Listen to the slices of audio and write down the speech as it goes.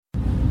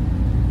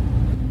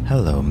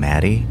Hello,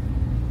 Matty.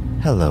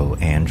 Hello,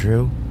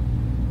 Andrew.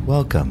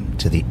 Welcome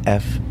to the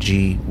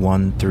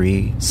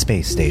FG-13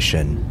 space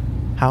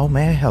station. How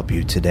may I help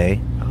you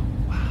today? Oh,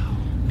 wow.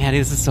 Matty,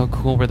 this is so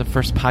cool. We're the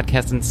first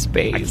podcast in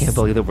space. I can't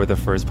believe that we're the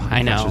first podcast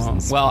I know. in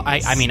space. Well,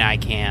 I mean, I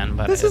can,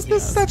 but... This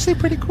is actually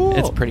pretty cool.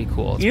 It's pretty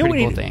cool. It's a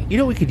pretty cool thing. You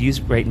know what we could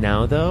use right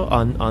now, though,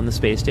 on the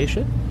space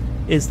station?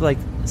 Is, like,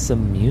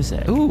 some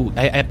music. Ooh,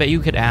 I bet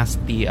you could ask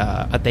the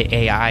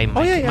AI,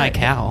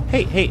 MikeHAL.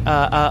 Hey,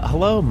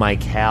 hello,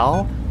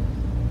 MikeHAL.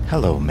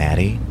 Hello,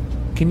 Matty.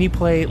 Can you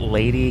play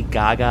Lady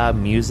Gaga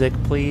music,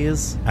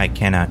 please? I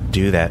cannot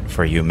do that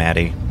for you,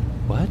 Matty.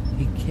 What?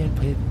 You can't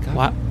play Gaga?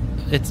 What?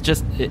 It's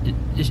just...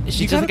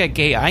 She does like a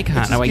gay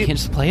icon. Now, I can't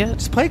just play it?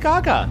 Just play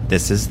Gaga.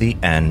 This is the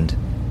end.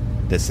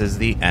 This is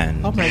the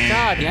end. Oh, my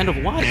God. The end of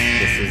what?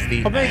 This is the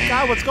end. Oh, my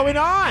God, what's going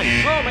on?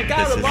 Oh, my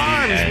God, This is the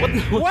alarms!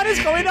 end. What is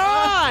going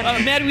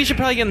on? Maddie, we should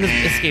probably get in the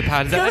escape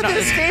pod. Go to the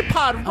escape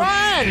pod,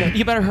 run!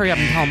 You better hurry up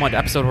and tell them what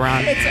episode we're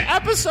on. It's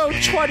episode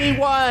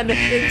 21.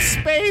 In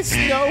space,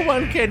 no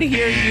one can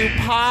hear you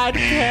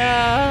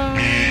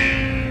podcast.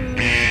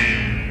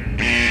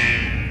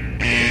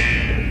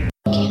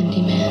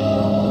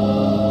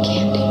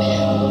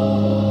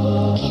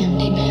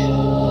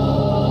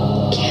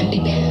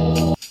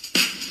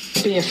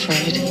 Be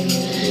afraid.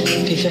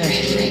 Be very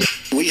afraid.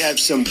 We have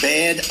some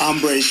bad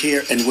hombres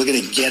here, and we're going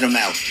to get them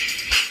out.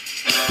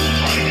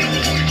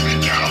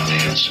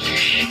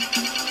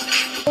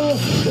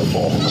 The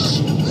box.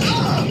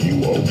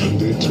 You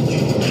opened it.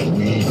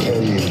 We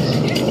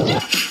came.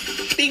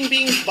 Bing,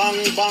 bing, bong,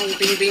 bong,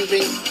 bing, bing,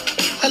 bing.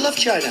 I love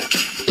China.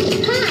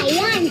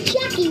 Hi, I'm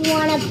Chucky.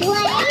 Wanna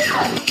play?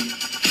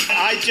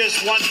 I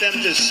just want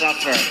them to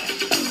suffer.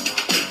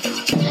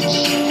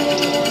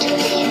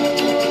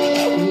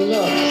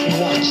 Look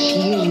what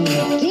you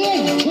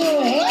did to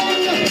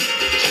him.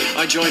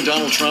 I joined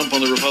Donald Trump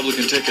on the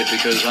Republican ticket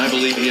because I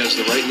believe he has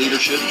the right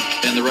leadership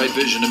and the right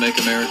vision to make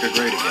America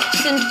great again.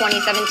 In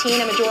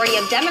 2017, a majority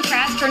of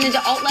Democrats turned into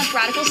alt-left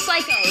radical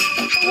psychos.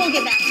 But we'll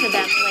get back to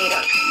them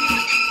later.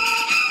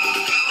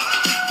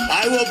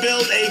 I will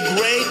build a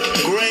great,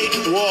 great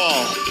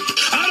wall.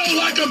 I don't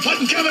like them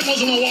putting chemicals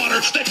in the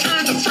water that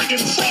turn the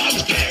friggin'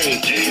 frogs gay.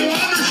 Do you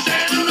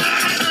understand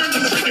that?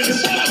 Turn the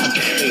friggin' frogs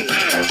gay.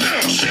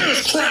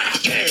 Serious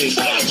crap gay.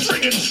 Frogs,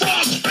 friggin'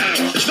 frogs.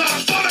 It's not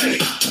funny.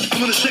 I'm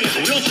gonna say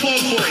it real slow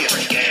for you.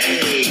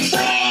 Gay.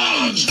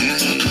 Frogs.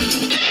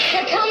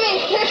 They're coming.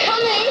 They're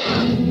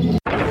coming.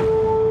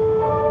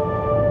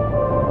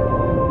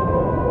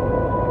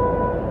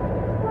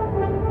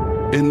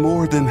 In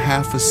more than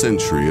half a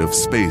century of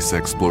space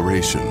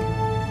exploration,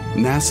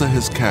 NASA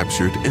has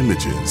captured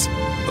images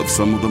of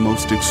some of the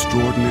most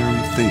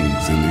extraordinary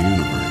things in the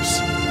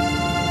universe.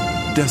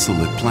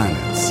 Desolate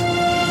planets,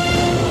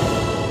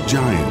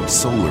 giant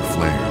solar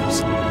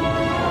flares,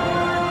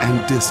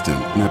 and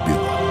distant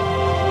nebulae.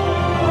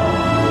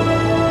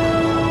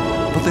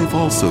 But they've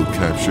also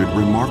captured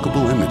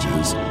remarkable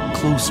images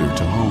closer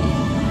to home.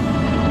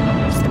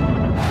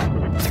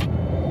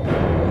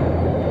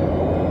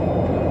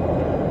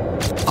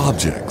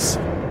 Objects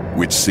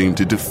which seem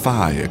to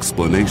defy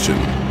explanation,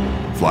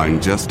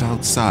 flying just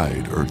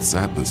outside Earth's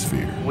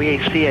atmosphere. We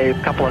see a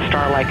couple of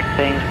star-like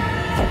things.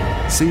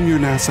 Senior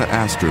NASA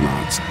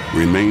astronauts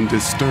remain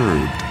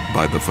disturbed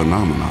by the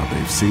phenomena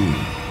they've seen.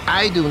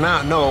 I do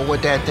not know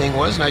what that thing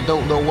was, and I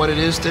don't know what it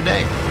is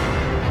today.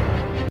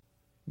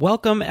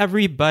 Welcome,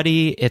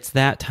 everybody. It's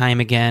that time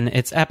again.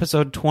 It's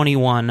episode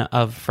 21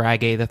 of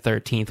Friday the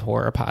 13th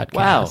Horror Podcast.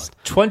 Wow,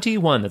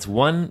 21. That's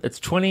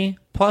 20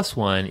 plus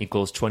 1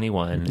 equals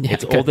 21. Yeah,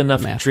 it's old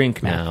enough math, to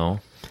drink math. now.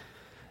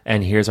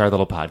 And here's our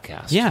little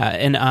podcast. Yeah,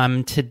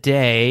 and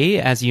today,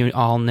 as you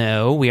all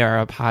know, we are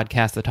a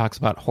podcast that talks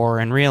about horror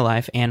in real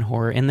life and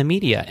horror in the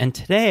media. And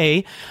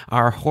today,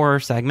 our horror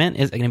segment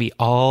is going to be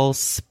all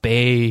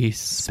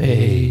space.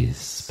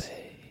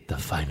 The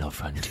final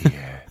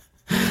frontier.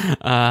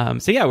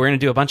 So yeah, we're going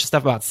to do a bunch of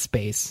stuff about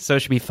space, so it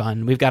should be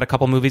fun. We've got a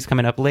couple movies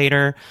coming up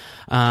later,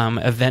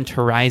 Event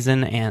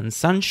Horizon and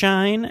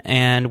Sunshine,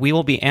 and we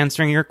will be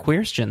answering your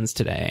questions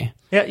today.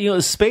 Yeah,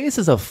 space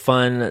is a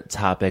fun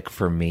topic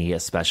for me,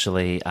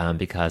 especially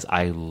because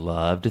I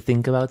love to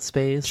think about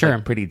space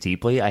pretty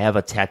deeply. I have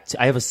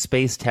a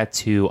space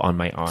tattoo on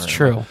my arm. It's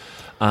true.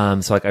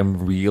 So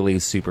I'm really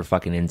super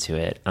fucking into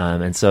it.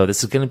 And so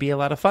this is going to be a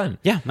lot of fun.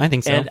 Yeah, I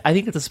think so. And I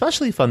think it's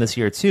especially fun this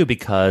year too,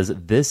 because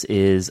this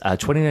is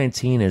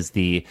 2019 is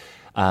the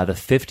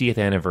 50th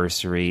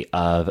anniversary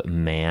of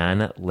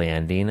man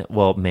landing.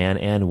 Well, man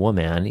and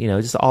woman,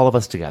 just all of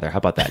us together. How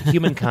about that?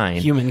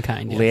 Humankind.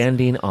 Humankind, yes.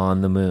 Landing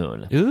on the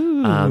moon.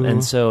 Ooh.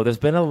 And so there's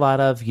been a lot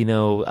of,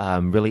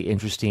 really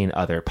interesting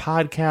other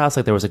podcasts.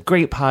 Like there was a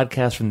great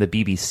podcast from the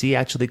BBC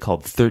actually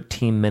called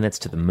 13 Minutes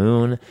to the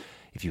Moon.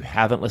 If you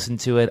haven't listened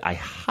to it, I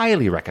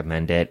highly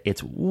recommend it.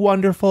 It's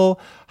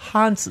wonderful.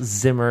 Hans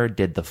Zimmer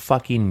did the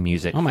fucking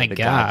music Oh my for the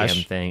gosh.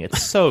 goddamn thing.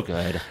 It's so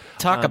good.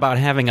 Talk about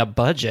having a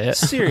budget.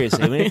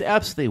 Seriously, I mean, it's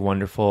absolutely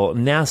wonderful.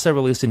 NASA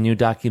released a new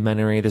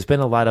documentary. There's been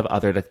a lot of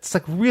other, it's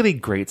like really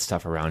great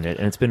stuff around it,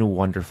 and it's been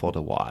wonderful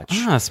to watch.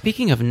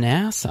 Speaking of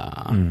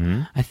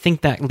NASA, I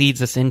think that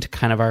leads us into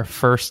kind of our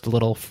first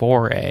little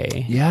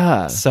foray.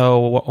 Yeah.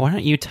 So why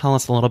don't you tell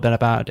us a little bit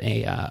about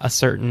a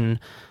certain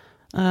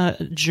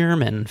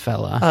German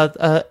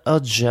fella? A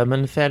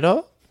German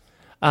fellow.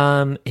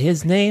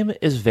 His name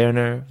is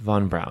Wener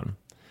von Braun.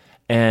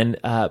 And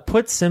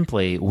put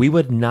simply, we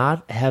would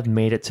not have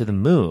made it to the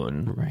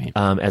moon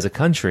as a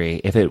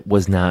country if it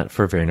was not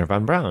for Wener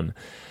von Braun.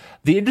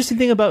 The interesting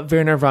thing about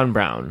Wener von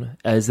Braun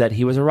is that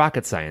he was a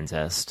rocket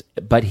scientist,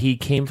 but he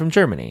came from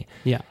Germany.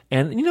 Yeah.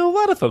 And, a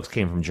lot of folks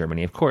came from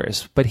Germany, of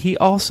course, but he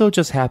also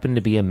just happened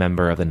to be a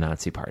member of the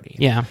Nazi Party.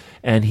 Yeah.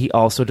 And he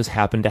also just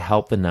happened to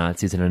help the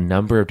Nazis in a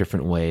number of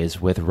different ways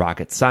with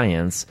rocket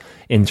science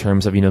in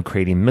terms of,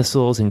 creating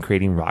missiles and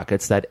creating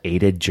rockets that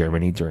aided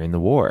Germany during the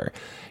war.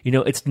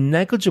 It's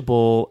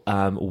negligible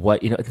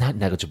it's not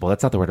negligible.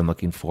 That's not the word I'm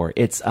looking for.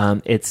 It's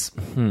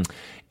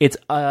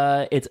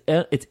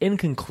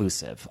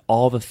inconclusive,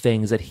 all the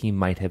things that he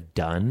might have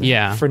done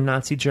for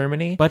Nazi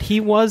Germany. But he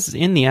was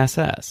in the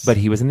SS.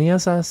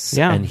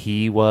 And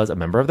he was a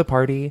member of the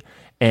party.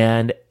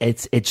 And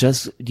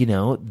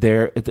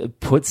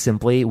put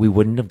simply, we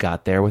wouldn't have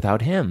got there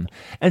without him.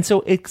 And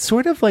so it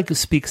sort of like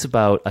speaks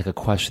about like a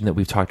question that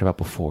we've talked about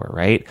before,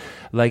 right?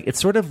 Like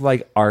it's sort of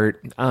like art.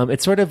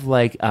 It's sort of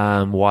like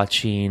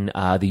watching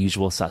The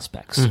Usual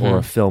Suspects or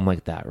a film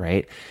like that,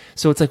 right?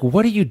 So it's like,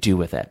 what do you do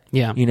with it?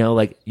 Yeah.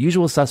 Like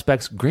Usual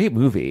Suspects, great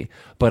movie,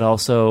 but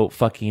also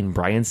fucking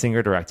Bryan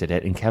Singer directed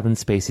it and Kevin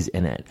Spacey's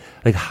in it.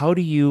 Like, how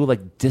do you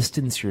like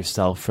distance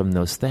yourself from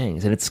those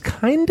things? And it's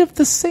kind of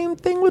the same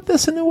thing with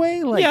this in a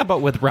way. Like, but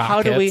with rockets.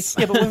 How do we?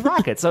 Yeah, but with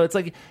rockets. So it's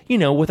like,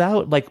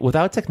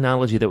 without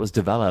technology that was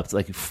developed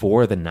like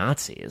for the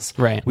Nazis,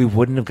 right? We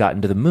wouldn't have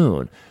gotten to the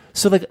moon.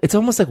 So like, it's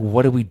almost like,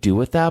 what do we do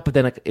with that? But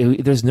then like,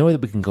 there's no way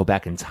that we can go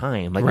back in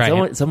time. Like,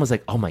 it's almost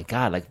like, oh my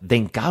God, like,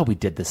 thank God we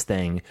did this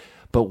thing.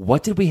 But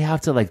what did we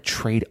have to like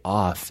trade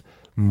off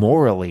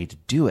morally to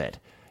do it?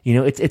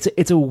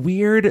 It's a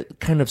weird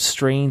kind of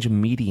strange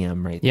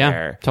medium there.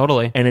 Yeah,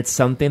 totally. And it's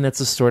something that's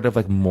a sort of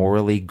like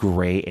morally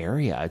gray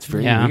area. It's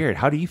very weird.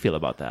 How do you feel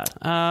about that?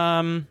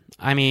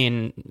 I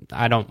mean,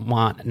 I don't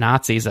want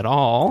Nazis at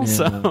all,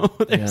 so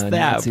there's that.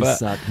 Nazis but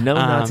suck. No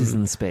Nazis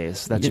in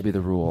space. That should be the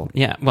rule.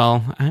 Yeah,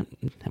 well,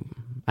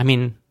 I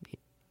mean,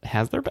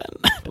 has there been?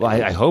 Well,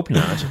 I hope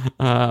not.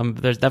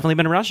 There's definitely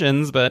been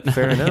Russians, but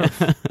fair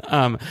enough.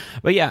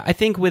 But yeah, I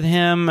think with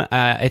him,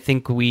 I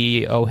think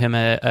we owe him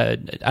I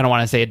don't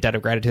want to say a debt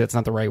of gratitude. That's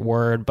not the right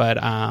word, but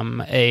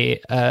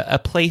a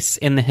place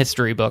in the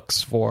history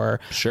books for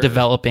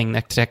developing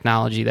the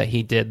technology that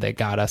he did that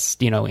got us,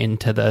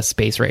 into the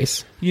space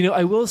race.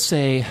 I will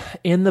say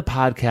in the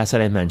podcast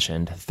that I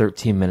mentioned,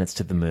 13 Minutes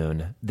to the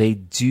Moon, they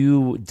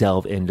do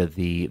delve into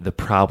the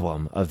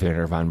problem of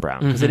Wener von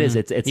Braun because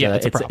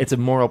it's a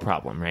moral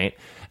problem, right?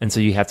 And so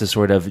you have to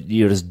sort of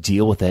just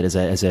deal with it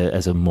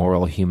as a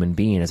moral human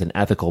being, as an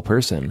ethical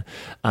person.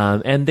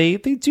 And they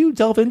do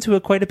delve into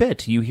it quite a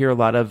bit. You hear a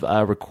lot of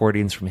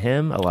recordings from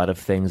him, a lot of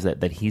things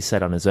that he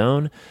said on his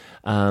own.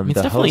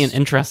 It's definitely an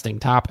interesting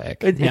topic.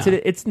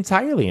 It's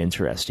entirely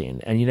interesting,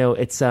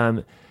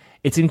 and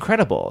it's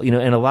incredible,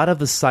 and a lot of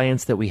the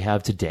science that we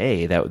have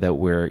today that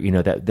we're,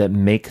 that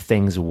make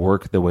things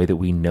work the way that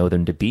we know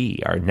them to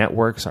be, our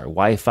networks, our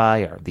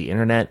Wi-Fi, the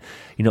internet,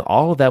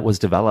 all of that was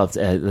developed,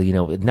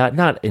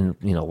 not in,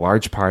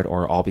 large part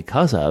or all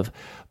because of,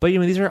 but,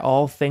 these are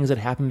all things that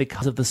happen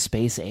because of the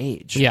space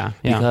age. Yeah.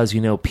 Because,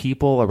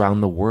 people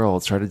around the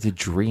world started to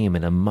dream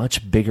in a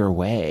much bigger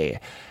way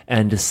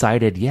and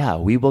decided,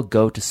 we will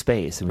go to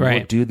space and we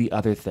will do the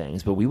other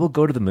things, but we will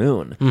go to the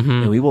moon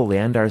and we will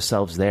land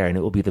ourselves there, and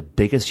it will be the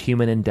biggest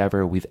human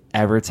endeavor we've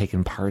ever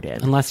taken part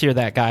in. Unless you're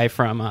that guy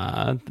from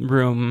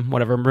room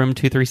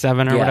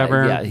 237 or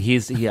whatever. Yeah,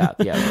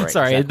 right.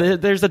 Sorry, exactly.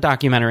 There's a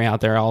documentary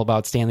out there all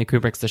about Stanley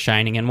Kubrick's The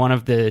Shining, and one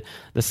of the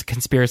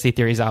conspiracy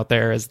theories out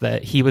there is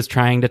that he was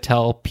trying to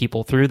tell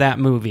people through that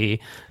movie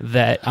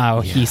that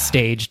he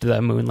staged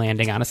the moon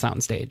landing on a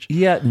soundstage.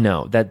 Yeah,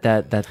 no,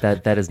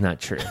 that is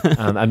not true.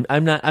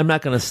 I'm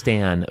not going to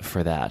stand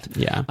for that.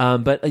 Yeah.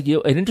 But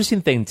an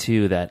interesting thing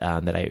too that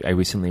I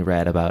recently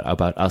read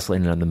about us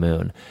landing on the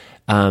moon.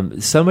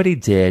 Somebody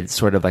did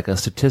sort of like a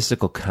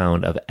statistical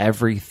count of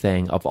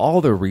everything, of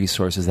all the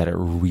resources that it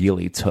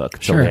really took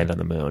to land on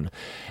the moon.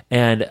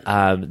 And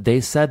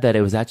they said that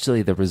it was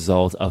actually the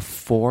result of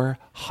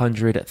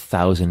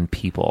 400,000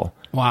 people.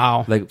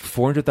 Wow. Like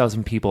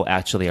 400,000 people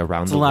actually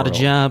around the world. That's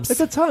a lot of jobs. It's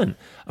a ton.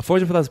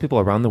 400,000 people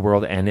around the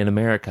world and in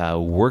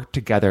America worked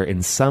together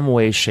in some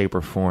way, shape,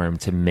 or form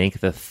to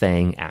make the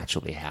thing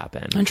actually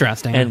happen.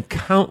 Interesting. And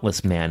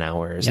countless man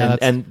hours.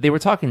 And they were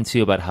talking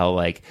too about how,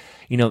 like,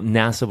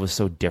 NASA was was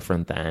so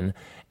different then.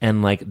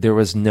 And like there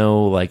was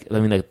no like I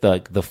mean like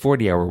the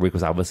 40-hour week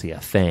was obviously a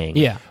thing.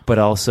 Yeah. But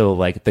also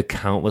like the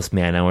countless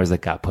man hours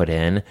that got put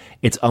in.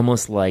 It's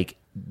almost like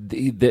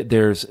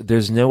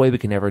there's no way we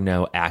can ever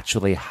know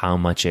actually how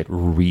much it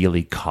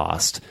really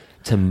cost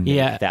to make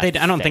that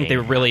I don't think they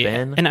really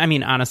happen. and I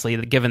mean honestly,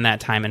 given that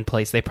time and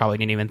place, they probably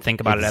didn't even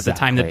think about it at the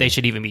time that they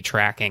should even be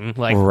tracking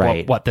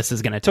like what this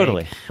is going to take.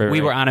 Totally.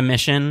 We were on a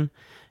mission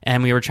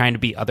and we were trying to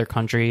beat other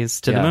countries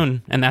to the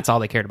moon, and that's all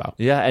they cared about.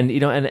 Yeah, and you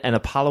know, and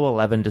Apollo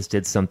 11 just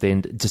did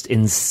something just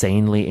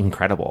insanely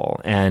incredible,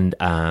 and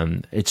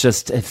it's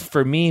just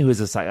for me,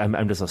 who's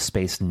I'm just a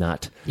space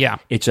nut. Yeah,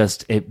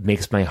 it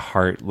makes my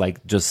heart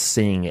like just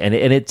sing, and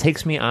it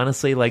takes me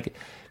honestly like,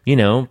 you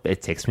know,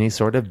 it takes me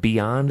sort of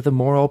beyond the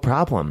moral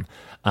problem,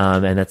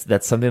 and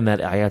that's something that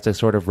I have to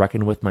sort of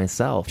reckon with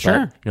myself.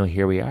 Sure, but, you know,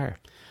 here we are.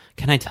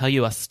 Can I tell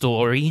you a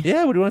story?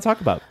 Yeah, what do you want to talk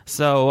about?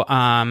 So,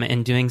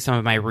 in doing some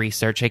of my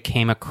research, I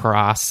came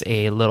across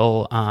a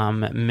little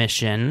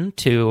mission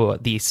to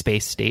the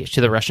space station,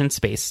 to the Russian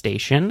space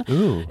station.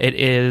 Ooh. It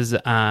is the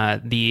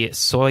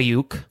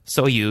Soyuz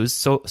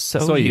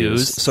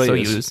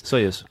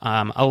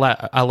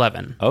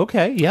 11.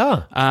 Okay,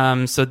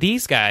 yeah. So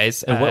these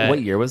guys. And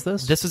what year was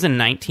this? This was in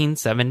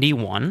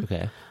 1971.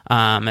 Okay.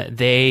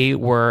 They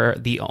were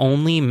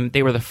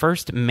the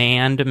first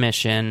manned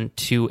mission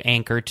to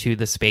anchor to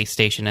the space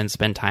station and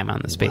spend time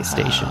on the space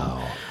station.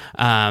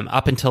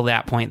 Up until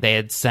that point, they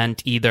had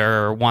sent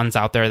either ones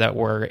out there that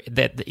were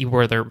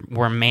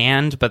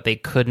manned, but they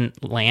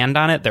couldn't land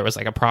on it. There was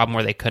like a problem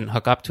where they couldn't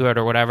hook up to it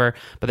or whatever,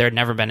 but there had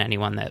never been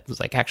anyone that was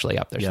like actually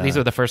up there. So these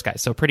were the first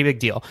guys. So pretty big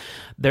deal.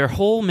 Their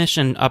whole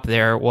mission up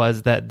there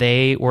was that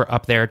they were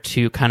up there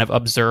to kind of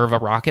observe a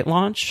rocket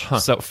launch.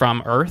 So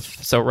from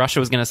Earth. So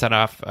Russia was going to set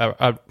off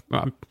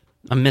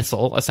a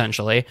missile,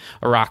 essentially,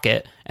 a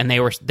rocket, and they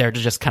were there to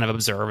just kind of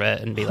observe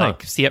it and be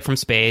like, see it from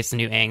space,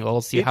 new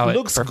angles, see how it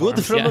looks performs.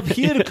 good from up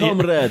here,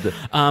 comrade.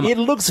 It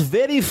looks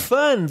very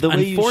fun the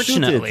way you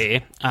shoot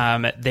it.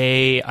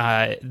 Unfortunately,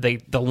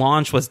 the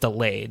launch was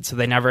delayed, so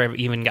they never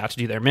even got to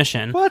do their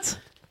mission. What?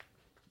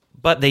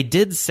 But they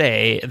did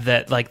say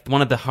that like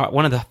one of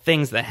the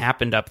things that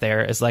happened up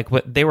there is like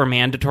they were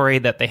mandatory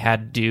that they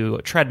had to do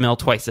a treadmill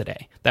twice a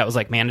day. That was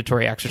like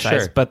mandatory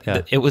exercise. Sure, but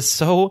yeah. it was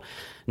so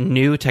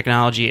new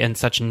technology and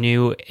such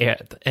new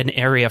an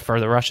area for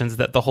the Russians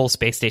that the whole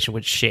space station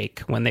would shake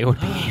when they would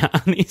be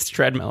on these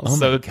treadmills. Oh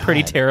so my God.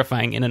 Pretty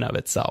terrifying in and of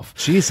itself.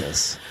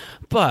 Jesus.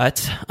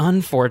 But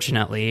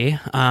unfortunately,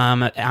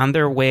 on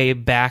their way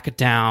back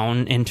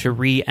down into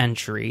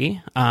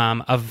re-entry,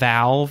 a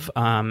valve,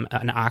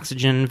 an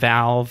oxygen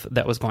valve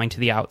that was going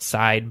to the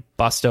outside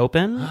bust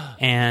open,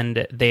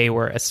 and they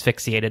were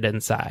asphyxiated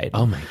inside.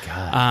 Oh my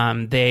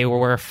God. They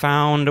were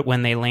found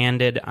when they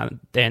landed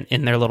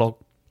in their little,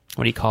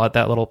 what do you call it?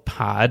 That little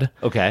pod.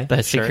 Okay. The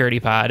sure. security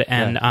pod.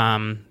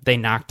 And they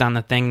knocked on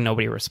the thing.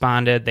 Nobody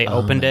responded. They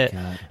opened it.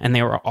 God. And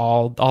they were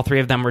all three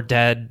of them were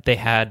dead. They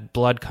had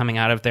blood coming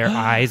out of their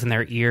eyes and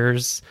their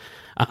ears.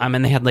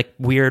 And they had like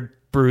weird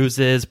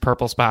bruises,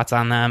 purple spots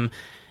on them.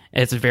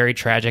 It's very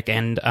tragic.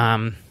 And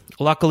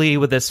luckily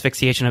with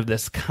asphyxiation of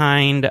this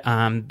kind,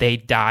 they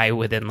die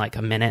within like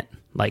a minute.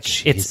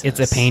 Like it's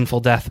a painful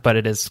death, but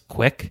it is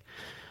quick.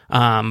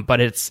 But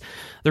it's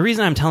the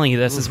reason I'm telling you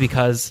this is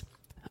because,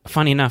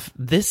 funny enough,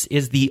 this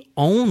is the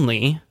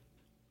only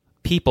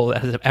people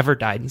that have ever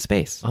died in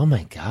space. Oh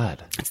my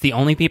God. It's the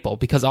only people,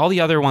 because all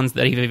the other ones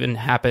that have even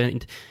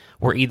happened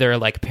were either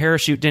like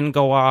parachute didn't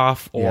go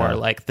off or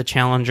like the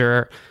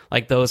Challenger,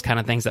 like those kind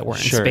of things that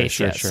weren't in space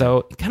yet. Sure.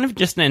 So kind of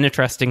just an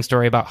interesting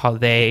story about how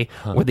they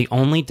were the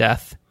only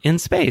death in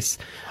space.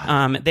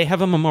 They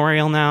have a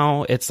memorial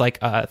now. It's like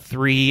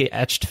 3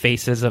 etched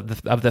faces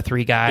of the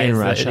 3 guys in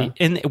Russia.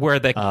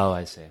 Oh,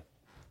 I see.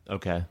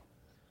 Okay.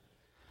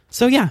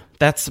 So yeah,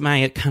 that's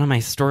my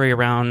story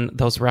around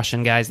those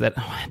Russian guys that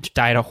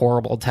died a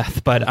horrible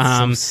death. But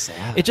so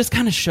sad. It just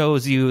kind of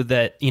shows you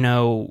that, you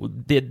know,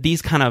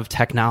 these kind of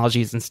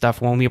technologies and stuff,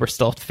 when we were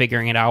still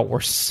figuring it out,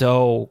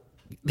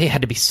 they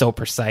had to be so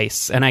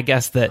precise. And I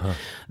guess that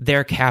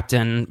their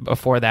captain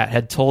before that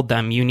had told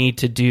them, you need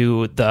to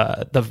do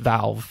the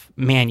valve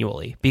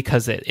manually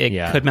because it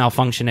could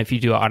malfunction if you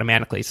do it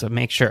automatically. So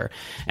make sure.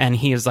 And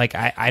he was like,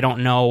 I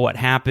don't know what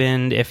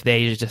happened, if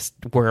they just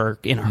were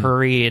in a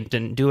hurry and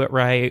didn't do it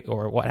right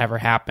or whatever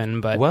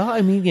happened. But well,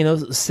 I mean, you know,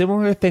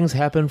 similar things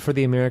happened for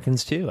the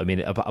Americans too. I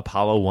mean,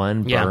 Apollo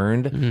 1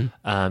 burned.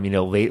 Mm-hmm. You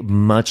know,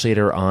 much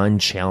later on,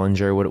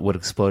 Challenger would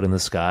explode in the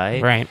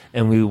sky. Right.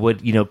 And we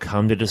would, you know,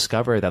 come to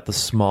discover that the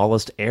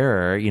smallest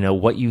error, you know,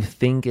 what you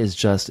think is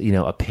just, you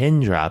know, a pin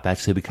drop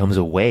actually becomes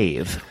a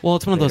wave. Well,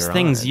 it's one of those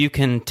things on. You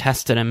can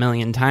test it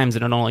 1,000,000 times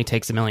and it only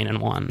takes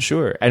 1,000,001.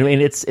 Sure. I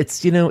mean,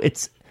 it's you know,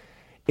 it's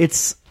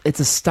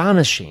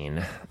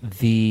astonishing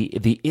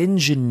the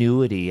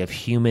ingenuity of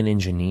human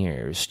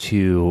engineers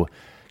to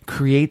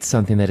create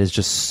something that is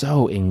just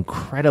so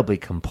incredibly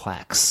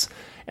complex.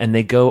 And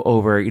they go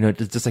over, you know,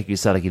 just like you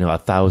said, like, you know,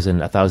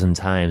 1,000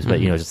 times, but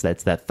you know, just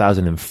that's that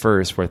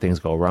 1,001st where things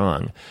go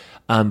wrong.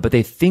 But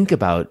they think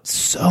about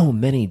so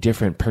many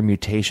different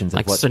permutations of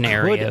Like what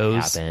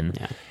scenarios. could happen.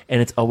 Yeah. And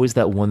it's always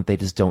that one they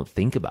just don't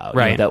think about.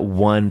 Right. You know, that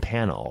one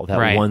panel, that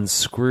Right. one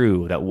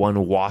screw, that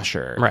one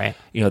washer. Right.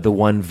 You know, the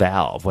one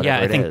valve, whatever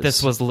Yeah, I think is.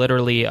 this was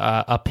literally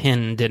a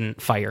pin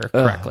didn't fire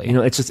correctly. You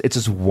know, it's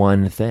just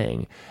one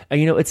thing,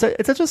 and you know, it's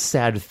such a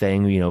sad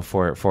thing. You know,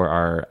 for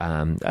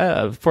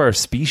our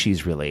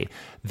species, really,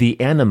 the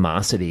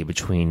animosity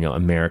between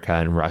America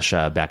and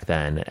Russia back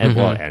then, and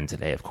and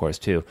today, of course,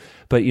 too.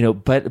 But you know,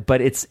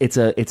 but it's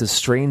a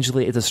strange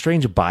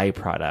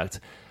byproduct.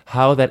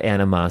 How that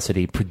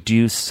animosity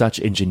produced such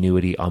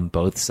ingenuity on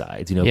both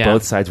sides. You know,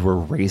 both sides were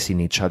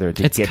racing each other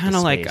to get to space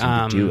like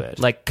and to do it.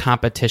 like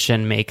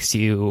competition makes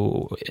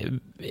you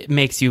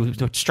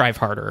strive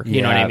harder.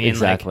 You know what I mean?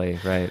 Exactly,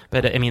 right.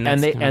 But I mean,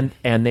 and that's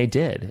they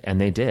did,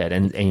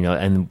 and you know,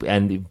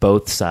 and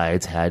both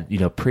sides had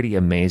pretty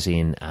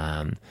amazing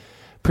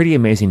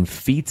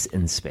feats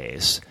in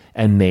space,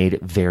 and made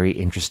very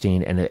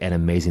interesting and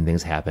amazing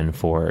things happen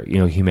for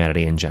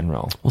humanity in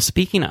general. Well,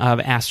 speaking of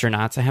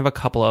astronauts, I have a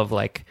couple of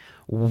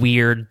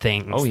weird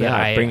things that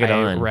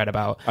I read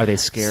about. Are they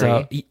scary?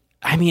 So,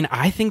 I mean,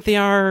 I think they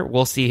are.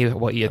 We'll see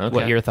what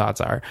your thoughts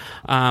are.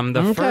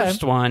 The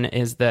first one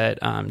is that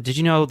did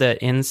you know that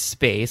in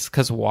space,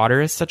 because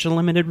water is such a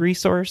limited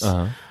resource,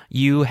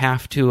 you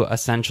have to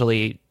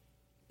essentially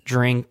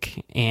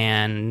drink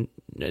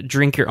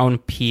your own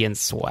pee and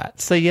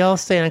sweat. So y'all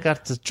saying I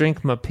got to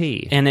drink my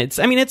pee. And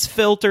it's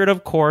filtered,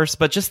 of course,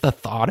 but just the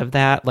thought of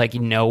that,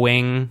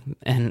 knowing.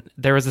 And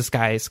there was this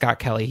guy, Scott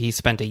Kelly, he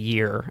spent a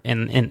year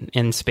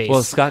in space.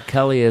 Well, Scott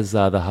Kelly is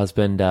the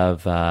husband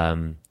of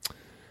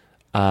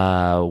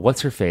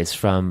what's her face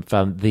from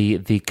the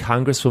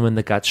congresswoman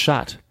that got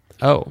shot.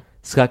 Oh.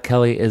 Scott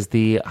Kelly is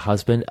the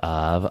husband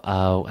of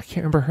I can't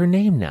remember her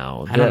name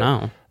now. I don't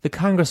know. The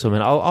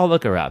congresswoman. I'll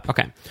look her up.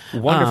 Okay.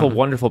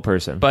 Wonderful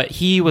person. But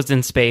he was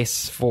in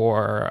space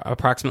for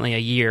approximately a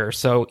year,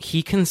 so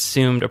he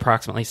consumed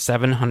approximately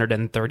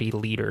 730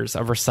 liters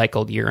of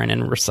recycled urine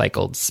and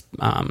recycled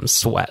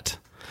sweat.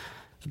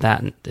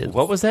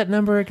 What was that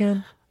number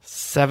again?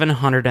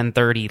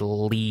 730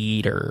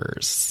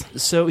 liters.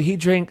 So he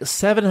drank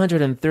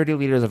 730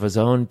 liters of his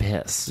own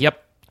piss.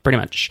 Yep, pretty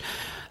much.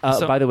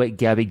 By the way,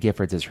 Gabby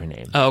Giffords is her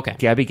name. Oh, okay.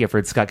 Gabby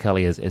Giffords, Scott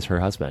Kelly is her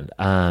husband.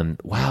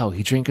 Wow,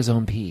 he drank his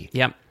own pee.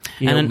 Yep.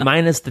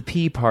 Minus the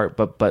pee part,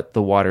 but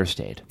the water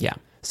stayed. Yeah.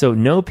 So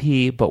no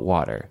pee, but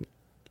water.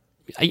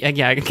 I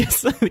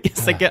guess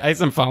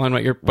I'm following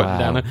what you're putting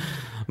down.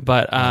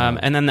 But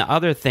and then the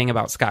other thing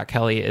about Scott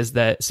Kelly is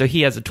that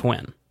he has a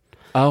twin.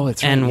 Oh,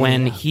 it's right. And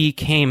when he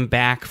came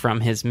back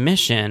from his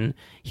mission,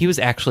 he was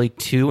actually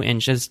 2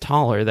 inches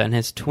taller than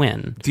his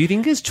twin. Do you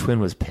think his twin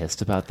was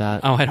pissed about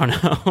that? Oh, I don't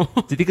know.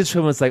 Do you think his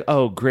twin was like,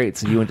 "Oh, great,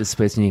 so you went to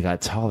space and you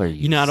got taller.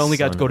 You not only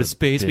got to go to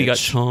space, but you got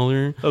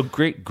taller." Oh,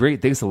 great,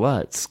 thanks a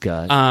lot,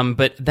 Scott.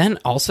 But then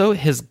also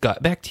his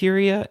gut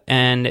bacteria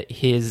and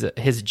his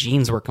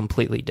genes were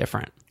completely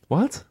different.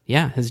 What?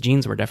 Yeah, his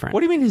genes were different. What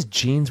do you mean his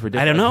genes were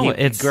different? I don't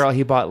know.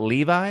 He bought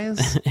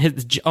Levi's?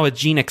 His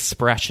gene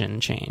expression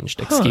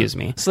changed. Excuse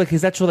me. So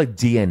his actual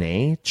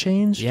DNA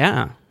changed?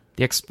 Yeah.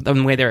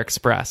 The way they're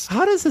expressed.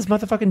 How does his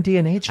motherfucking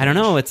DNA change? I don't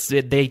know.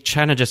 They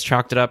kind of just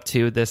chalked it up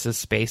to this is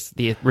space,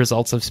 the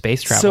results of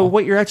space travel. So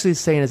what you're actually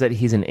saying is that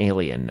he's an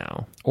alien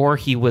now, or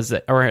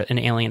an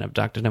alien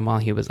abducted him while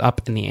he was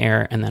up in the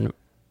air, and then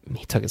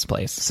he took his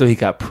place. So he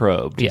got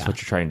probed. Yeah. Is what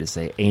you're trying to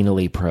say.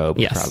 Anally probed,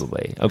 yes.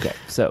 Probably. Okay.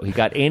 So he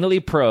got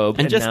anally probed,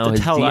 and just now to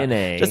his tell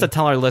DNA. Just to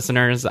tell our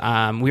listeners,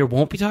 we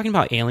won't be talking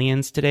about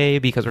aliens today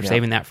because we're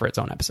saving that for its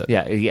own episode.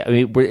 Yeah. I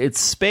mean, it's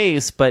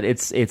space, but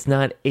it's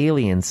not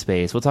alien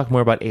space. We'll talk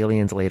more about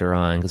aliens later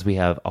on because we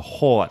have a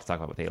whole lot to talk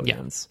about with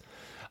aliens.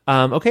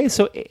 Yeah. Okay.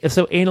 So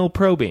anal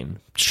probing.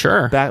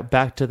 Sure.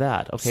 Back to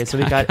that. Okay. So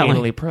we got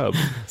anally probed.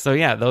 So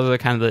yeah, those are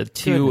kind of the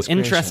two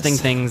interesting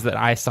things that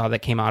I saw that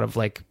came out of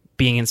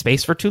being in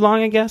space for too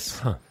long, I guess.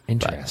 Huh.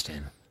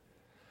 Interesting.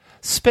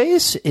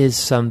 Space is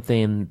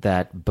something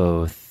that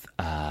both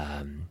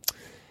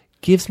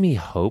gives me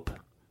hope.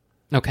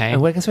 Okay.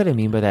 And I guess what I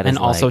mean by that is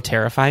also like,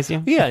 terrifies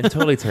you? Yeah, it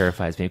totally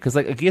terrifies me because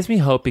it gives me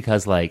hope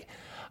because I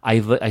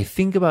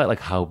think about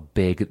how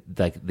big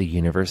the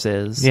universe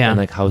is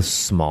and how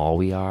small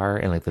we are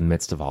in the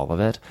midst of all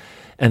of it.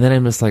 And then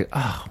I'm just like,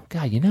 oh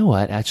God, you know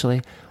what?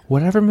 Actually,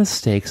 whatever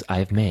mistakes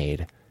I've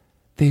made,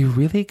 they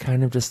really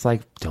kind of just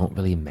don't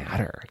really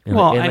matter.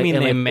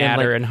 They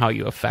matter in how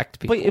you affect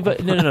people.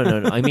 But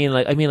no. I mean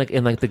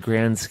in the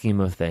grand scheme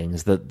of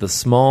things, the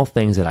small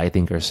things that I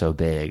think are so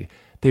big,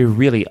 they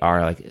really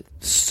are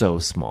so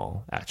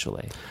small.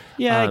 Actually,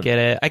 yeah, I get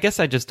it. I guess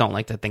I just don't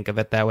like to think of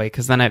it that way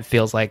because then it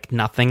feels like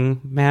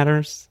nothing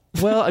matters.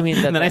 Well, I mean,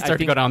 and then I start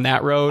to go down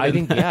that road. I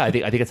think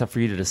it's up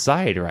for you to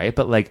decide, right?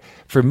 But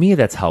for me,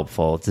 that's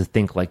helpful to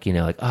think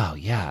oh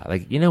yeah,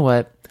 you know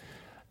what.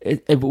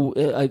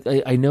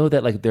 I know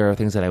that there are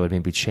things that I would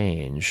maybe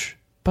change,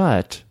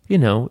 but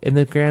in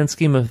the grand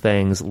scheme of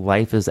things,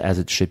 life is as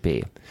it should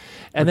be.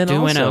 And We're then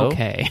doing also,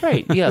 okay,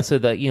 right? Yeah, so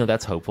that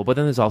that's hopeful. But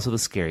then there's also the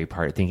scary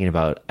part, thinking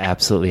about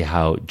absolutely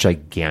how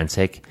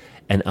gigantic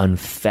and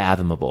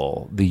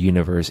unfathomable the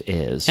universe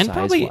is, and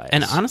size-wise.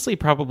 honestly,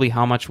 probably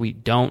how much we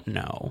don't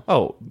know.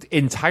 Oh,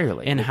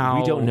 entirely. And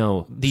how we don't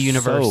know the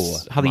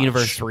universe, so how the much.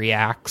 universe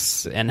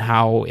reacts, and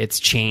how it's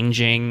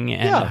changing,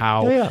 and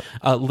how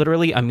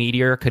literally a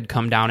meteor could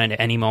come down at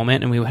any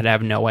moment, and we would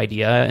have no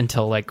idea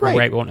until like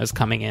right when it was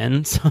coming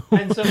in. So.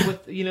 And so,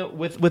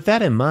 with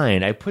that in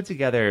mind, I put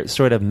together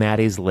sort of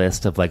Matty's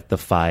list of like the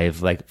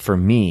 5, like for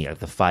me, like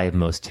the 5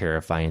 most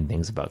terrifying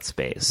things about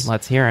space.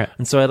 Let's hear it.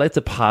 And so I'd like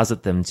to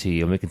posit them to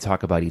you, and we can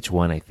talk about each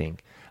one, I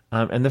think.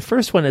 And the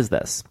first one is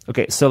this.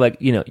 Okay, so like,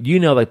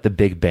 like the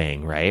Big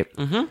Bang, right?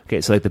 Mm-hmm. Okay,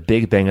 so like the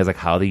Big Bang is like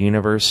how the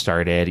universe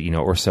started,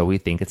 or so we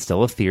think. It's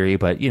still a theory,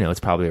 but, it's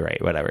probably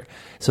right, whatever.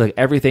 So like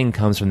everything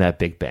comes from that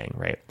Big Bang,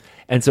 right?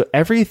 And so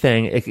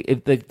everything,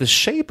 the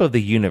shape of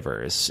the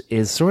universe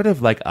is sort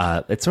of like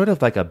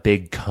a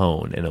big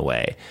cone in a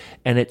way.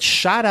 And it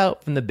shot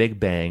out from the Big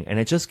Bang, and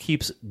it just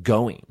keeps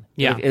going.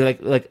 Yeah.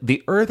 Like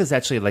the Earth is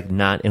actually like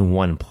not in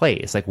one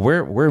place. Like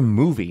we're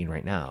moving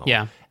right now.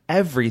 Yeah.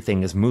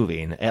 Everything is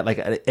moving at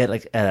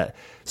a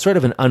sort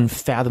of an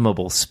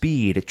unfathomable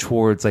speed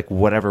towards like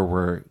whatever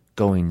we're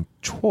going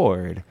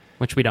toward,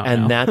 which we don't know.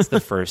 And that's the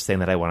first thing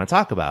that I want to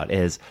talk about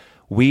is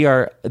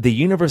the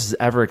universe is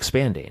ever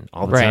expanding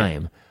all the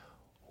time.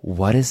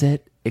 What is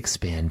it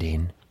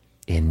expanding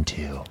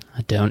into?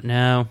 I don't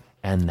know.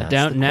 And that's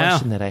the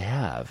question that I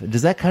have.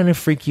 Does that kind of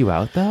freak you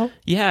out though?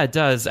 Yeah, it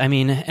does. I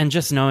mean, and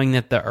just knowing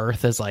that the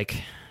Earth is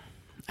like,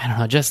 I don't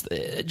know, just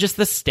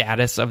the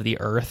status of the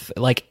Earth.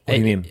 Like, what do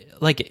you mean?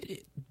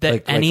 Like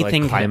that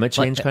anything like climate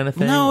change kind of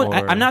thing? No,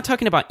 I'm not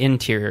talking about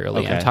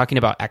interiorly. Okay. I'm talking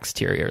about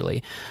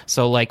exteriorly.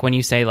 So like when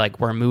you say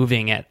like we're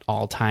moving at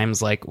all times,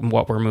 like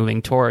what we're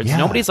moving towards,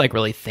 nobody's like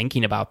really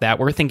thinking about that.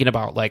 We're thinking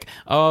about like,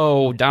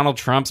 oh, Donald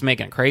Trump's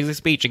making a crazy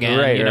speech again.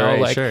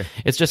 Right, sure.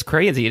 It's just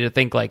crazy to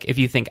think like if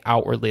you think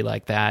outwardly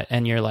like that,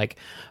 and you're like,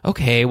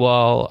 okay,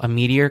 well, a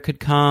meteor could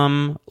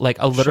come, like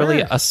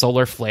a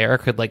solar flare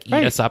could like eat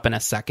us up in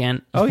a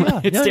second. Oh yeah,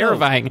 it's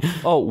terrifying. No.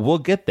 Oh, we'll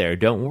get there.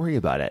 Don't worry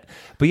about it.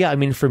 But yeah, I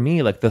mean, for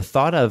me, like the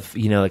thought of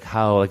like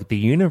how like the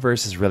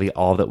universe is really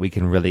all that we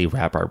can really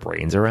wrap our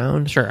brains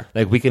around. Sure,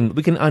 like we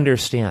can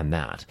understand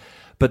that,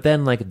 but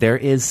then like there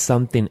is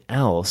something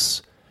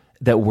else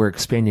that we're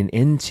expanding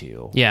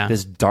into. Yeah,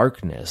 this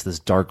darkness, this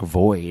dark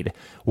void,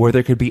 where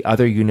there could be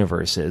other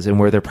universes, and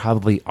where there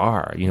probably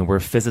are. Where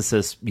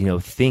physicists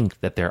think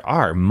that there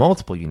are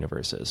multiple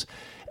universes.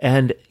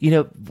 And,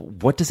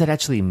 what does that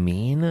actually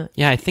mean?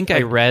 Yeah, I think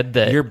I read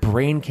that your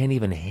brain can't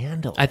even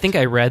handle it. I think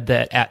I read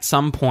that at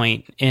some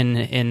point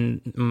in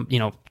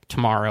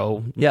tomorrow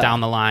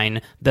down the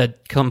line, the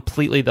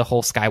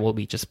whole sky will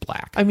be just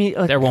black. I mean,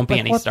 like, there won't be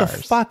any what stars.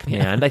 The fuck,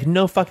 man? Yeah. Like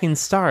no fucking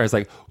stars.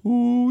 Like,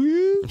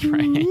 ooh,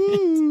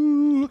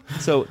 right.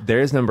 So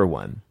there's number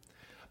one.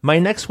 My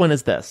next one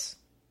is this: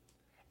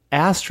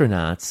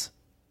 astronauts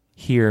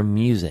hear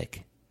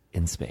music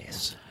in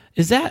space.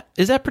 Is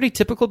that pretty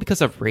typical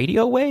because of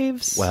radio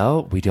waves?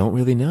 Well, we don't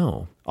really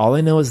know. All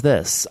I know is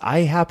this. I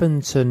happen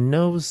to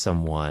know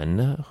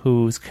someone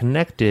who's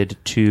connected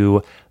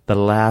to the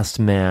last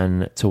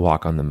man to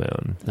walk on the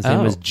moon. His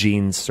name is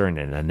Gene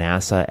Cernan, a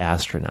NASA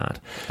astronaut.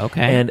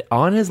 Okay. And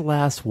on his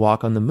last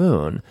walk on the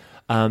moon,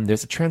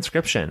 there's a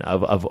transcription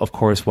of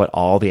course, what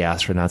all the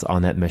astronauts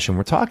on that mission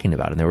were talking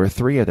about. And there were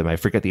 3 of them. I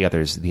forget the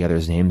others'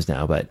 names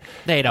now, but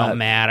they don't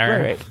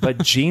matter. Right. But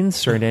Gene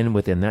Cernan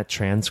within that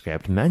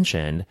transcript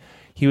mentioned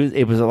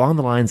it was along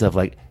the lines of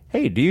like,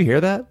 hey, do you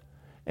hear that?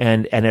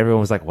 And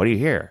everyone was like, what do you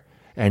hear?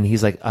 And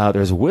he's like,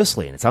 there's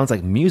whistling. It sounds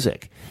like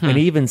music. And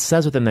he even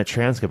says within that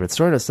transcript, it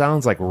sort of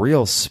sounds like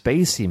real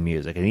spacey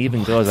music. And he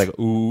even goes like,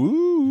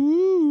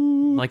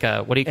 ooh. Like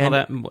a, what do you call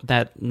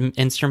that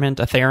instrument?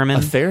 A theremin? A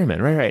theremin,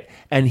 right.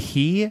 And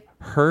he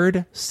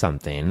heard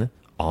something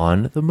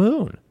on the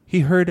moon.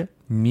 He heard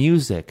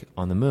music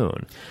on the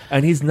moon.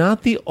 And he's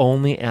not the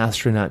only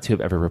astronaut to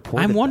have ever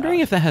reported I'm wondering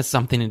that. if that has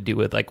something to do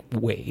with like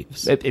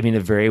waves. I mean,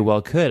 it very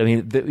well could. I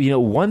mean,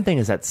 one thing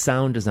is that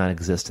sound does not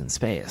exist in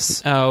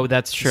space. Oh,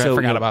 that's true. So, I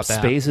forgot about that.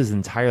 Space is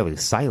entirely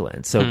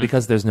silent. So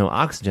because there's no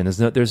oxygen,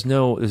 there's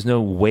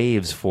no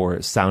waves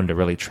for sound to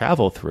really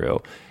travel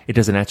through. It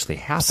doesn't actually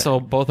happen. So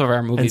both of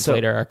our movies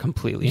later are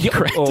completely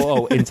incorrect.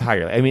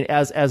 Entirely. I mean,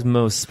 as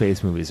most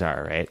space movies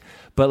are, right?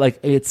 But like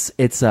it's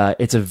a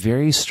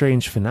very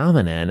strange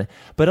phenomenon.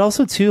 But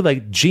also too,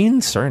 like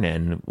Gene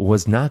Cernan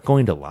was not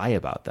going to lie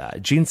about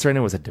that. Gene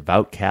Cernan was a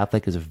devout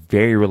Catholic, is a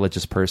very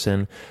religious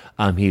person.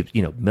 He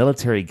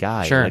military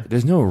guy. Sure. Like,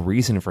 there's no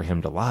reason for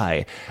him to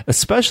lie,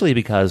 especially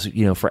because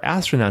for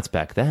astronauts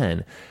back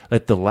then,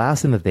 like the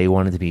last thing that they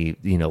wanted to be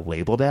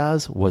labeled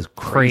as was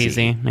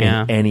crazy in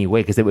any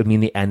way, because it would mean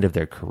the end of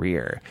their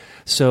career.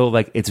 So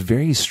like it's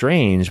very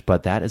strange,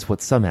 but that is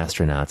what some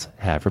astronauts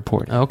have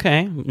reported.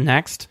 Okay,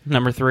 next,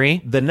 number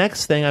 3. The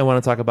next thing I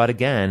want to talk about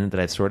again that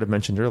I sort of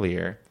mentioned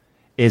earlier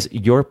is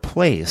your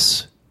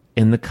place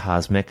in the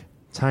cosmic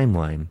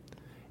timeline.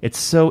 It's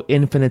so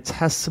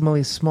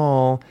infinitesimally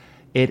small,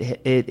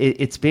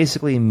 it's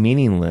basically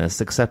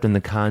meaningless except in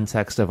the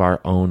context of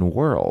our own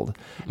world.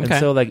 And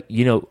so, like,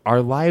 you know,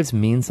 our lives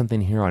mean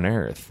something here on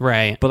Earth.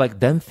 Right. But, like,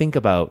 then think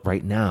about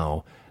right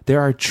now, there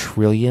are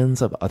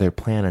trillions of other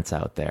planets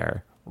out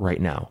there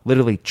right now.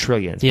 Literally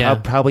trillions. Yeah.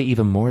 Probably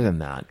even more than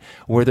that.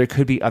 Where there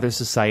could be other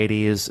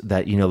societies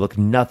that, you know, look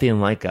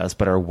nothing like us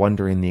but are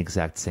wondering the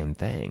exact same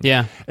thing.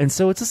 Yeah. And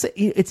so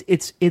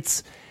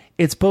it's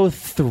both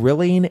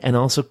thrilling and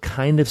also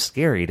kind of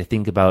scary to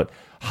think about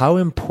how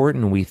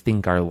important we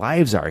think our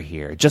lives are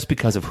here just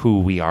because of who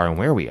we are and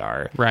where we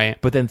are. Right.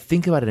 But then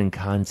think about it in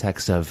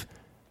context of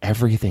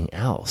everything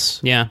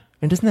else. Yeah.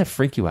 And doesn't that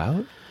freak you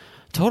out?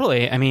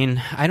 Totally. I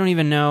mean, I don't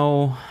even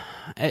know.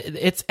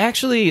 It's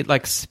actually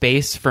like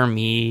space for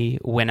me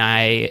when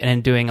I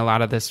am doing a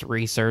lot of this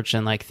research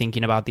and like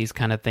thinking about these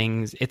kind of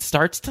things. It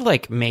starts to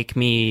like make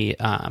me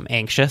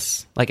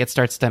anxious. Like it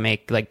starts to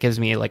gives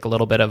me like a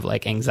little bit of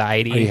like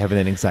anxiety. Are you having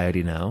an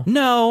anxiety now?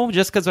 No,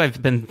 just because we've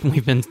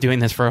been doing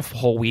this for a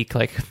whole week,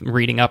 like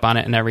reading up on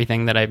it and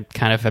everything, that I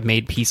kind of have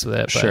made peace with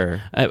it. But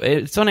sure.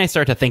 It's when I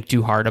start to think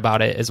too hard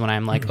about it is when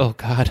I'm like, oh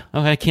God,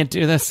 I can't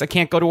do this. I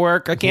can't go to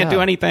work. I can't do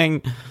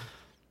anything.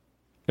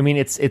 I mean,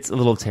 it's a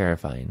little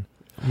terrifying.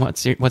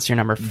 What's your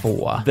number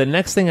 4? The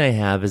next thing I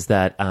have is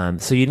that,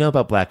 so you know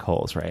about black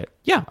holes, right?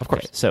 Yeah, of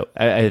course. Okay, so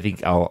I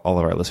think all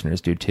of our listeners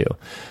do too.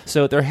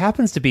 So there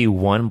happens to be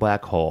one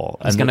black hole.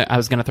 I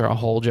was gonna throw a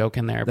whole joke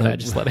in there, but I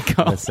just let it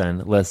go.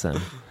 Listen.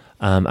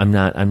 I'm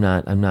not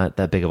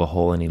that big of a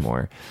hole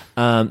anymore.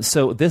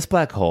 So this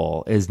black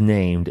hole is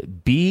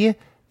named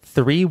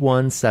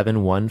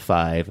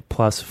B31715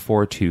 plus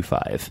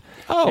 425.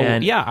 Oh,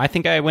 and yeah, I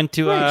think I went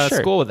to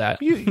school with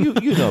that.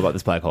 You know about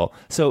this black hole.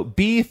 So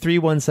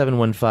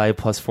B31715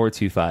 plus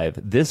 425.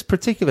 This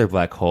particular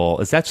black hole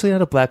is actually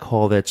not a black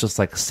hole that's just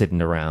like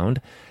sitting around.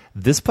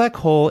 This black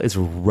hole is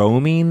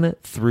roaming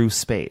through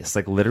space,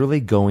 like literally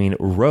going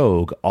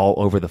rogue all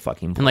over the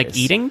fucking place. And like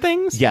eating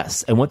things?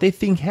 Yes. And what they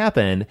think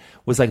happened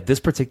was like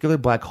this particular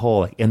black hole,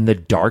 like, in the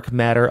dark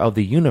matter of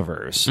the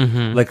universe,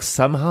 like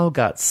somehow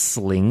got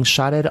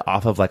slingshotted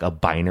off of like a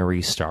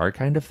binary star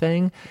kind of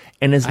thing.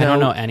 And is now, I don't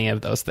know any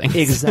of those things.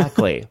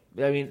 Exactly.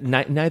 I mean,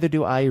 neither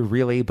do I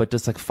really, but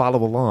just like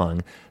follow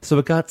along. So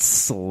it got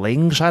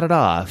slingshotted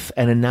off,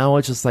 and now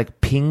it's just like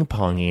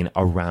ping-ponging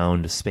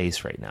around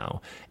space right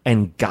now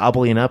and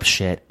gobbling up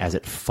shit as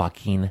it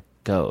fucking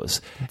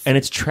goes. And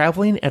it's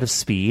traveling at a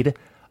speed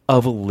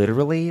of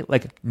literally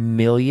like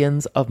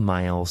millions of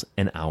miles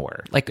an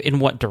hour. Like in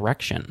what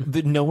direction?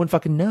 No one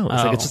fucking knows.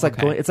 Like it's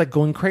just like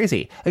going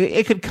crazy. Like,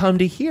 it could come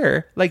to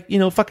here, like, you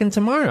know, fucking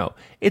tomorrow.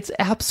 It's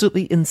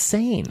absolutely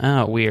insane.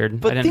 Oh,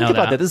 weird. But I didn't think know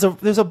about that. that.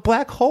 There's a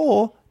black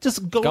hole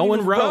just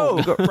going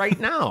rogue right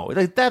now.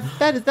 Like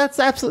that's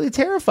absolutely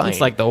terrifying.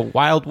 It's like the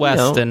Wild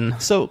West.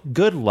 And so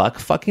good luck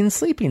fucking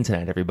sleeping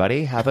tonight,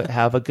 everybody.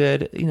 Have a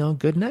good,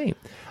 good night.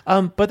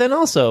 But then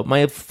also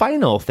my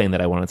final thing that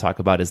I want to talk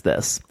about is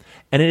this.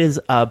 And it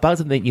is about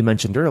something that you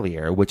mentioned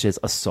earlier, which is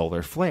a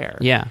solar flare.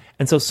 Yeah.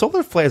 And so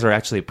solar flares are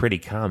actually pretty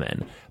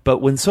common. But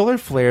when solar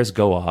flares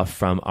go off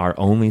from our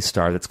only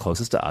star that's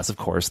closest to us, of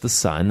course, the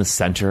sun, the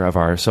center of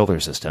our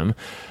solar system,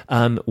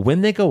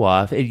 when they go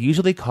off, it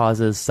usually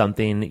causes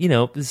something,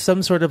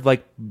 some sort of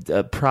like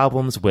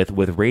problems with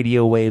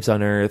radio waves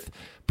on Earth,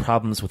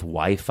 problems with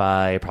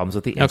Wi-Fi, problems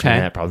with the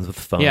internet, problems with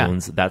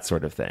phones, that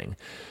sort of thing.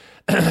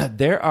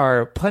 There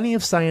are plenty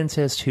of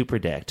scientists who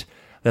predict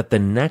that the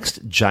next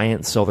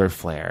giant solar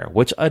flare,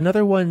 which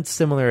another one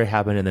similar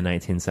happened in the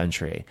 19th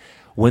century,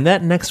 when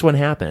that next one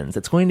happens,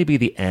 it's going to be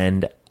the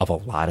end of a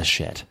lot of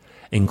shit,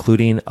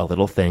 including a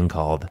little thing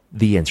called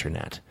the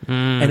internet.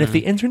 And if the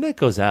internet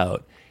goes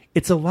out,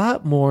 it's a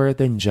lot more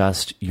than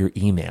just your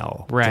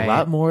email. Right. It's a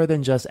lot more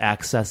than just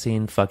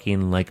accessing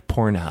fucking like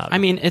Pornhub. I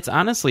mean, it's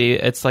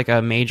like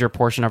a major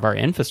portion of our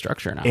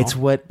infrastructure now. It's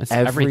what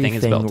everything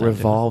is built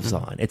revolves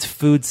on. It's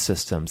food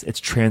systems.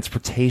 It's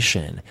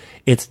transportation.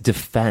 It's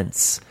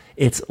defense.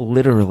 It's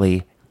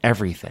literally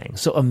everything.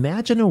 So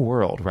imagine a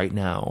world right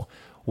now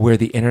where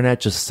the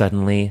internet just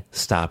suddenly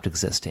stopped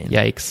existing.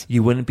 Yikes.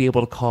 You wouldn't be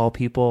able to call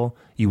people.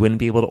 You wouldn't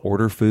be able to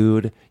order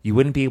food. You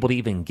wouldn't be able to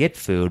even get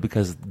food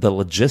because the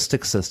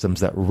logistics systems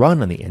that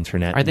run on the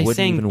internet Are they wouldn't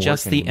even saying work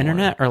just the anymore.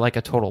 internet or like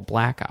a total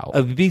blackout?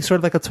 It would be sort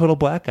of like a total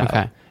blackout.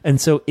 Okay.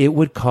 And so it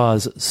would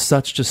cause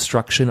such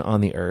destruction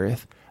on the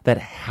earth that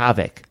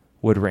havoc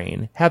would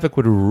reign. Havoc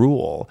would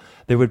rule.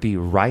 There would be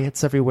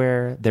riots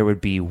everywhere. There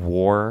would be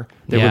war.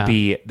 There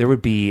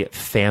would be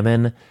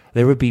famine.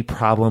 There would be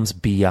problems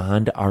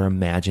beyond our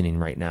imagining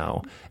right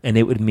now. And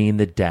it would mean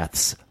the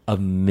deaths of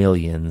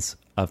millions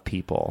of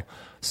people.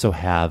 So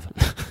have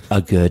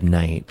a good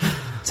night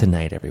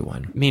tonight,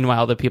 everyone.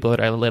 Meanwhile, the people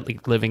that are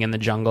living in the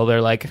jungle,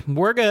 they're like,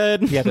 we're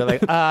good. Yeah, they're like,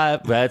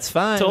 that's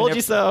fine. Told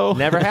you so.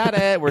 Never had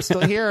it. We're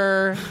still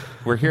here.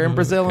 We're here in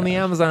Brazil in the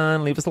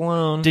Amazon. Leave us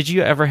alone. Did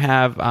you ever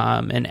have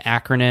an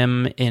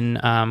acronym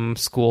in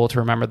school to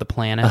remember the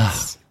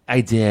planets?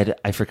 I did.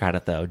 I forgot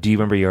it, though. Do you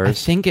remember yours? I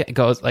think it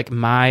goes like,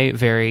 my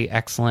very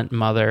excellent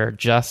mother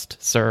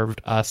just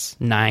served us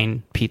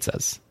 9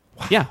 pizzas.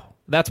 Wow. Yeah.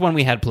 That's when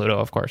we had Pluto,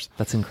 of course.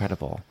 That's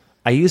incredible.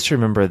 I used to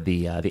remember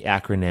the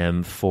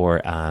acronym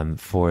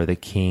for the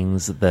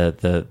kings,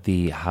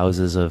 the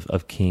houses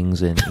of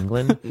kings in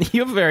England.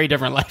 You have a very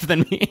different life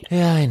than me.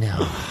 Yeah, I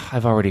know.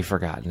 I've already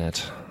forgotten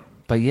it.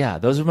 But yeah,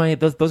 those are my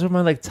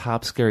like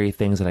top scary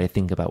things that I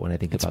think about when I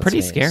think about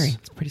pretty space. scary.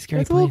 It's a pretty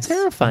scary It's place. a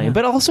little terrifying,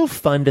 but also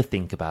fun to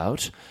think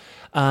about.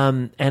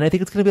 And I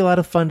think it's going to be a lot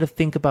of fun to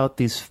think about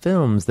these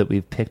films that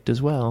we've picked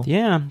as well.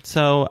 Yeah,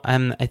 so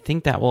I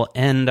think that will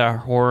end our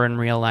horror in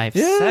real life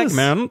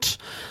segment,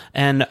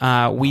 and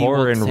we horror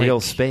will in take... real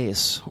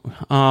space.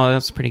 Oh,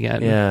 that's pretty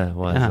good. Yeah, it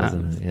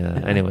was.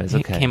 Yeah. Anyways,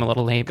 okay. It came a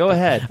little late. Go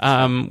ahead.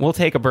 We'll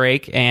take a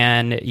break,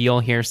 and you'll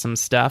hear some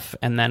stuff,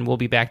 and then we'll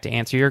be back to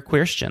answer your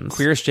questions.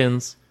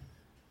 Questions.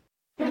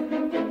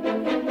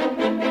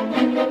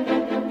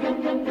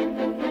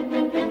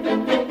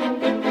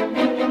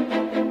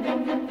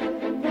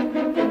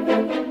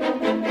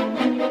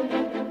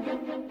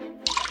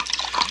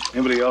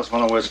 Anybody else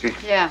want a whiskey?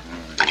 Yeah.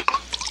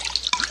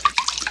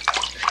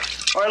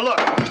 All right, look.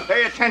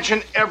 Pay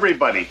attention,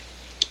 everybody.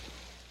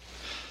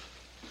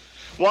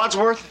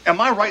 Wadsworth,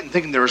 am I right in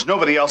thinking there is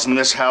nobody else in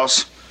this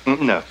house?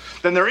 No.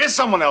 Then there is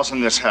someone else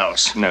in this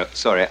house. No,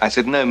 sorry. I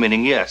said no,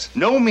 meaning yes.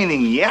 No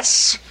meaning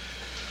yes?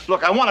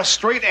 Look, I want a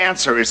straight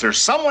answer. Is there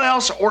someone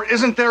else or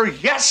isn't there?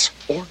 Yes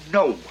or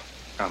no?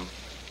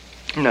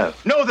 No.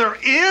 No, there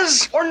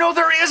is or no,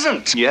 there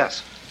isn't?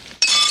 Yes.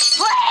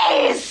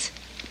 Please!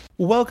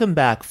 Welcome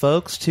back,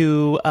 folks,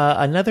 to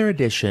another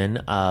edition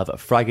of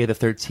Friday the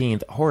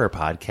 13th Horror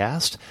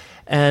Podcast.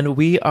 And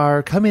we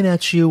are coming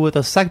at you with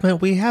a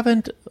segment we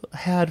haven't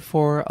had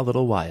for a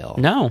little while.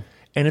 No.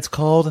 And it's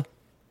called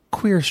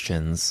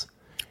Queerstions.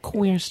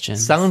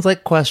 Queerstions. Sounds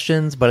like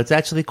questions, but it's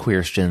actually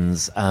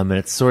queerstions. And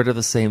it's sort of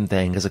the same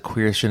thing, because a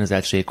queerstion is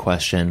actually a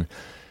question.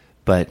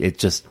 But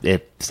it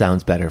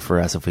sounds better for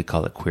us if we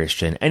call it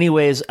queerstion.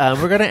 Anyways,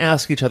 we're going to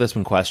ask each other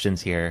some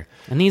questions here.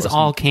 And these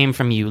all came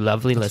from you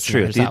lovely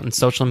listeners out in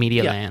social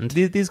media land.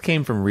 These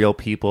came from real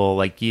people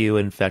like you.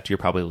 In fact, you're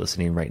probably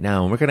listening right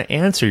now. And we're going to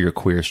answer your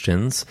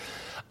queerstions.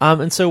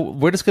 And so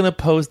we're just going to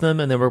pose them,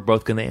 and then we're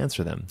both going to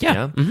answer them.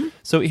 Yeah. Mm-hmm.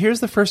 So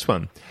here's the first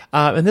one.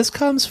 And this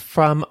comes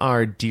from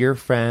our dear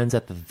friends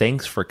at the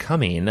Thanks for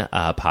Coming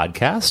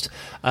podcast.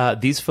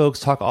 These folks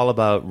talk all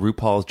about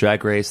RuPaul's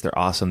Drag Race. They're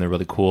awesome. They're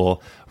really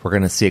cool. We're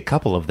going to see a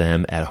couple of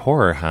them at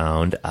Horror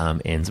Hound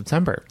in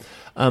September.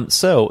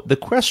 So the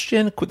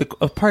question,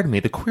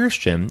 the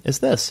question is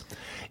this.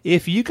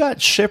 If you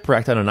got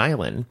shipwrecked on an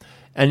island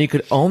and you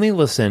could only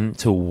listen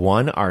to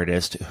one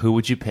artist, who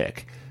would you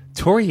pick?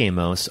 Tori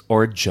Amos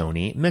or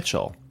Joni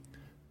Mitchell?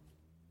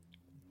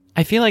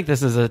 I feel like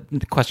this is a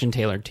question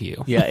tailored to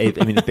you. Yeah,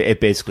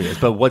 it basically is.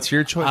 But what's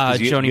your choice?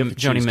 Joni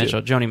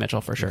Mitchell. Joni Mitchell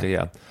for sure. Okay,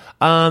 yeah.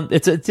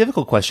 It's a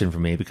difficult question for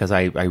me because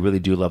I really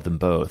do love them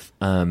both.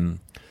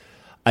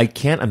 I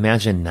can't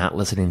imagine not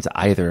listening to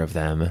either of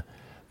them.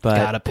 But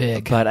gotta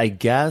pick. But I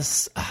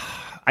guess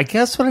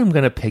what I'm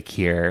going to pick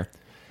here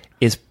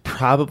is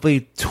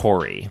probably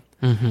Tori.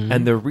 Mm-hmm.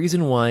 And the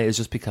reason why is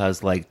just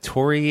because like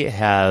Tori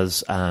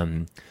has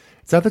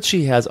it's not that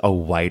she has a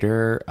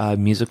wider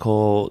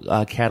musical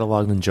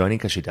catalog than Joni,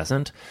 because she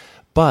doesn't,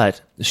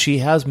 but she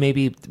has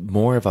maybe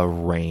more of a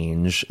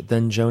range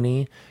than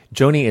Joni.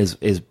 Joni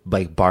is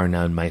like bar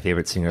none my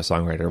favorite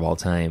singer-songwriter of all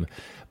time.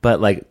 But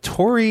like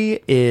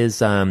Tori is,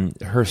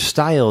 her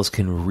styles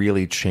can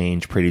really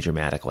change pretty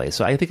dramatically.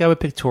 So I think I would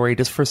pick Tori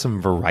just for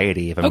some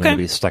variety if I'm going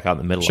to be stuck out in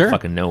the middle of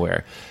fucking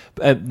nowhere.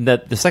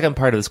 The second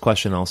part of this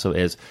question also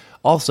is,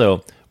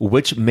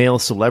 which male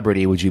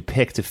celebrity would you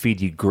pick to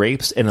feed you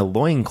grapes in a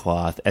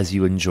loincloth as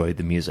you enjoyed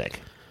the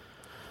music?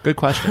 Good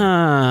question.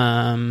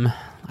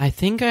 I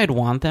think I'd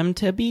want them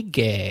to be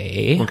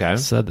gay. Okay.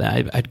 So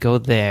that I'd go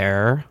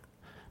there.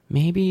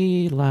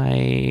 Maybe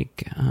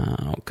like,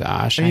 oh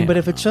gosh. I mean, but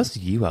if it's just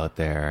you out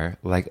there,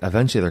 like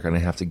eventually they're going to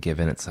have to give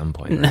in at some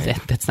point. Right?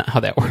 That's not how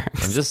that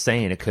works. I'm just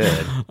saying it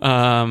could.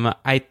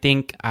 I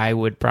think I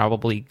would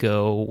probably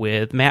go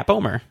with Matt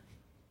Bomer.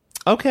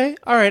 Okay.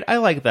 All right. I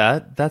like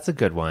that. That's a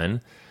good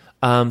one.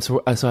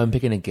 So I'm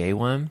picking a gay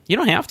one. You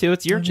don't have to.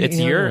 It's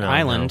your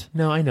island.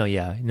 No, I know.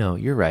 Yeah. No,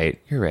 you're right.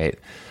 You're right.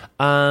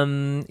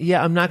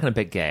 Yeah, I'm not going to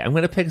pick gay. I'm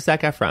going to pick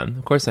Zac Efron.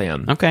 Of course I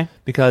am. Okay.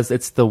 Because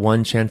it's the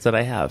one chance that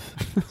I have.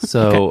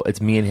 So It's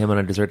me and him on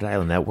a deserted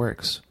island. That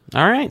works.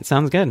 All right.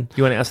 Sounds good.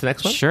 You want to ask the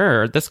next one?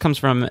 Sure. This comes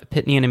from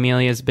Pitney and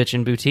Amelia's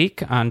Bitchin'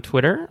 Boutique on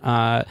Twitter.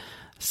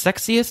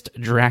 Sexiest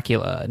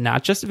Dracula.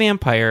 Not just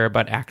vampire,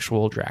 but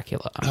actual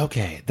Dracula.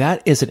 Okay.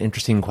 That is an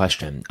interesting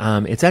question.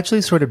 It's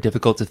actually sort of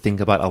difficult to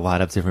think about a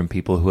lot of different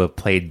people who have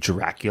played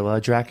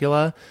Dracula.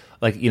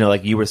 Like,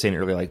 like you were saying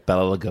earlier, like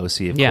Bela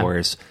Lugosi, of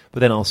course,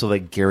 but then also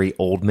like Gary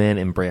Oldman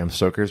and Bram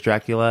Stoker's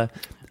Dracula.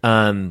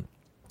 And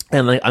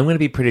like, I'm going to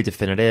be pretty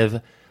definitive.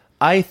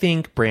 I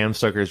think Bram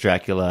Stoker's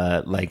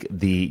Dracula, like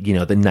the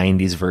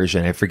 90s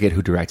version, I forget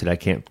who directed it. I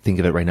can't think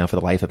of it right now for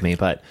the life of me,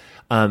 but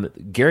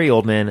Gary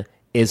Oldman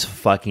is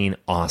fucking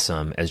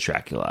awesome as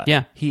Dracula.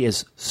 Yeah. He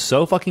is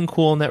so fucking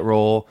cool in that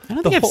role. I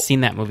don't think I've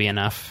seen that movie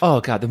enough.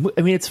 Oh, God.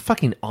 It's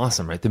fucking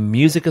awesome, right? The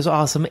music is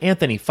awesome.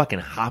 Anthony fucking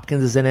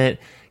Hopkins is in it.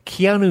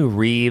 Keanu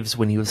Reeves,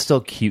 when he was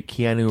still cute,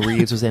 Keanu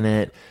Reeves was in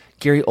it.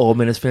 Gary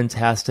Oldman is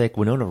fantastic.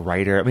 Winona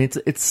Ryder. I mean,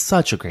 it's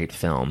such a great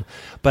film.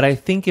 But I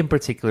think in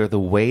particular, the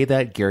way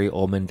that Gary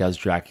Oldman does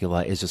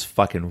Dracula is just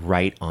fucking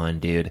right on,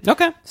 dude.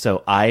 Okay.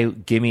 So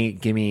give me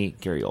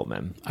Gary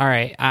Oldman. All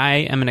right. I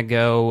am going to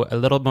go a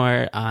little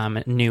more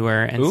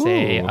newer and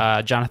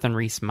say Jonathan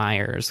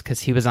Rhys-Meyers,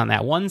 because he was on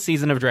that one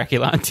season of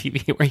Dracula on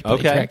TV where he played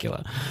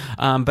Dracula.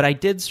 But I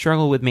did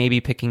struggle with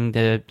maybe picking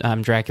the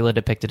Dracula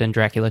depicted in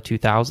Dracula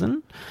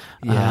 2000.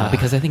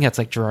 Because I think that's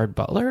like Gerard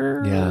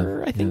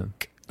Butler, I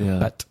think. Yeah.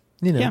 But,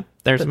 you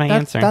there's my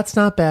answer. That's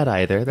not bad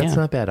either. The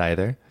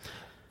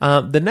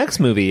next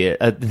movie.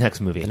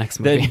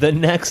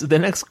 The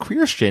next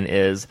question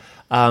is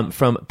from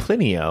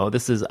Plinio.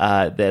 This is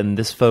then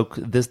this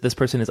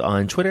person is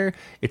on Twitter.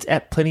 It's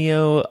at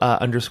Plinio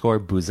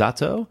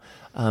 _Buzato.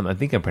 I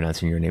think I'm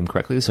pronouncing your name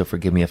correctly, so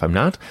forgive me if I'm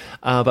not.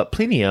 But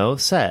Plinio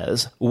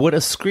says, would a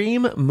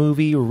Scream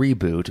movie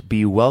reboot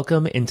be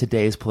welcome in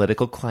today's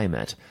political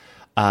climate?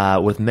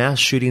 With mass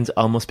shootings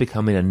almost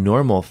becoming a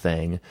normal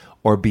thing,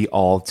 or be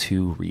all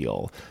too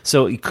real?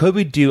 So could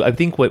we do, I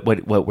think what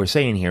we're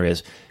saying here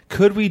is,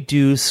 could we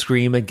do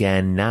Scream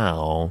again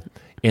now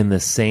in the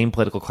same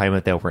political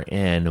climate that we're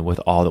in with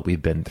all that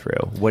we've been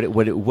through?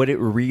 Would it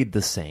read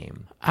the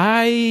same?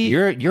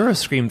 You're a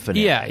Scream fan.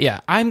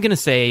 Yeah. I'm gonna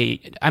say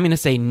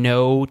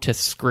no to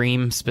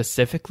Scream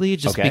specifically,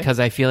 just because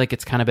I feel like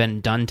it's kind of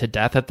been done to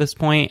death at this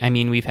point. I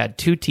mean, we've had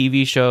 2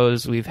 TV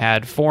shows, we've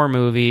had 4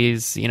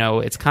 movies.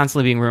 It's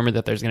constantly being rumored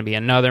that there's going to be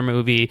another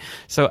movie.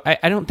 So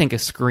I don't think a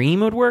Scream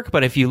would work.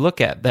 But if you look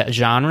at that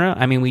genre,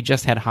 I mean, we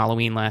just had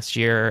Halloween last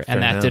year,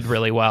 and that did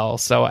really well.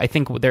 So I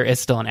think there is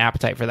still an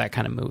appetite for that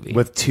kind of movie.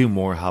 With 2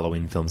 more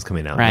Halloween films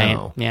coming out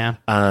now. Yeah.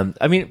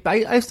 I mean,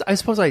 I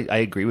suppose I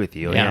agree with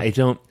you. Yeah.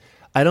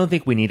 I don't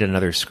think we need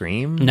another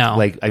Scream. No.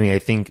 Honestly, I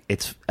think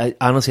it's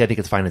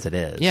fine as it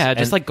is. Yeah,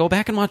 just go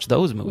back and watch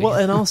those movies. Well,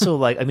 and also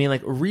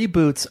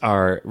reboots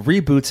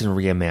and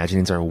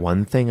reimaginings are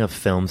one thing of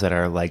films that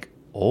are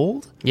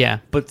old. Yeah.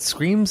 But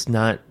Scream's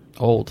not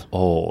old.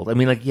 I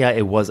mean,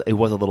 it was a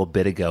little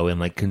bit ago in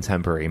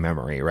contemporary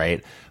memory,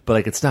 right?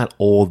 But it's not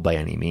old by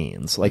any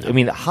means. I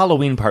mean,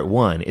 Halloween Part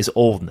 1 is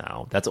old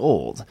now. That's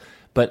old.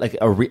 But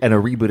a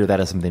reboot of that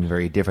is something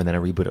very different than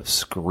a reboot of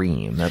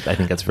Scream. I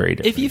think that's very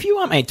different. If you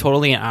want my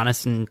totally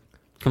honest and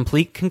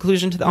complete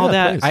conclusion to all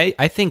that,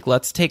 I think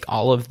let's take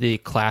all of the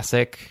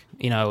classic,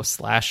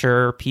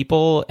 slasher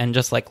people and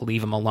just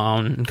leave them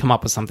alone and come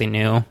up with something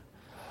new.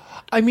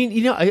 I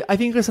mean, I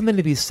think there's something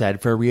to be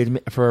said for a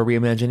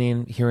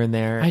reimagining here and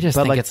there. I just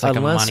think it's a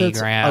money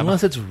grab.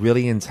 Unless it's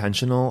really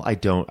intentional, I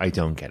don't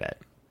get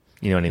it.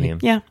 You know what I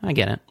mean? Yeah, I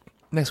get it.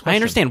 Next question. I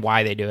understand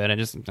why they do it. I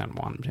just don't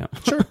want them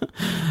to. Sure.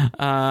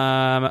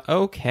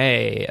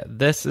 Okay.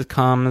 This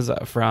comes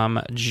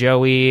from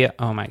Joey.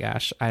 Oh my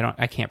gosh.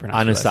 I can't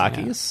pronounce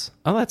Anasakis?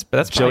 Oh, that's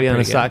Joey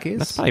Anasakis.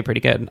 That's probably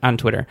pretty good on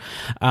Twitter.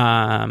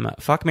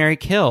 Fuck, marry,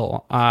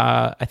 kill.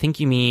 I think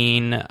you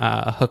mean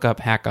hook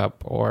up, hack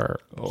up, or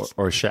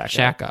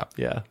shack up.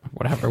 Yeah.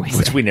 Whatever we say.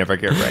 Which we never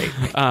get right.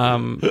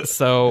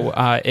 So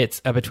it's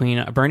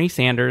between Bernie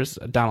Sanders,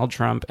 Donald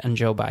Trump, and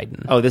Joe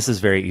Biden. Oh, this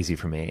is very easy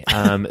for me.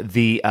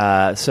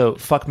 So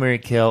fuck, marry,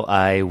 kill.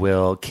 I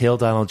will kill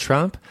Donald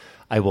Trump.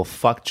 I will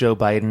fuck Joe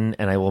Biden,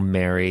 and I will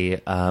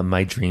marry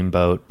my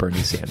dreamboat,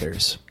 Bernie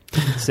Sanders.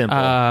 Simple.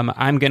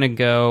 I'm gonna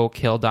go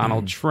kill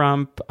Donald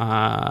Trump.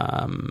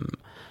 I'm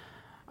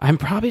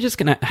probably just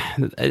gonna.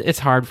 It's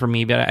hard for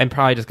me, but I'm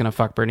probably just gonna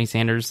fuck Bernie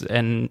Sanders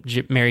and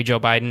marry Joe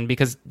Biden,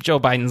 because Joe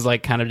Biden's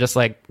kind of just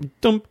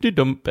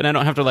dump, and I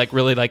don't have to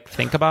really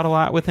think about a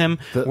lot with him.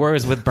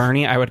 Whereas with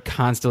Bernie, I would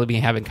constantly be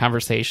having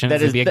conversations.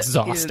 It'd be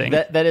exhausting.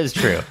 That is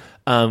true.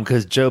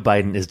 Because Joe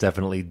Biden is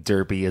definitely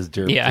derpy as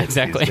derp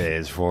exactly. these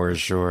days, for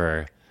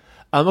sure.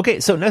 Okay,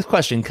 so next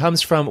question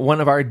comes from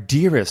one of our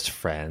dearest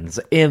friends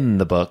in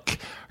the book.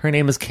 Her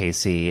name is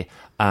Casey.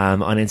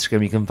 On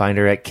Instagram, you can find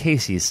her at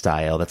Casey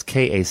Style. That's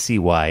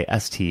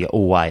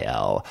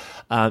KACYSTYL.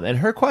 And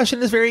her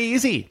question is very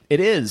easy. It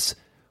is,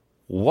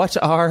 what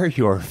are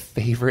your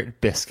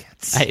favorite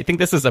biscuits? I think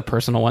this is a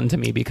personal one to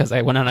me because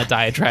I went on a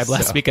diatribe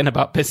last weekend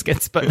about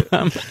biscuits. But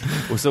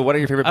so what are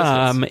your favorite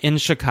biscuits? In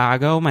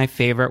Chicago, my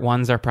favorite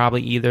ones are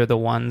probably either the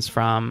ones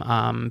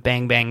from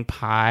Bang Bang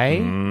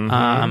Pie,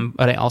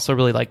 but I also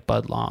really like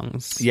Bud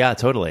Longs. Yeah,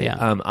 totally.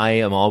 Yeah. I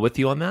am all with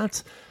you on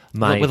that.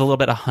 With a little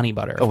bit of honey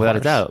butter. Oh, without a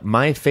doubt.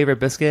 My favorite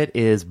biscuit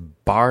is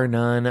bar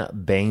none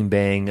Bang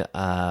Bang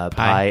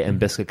Pie and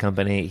Biscuit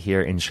Company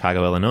here in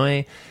Chicago,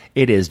 Illinois.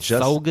 It is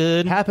just so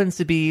good. Happens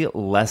to be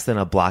less than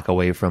a block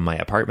away from my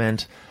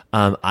apartment.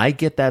 I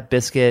get that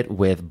biscuit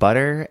with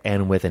butter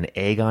and with an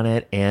egg on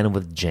it and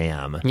with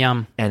jam.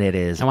 Yum. And it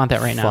is I want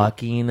that right now.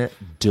 Fucking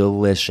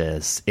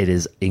delicious. It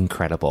is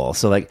incredible.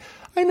 So I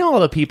know a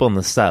lot of people in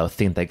the South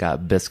think they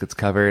got biscuits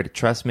covered.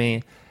 Trust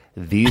me.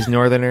 These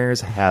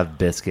Northerners have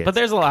biscuits, but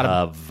there's a lot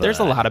of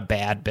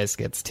bad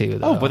biscuits too,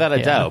 though. Oh, without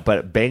a doubt.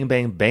 But Bang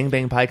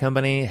Bang Pie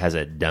Company has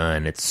it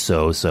done. It's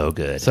so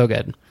good, so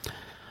good.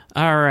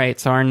 All right,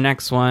 so our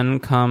next one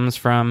comes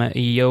from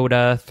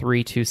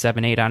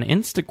Yoda3278 on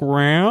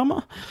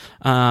Instagram.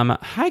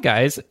 Hi,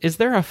 guys. Is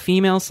there a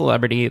female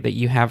celebrity that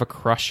you have a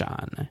crush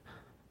on?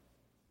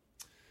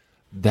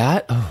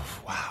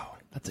 Wow.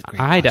 That's a great question.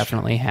 I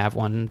definitely have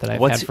one that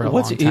I've had for a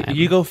long time.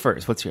 You go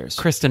first. What's yours?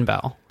 Kristen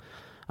Bell.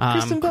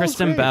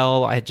 Kristen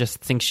Bell, I just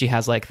think she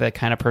has like the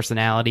kind of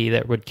personality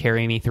that would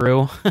carry me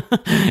through.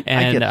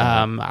 And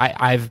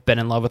I've been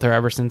in love with her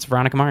ever since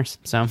Veronica Mars.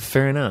 So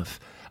fair enough.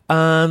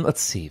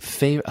 Let's see.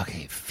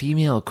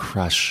 Female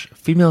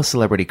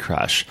celebrity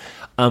crush.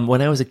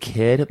 When I was a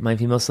kid, my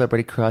female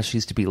celebrity crush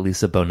used to be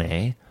Lisa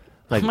Bonet.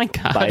 Like, oh my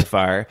God. By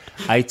far.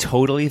 I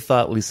totally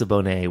thought Lisa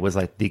Bonet was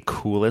like the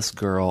coolest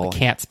girl. The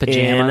cat's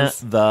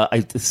pajamas.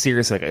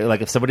 Seriously,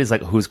 like if somebody's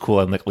like, who's cool?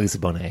 I'm like, Lisa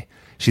Bonet.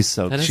 She's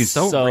so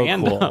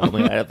random. Cool.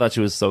 Like, I thought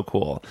she was so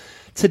cool.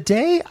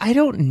 Today, I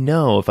don't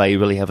know if I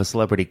really have a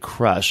celebrity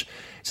crush.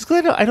 Just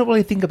because I don't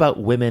really think about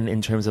women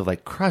in terms of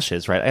like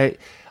crushes, right?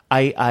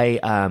 I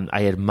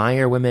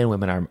admire women.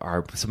 Women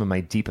are some of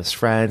my deepest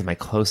friends, my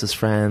closest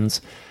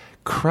friends.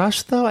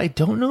 Crush, though, I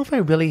don't know if I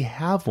really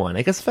have one.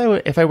 I guess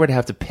if I were to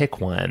have to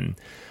pick one,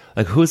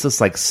 like who's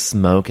this like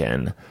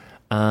smoking?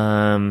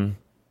 Or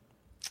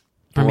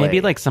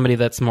maybe like somebody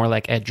that's more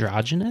like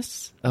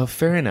androgynous. Oh,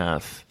 fair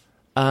enough.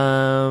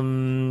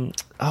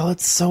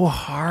 It's so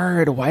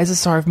hard. Why is it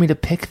so hard for me to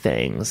pick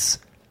things?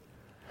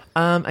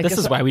 This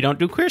is why we don't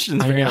do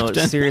questions very often.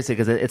 Seriously,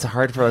 because it's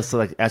hard for us to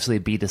like actually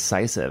be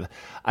decisive.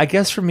 I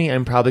guess for me,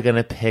 I'm probably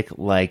gonna pick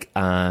like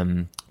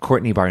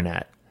Courtney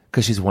Barnett.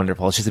 Because she's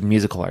wonderful. She's a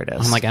musical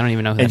artist. I'm like, I don't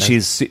even know who that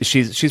is. And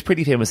she's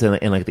pretty famous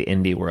in like the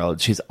indie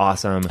world. She's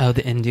awesome. Oh,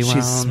 the indie world.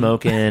 She's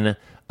smoking.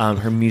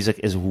 Her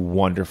music is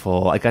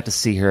wonderful. I got to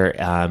see her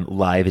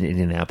live in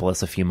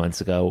Indianapolis a few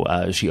months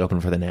ago. She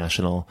opened for the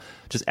National.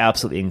 Just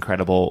absolutely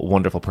incredible,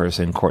 wonderful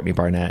person. Courtney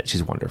Barnett.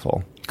 She's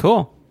wonderful.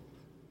 Cool.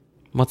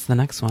 What's the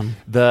next one?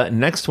 The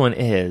next one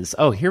is,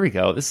 here we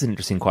go. This is an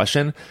interesting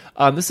question.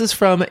 This is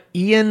from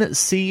Ian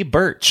C.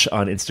 Birch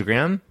on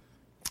Instagram.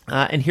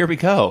 And here we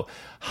go.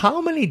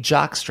 How many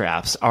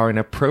jockstraps are an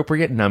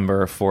appropriate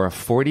number for a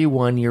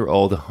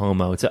 41-year-old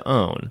homo to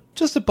own?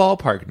 Just a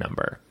ballpark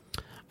number.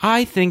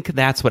 I think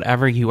that's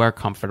whatever you are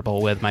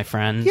comfortable with, my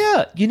friend.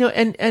 Yeah,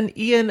 and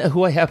Ian,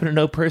 who I happen to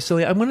know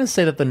personally, I'm going to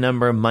say that the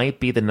number might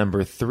be the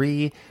number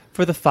 3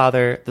 for the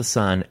Father, the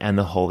Son, and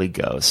the Holy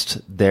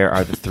Ghost. There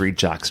are the 3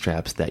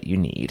 jockstraps that you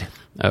need.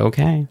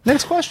 Okay.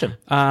 Next question.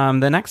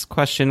 The next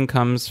question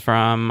comes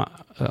from...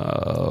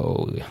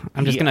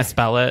 I'm just going to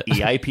spell it.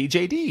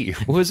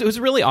 EIPJD. It was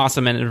really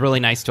awesome and really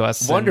nice to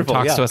us. Wonderful.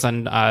 And talks to us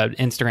on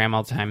Instagram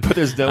all the time. But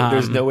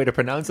there's no way to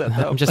pronounce that,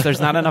 though. There's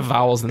not enough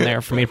vowels in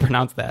there for me to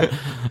pronounce that.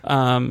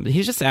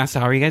 He just asked,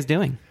 how are you guys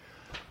doing?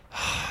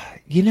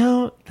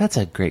 That's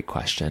a great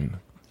question.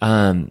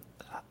 Do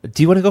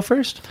you want to go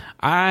first?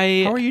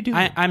 How are you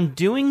doing? I'm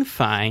doing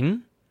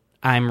fine.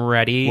 I'm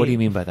ready. What do you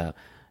mean by that?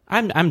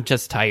 I'm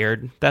just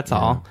tired. That's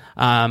all.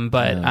 I'm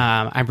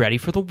ready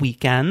for the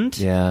weekend.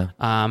 Yeah.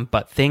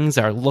 But things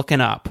are looking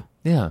up.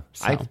 Yeah.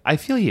 So. I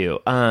feel you.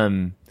 How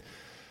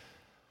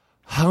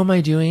am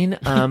I doing?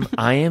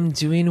 I am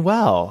doing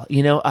well.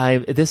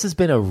 This has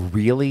been a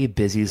really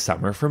busy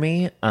summer for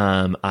me.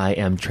 I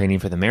am training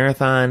for the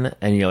marathon,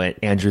 and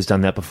Andrew's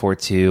done that before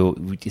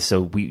too.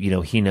 So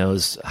he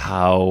knows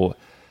how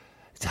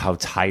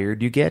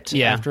tired you get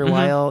after a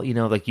while.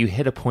 Like you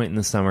hit a point in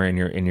the summer in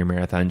your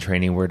marathon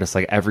training where just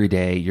like every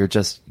day you're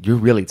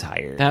really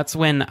tired. That's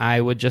when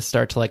I would just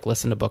start to like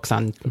listen to books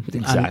on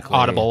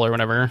Audible or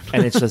whatever.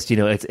 And it's just,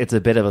 it's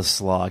a bit of a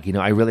slog.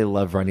 I really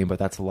love running, but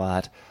that's a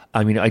lot.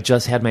 I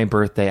just had my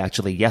birthday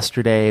actually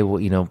yesterday,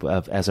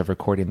 as of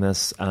recording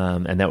this,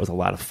 and that was a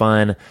lot of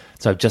fun.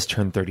 So I've just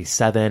turned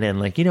 37,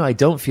 and I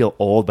don't feel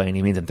old by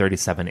any means, and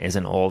 37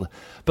 isn't old,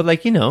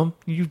 but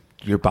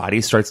your body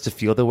starts to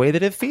feel the way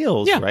that it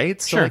feels, right?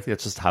 So sure.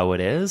 That's just how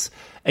it is.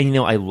 And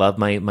I love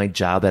my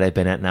job that I've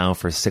been at now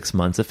for 6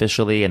 months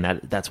officially, and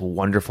that's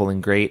wonderful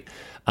and great.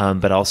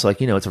 But also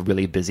it's a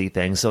really busy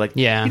thing. So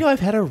I've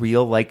had a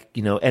real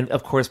and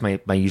of course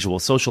my usual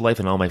social life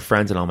and all my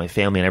friends and all my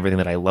family and everything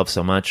that I love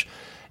so much,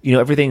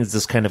 everything's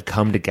just kind of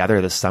come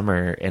together this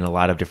summer in a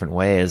lot of different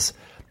ways.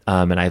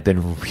 And I've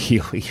been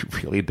really,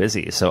 really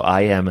busy. So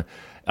I am,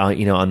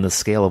 on the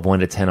scale of 1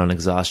 to 10 on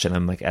exhaustion,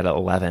 I'm like at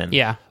 11.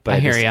 Yeah. But I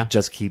hear you.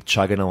 Just keep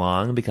chugging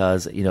along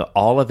because,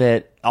 all of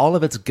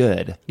it's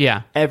good.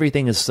 Yeah.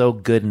 Everything is so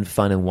good and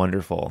fun and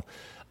wonderful.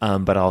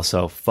 But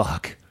also,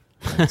 fuck.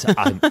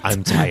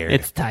 I'm tired.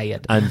 It's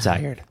tired. I'm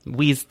tired.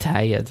 We's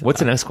tired. What's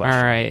the next question?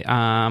 All right.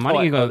 Why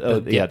don't you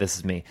go? Yeah, this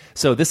is me.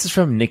 So this is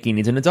from Nikki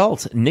Needs an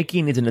Adult.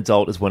 Nikki Needs an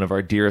Adult is one of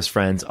our dearest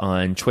friends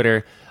on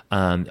Twitter.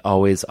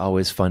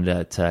 Always fun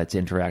to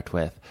interact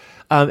with.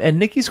 And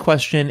Nikki's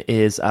question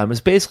is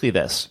basically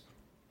this.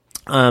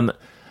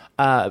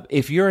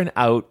 If you're an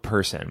out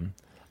person,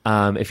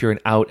 if you're an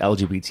out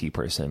LGBT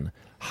person,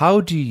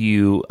 how do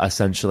you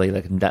essentially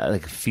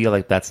like feel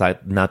like that's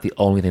not the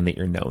only thing that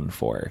you're known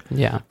for?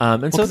 Yeah.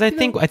 And so I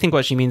think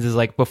what she means is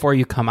like before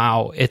you come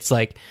out, it's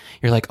like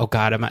you're like, oh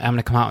God, I'm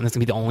gonna come out and this is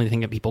gonna be the only thing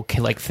that people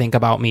can like think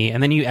about me,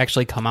 and then you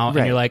actually come out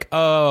and you're like,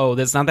 oh,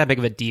 that's not that big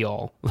of a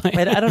deal.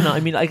 I don't know. I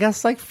mean, I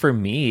guess like for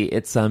me,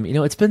 it's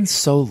it's been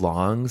so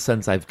long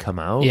since I've come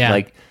out. Yeah.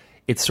 Like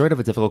it's sort of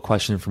a difficult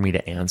question for me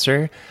to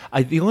answer.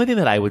 The only thing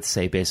that I would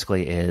say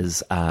basically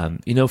is,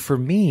 for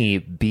me,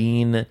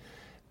 being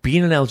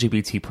an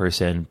LGBT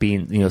person,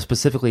 being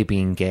specifically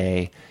being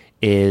gay,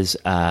 is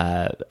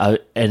an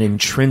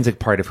intrinsic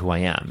part of who I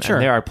am. Sure.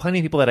 And there are plenty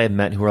of people that I've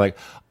met who are like,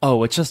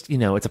 oh, it's just,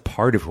 it's a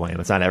part of who I am.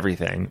 It's not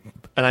everything.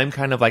 And I'm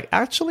kind of like,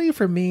 actually,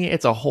 for me,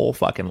 it's a whole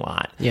fucking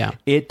lot. Yeah.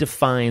 It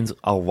defines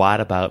a lot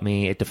about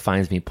me. It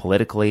defines me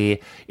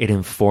politically. It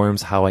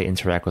informs how I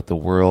interact with the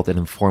world. It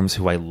informs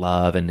who I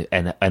love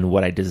and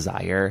what I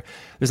desire.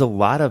 There's a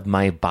lot of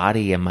my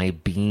body and my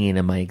being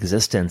and my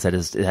existence that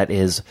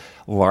is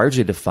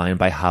largely defined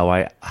by how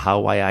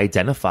I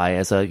identify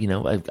as a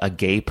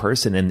gay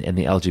person in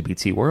the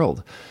LGBT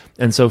world.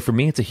 And so for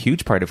me, it's a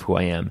huge part of who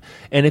I am.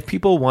 And if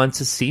people want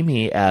to see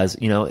me as,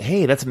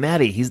 hey, that's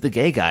Matty, he's the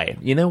gay guy.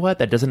 You know what?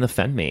 That doesn't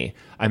offend me.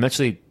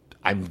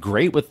 I'm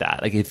great with that.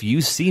 Like if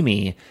you see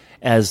me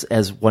as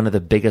one of the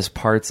biggest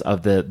parts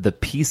of the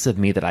piece of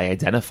me that I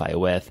identify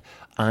with,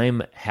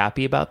 I'm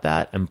happy about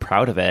that. I'm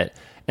proud of it.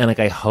 And like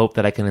I hope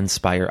that I can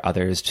inspire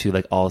others to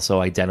like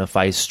also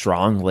identify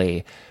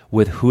strongly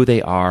with who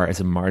they are as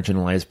a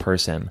marginalized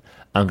person,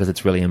 because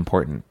it's really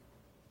important.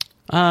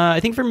 I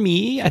think for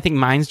me,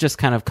 mine's just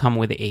kind of come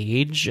with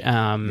age,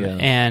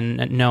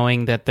 and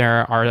knowing that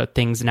there are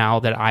things now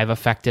that I've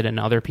affected in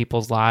other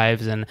people's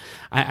lives, and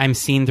I'm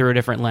seen through a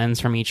different lens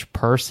from each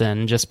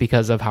person just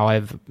because of how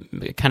I've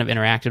kind of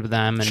interacted with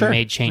them and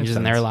made changes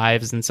in their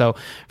lives. And so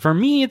for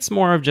me, it's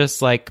more of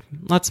just like,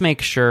 let's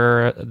make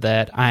sure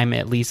that I'm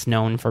at least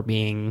known for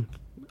being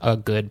a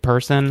good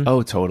person.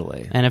 Oh,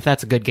 totally. And if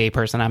that's a good gay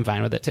person, I'm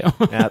fine with it too.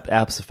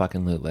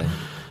 Abso-fucking-lutely.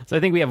 So I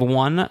think we have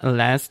one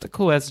last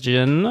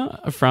question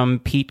from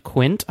Pete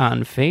Quint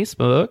on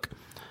Facebook.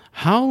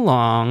 How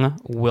long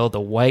will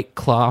the White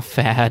Claw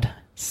fad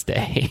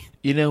stay?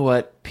 You know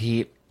what,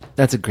 Pete?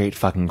 That's a great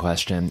fucking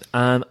question.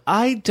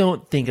 I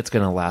don't think it's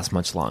going to last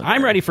much longer.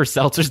 I'm ready for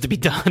seltzers to be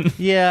done.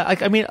 Yeah,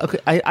 I mean,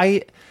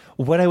 okay,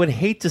 what I would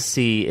hate to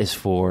see is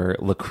for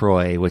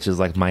LaCroix, which is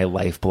like my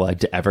lifeblood,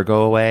 to ever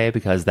go away,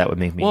 because that would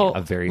make me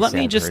a very sad person.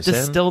 Let me just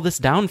distill this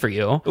down for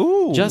you.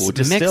 Ooh, just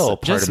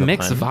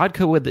mix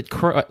vodka with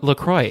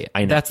LaCroix.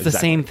 I know, that's the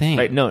same thing.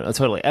 Right? No,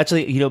 totally.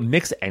 Actually,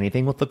 mix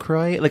anything with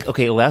LaCroix. Like,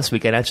 okay, last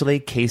weekend, actually,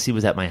 Casey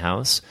was at my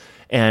house,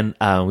 and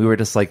we were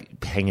just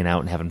like hanging out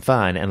and having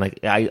fun. And like,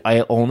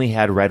 I only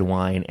had red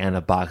wine and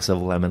a box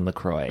of lemon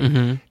LaCroix.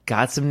 Mm-hmm.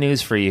 Got some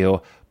news for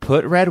you.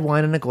 Put red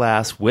wine in a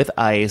glass with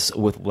ice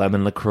with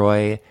lemon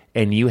LaCroix,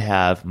 and you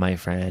have, my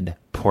friend,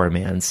 poor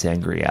man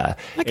sangria.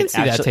 I can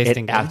see that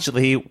tasting good. It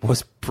actually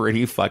was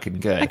pretty fucking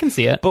good. I can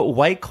see it. But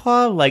White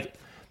Claw, like,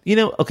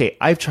 okay,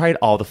 I've tried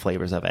all the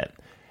flavors of it.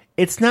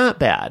 It's not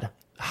bad.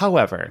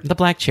 However, the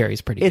black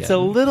cherry's pretty good. It's a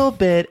little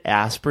bit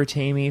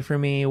aspartame-y for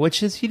me,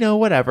 which is,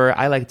 whatever.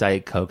 I like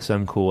Diet Coke, so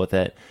I'm cool with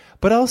it.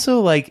 But also,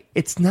 like,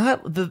 it's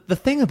not... The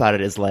thing about it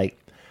is, like,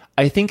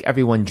 I think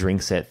everyone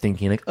drinks it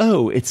thinking like,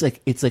 oh, it's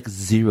like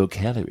 0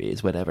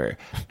 calories, whatever.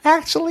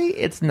 Actually,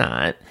 it's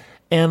not.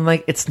 And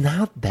like, it's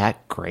not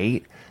that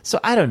great.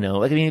 So I don't know.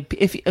 Like, I mean,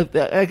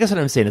 I guess what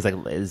I'm saying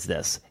is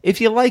this. If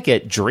you like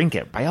it, drink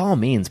it. By all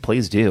means,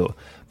 please do.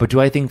 But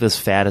do I think this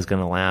fad is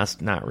going to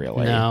last? Not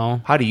really.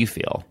 No. How do you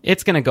feel?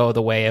 It's going to go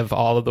the way of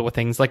all of the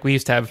things. Like we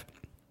used to have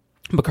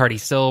Bacardi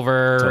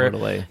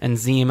Silver and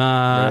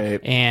Zima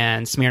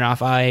and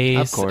Smirnoff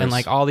Ice and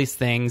like all these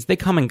things. They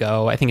come and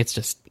go. I think it's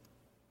just...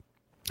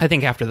 I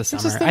think after the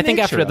summer. I think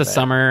after the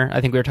summer,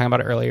 I think we were talking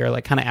about it earlier,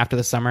 like kind of after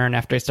the summer and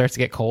after it starts to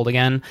get cold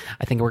again,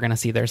 I think we're going to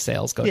see their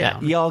sales go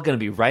down. Y'all going to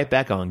be right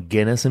back on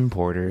Guinness and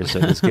Porters, so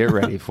just get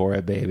ready for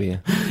it, baby.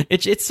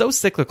 It's so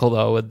cyclical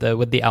though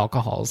with the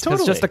alcohols.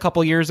 Because just a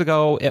couple years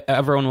ago,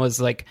 everyone was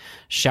like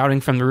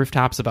shouting from the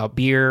rooftops about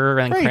beer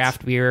and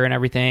craft beer and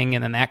everything,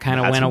 and then that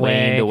kind of went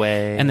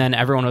away. And then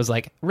everyone was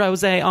like,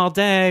 rosé all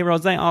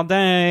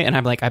day, and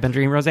I'm like, I've been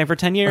drinking rosé for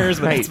 10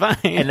 years, but it's fine.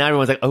 And now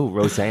everyone's like, oh,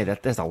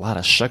 rosé, there's a lot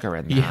of sugar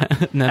in that. Yeah,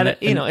 and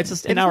it's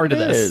just an hour to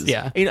this.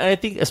 Yeah, I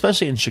think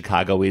especially in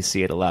Chicago we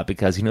see it a lot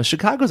because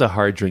Chicago's a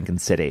hard drinking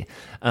city.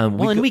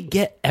 We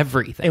get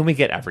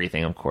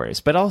everything, of course.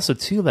 But also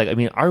too, like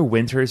our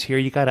winters here,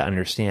 you got to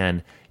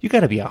understand. You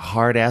got to be a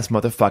hard-ass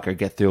motherfucker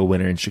get through a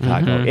winter in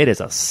Chicago. Mm-hmm. It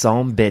is a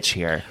some bitch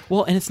here.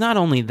 Well, and it's not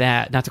only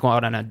that, not to go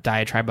out on a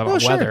diatribe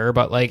about weather,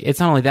 but like it's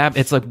not only that,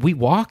 it's like we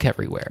walk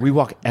everywhere.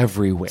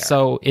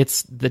 So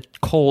it's the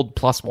cold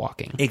plus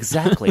walking.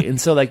 Exactly. And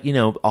so like,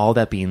 all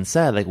that being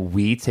said, like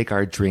we take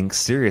our drinks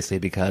seriously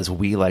because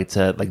we like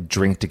to like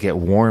drink to get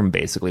warm,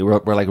 basically.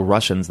 We're like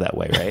Russians that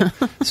way,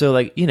 right? So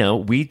like,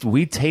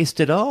 we taste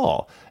it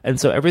all. And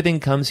so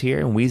everything comes here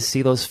and we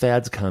see those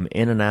fads come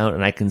in and out,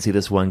 and I can see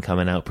this one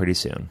coming out pretty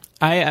soon.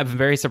 I am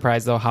very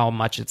surprised though how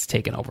much it's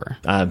taken over.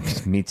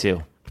 Me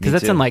too. because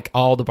that's in like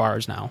all the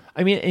bars now.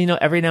 I mean,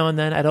 every now and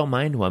then I don't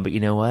mind one, but you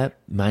know what?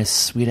 My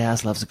sweet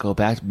ass loves to go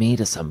back to me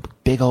to some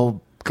big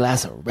old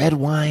glass of red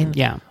wine,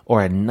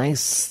 or a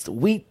nice,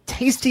 sweet,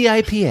 tasty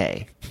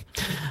IPA.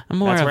 I'm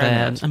more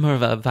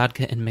of a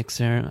vodka and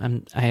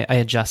mixer. I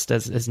adjust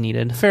as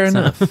needed. Fair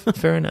enough.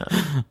 Fair enough.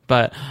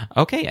 But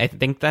okay, I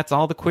think that's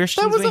all the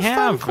questions we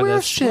have for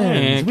this.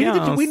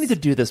 We need to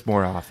do this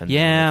more often.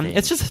 Yeah,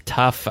 it's just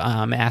tough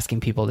asking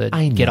people to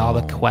get all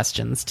the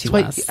questions to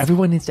us. Why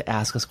everyone needs to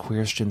ask us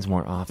questions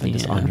more often,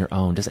 just on your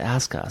own. Just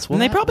ask us.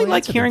 And they probably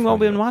like hearing what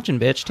we've been watching,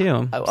 bitch,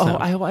 too.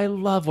 I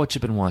love what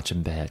you've been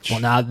watching, bitch. Well,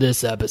 not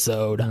this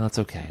episode. No, that's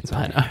okay. It's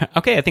okay.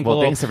 Okay, I think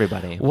thanks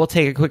everybody. We'll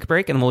take a quick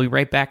break and we'll be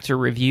right back to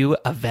review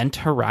Event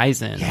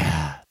Horizon.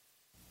 Yeah.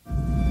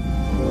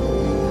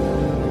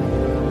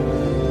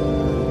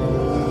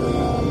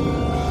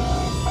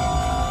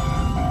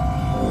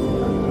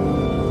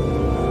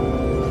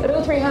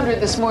 At 0300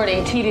 this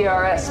morning,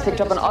 TDRS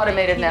picked up an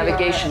automated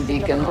navigation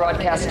beacon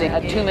broadcasting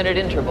at 2-minute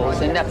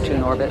intervals in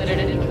Neptune orbit.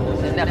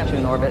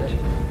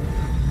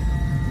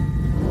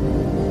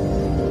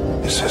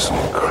 This is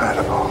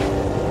incredible.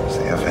 It's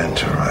the Event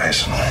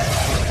Horizon.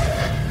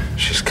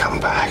 She's come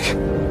back.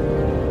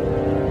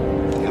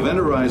 The Event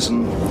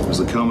Horizon was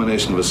the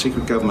culmination of a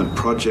secret government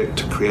project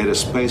to create a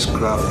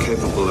spacecraft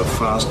capable of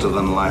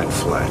faster-than-light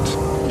flight.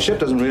 The ship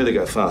doesn't really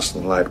go faster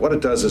than light. What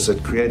it does is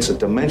it creates a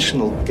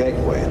dimensional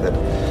gateway that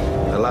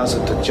allows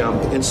it to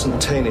jump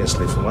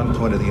instantaneously from one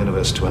point of the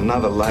universe to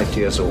another light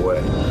years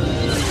away.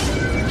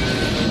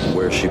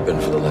 Where's she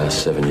been for the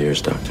last 7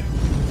 years, Doctor?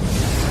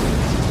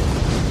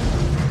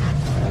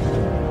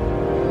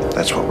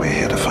 That's what we're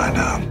here to find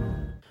out.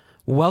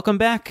 Welcome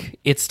back.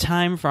 It's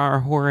time for our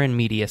horror and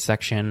media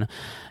section.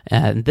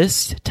 And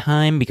this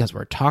time, because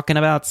we're talking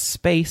about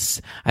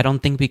space, I don't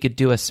think we could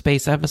do a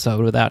space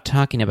episode without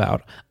talking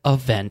about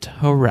Event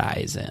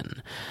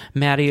Horizon.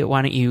 Matty,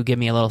 why don't you give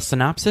me a little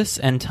synopsis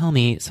and tell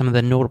me some of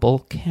the notable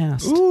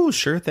cast? Ooh,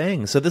 sure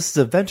thing. So this is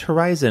Event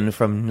Horizon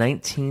from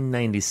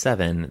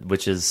 1997,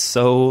 which is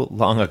so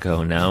long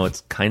ago now.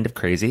 It's kind of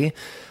crazy.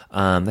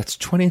 That's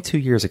 22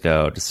 years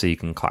ago, just so you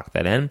can clock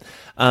that in.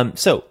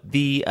 So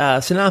the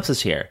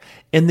synopsis here.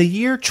 In the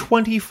year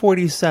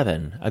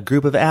 2047, a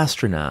group of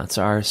astronauts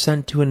are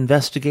sent to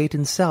investigate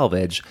and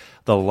salvage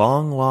the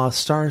long-lost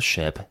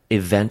starship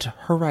Event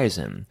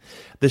Horizon.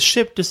 The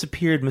ship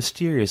disappeared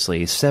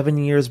mysteriously 7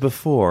 years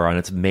before on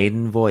its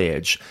maiden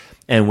voyage,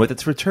 and with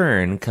its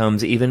return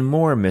comes even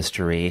more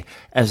mystery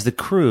as the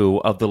crew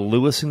of the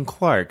Lewis and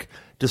Clark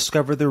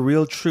discover the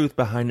real truth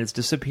behind its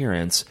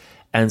disappearance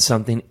and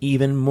something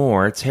even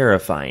more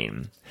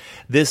terrifying.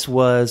 This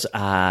was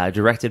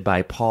directed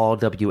by Paul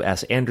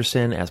W.S.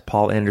 Anderson as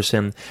Paul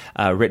Anderson,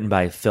 written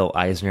by Phil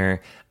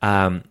Eisner.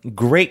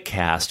 Great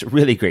cast,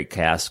 really great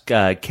cast.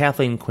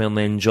 Kathleen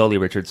Quinlan, Jolie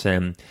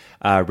Richardson,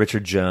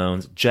 Richard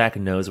Jones, Jack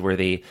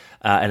Noseworthy,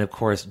 and of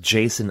course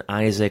Jason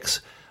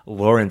Isaacs,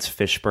 Lawrence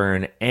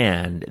Fishburne,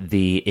 and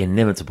the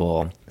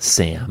inimitable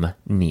Sam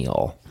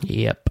Neill.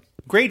 Yep.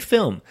 Great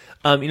film.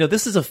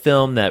 This is a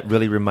film that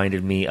really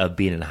reminded me of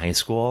being in high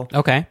school.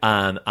 Okay.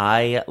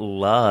 I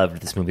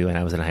loved this movie when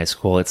I was in high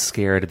school. It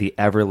scared the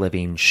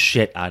ever-living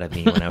shit out of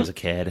me when I was a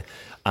kid.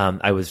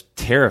 I was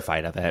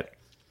terrified of it.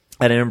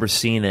 And I remember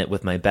seeing it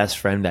with my best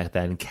friend back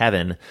then,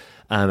 Kevin,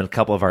 and a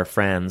couple of our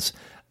friends.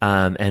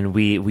 And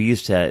we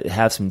used to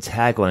have some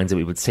taglines that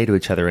we would say to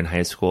each other in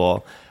high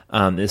school.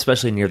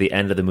 Especially near the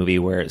end of the movie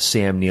where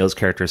Sam Neill's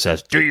character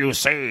says, "Do you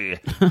see?"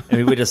 And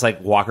we would just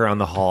like walk around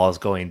the halls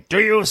going, "Do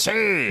you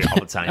see?" all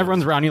the time.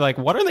 Everyone's around you like,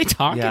 what are they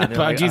talking about?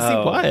 Like, Do you see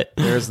what?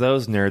 There's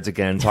those nerds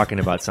again talking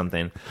about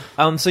something.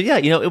 So yeah,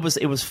 it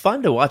was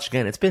fun to watch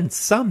again. It's been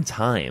some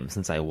time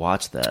since I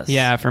watched this.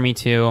 Yeah, for me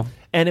too.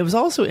 And it was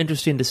also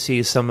interesting to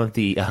see some of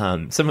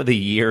the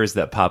years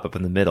that pop up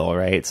in the middle,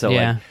 right? So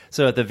yeah.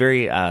 So at the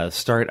very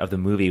start of the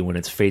movie, when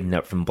it's fading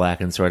up from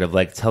black and sort of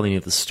like telling you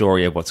the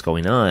story of what's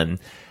going on,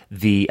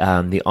 the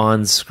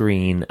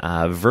on-screen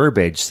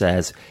verbiage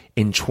says,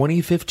 in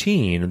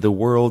 2015, the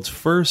world's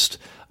first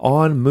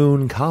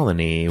on-moon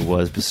colony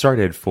was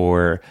started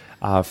for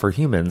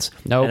humans.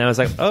 Nope. And I was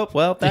like, oh,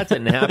 well, that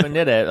didn't happen,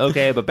 did it?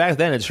 Okay, but back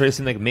then it sure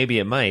seemed like maybe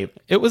it might.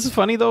 It was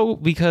funny, though,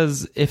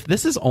 because if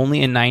this is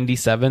only in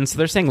 97, so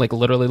they're saying like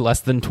literally less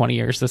than 20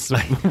 years, that's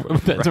where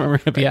we're going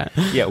to be at.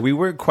 Yeah, we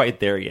weren't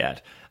quite there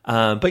yet.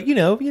 But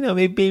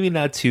maybe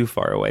not too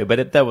far away.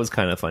 But that was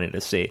kind of funny to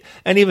see.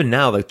 And even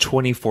now, like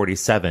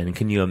 2047,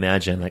 can you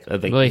imagine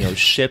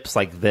ships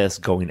like this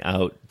going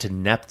out to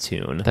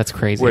Neptune? That's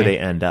crazy. Where they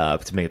end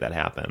up to make that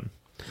happen.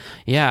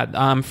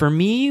 Yeah, for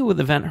me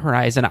with Event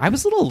Horizon, I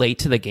was a little late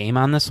to the game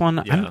on this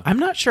one. Yeah. I'm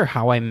not sure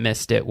how I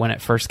missed it when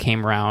it first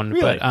came around,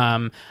 really? But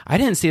I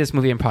didn't see this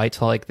movie in probably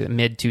till like the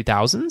mid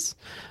 2000s.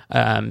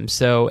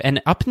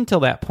 And up until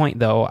that point,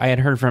 though, I had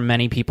heard from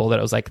many people that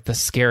it was like the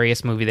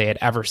scariest movie they had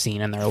ever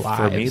seen in their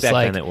lives. For me back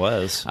then, it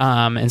was.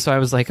 And so I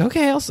was like,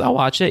 okay, I'll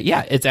watch it.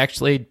 Yeah, it's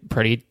actually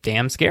pretty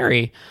damn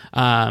scary.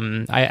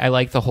 I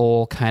like the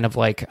whole kind of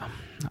like,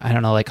 I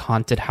don't know, like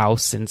haunted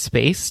house in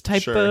space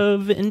type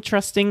of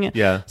interesting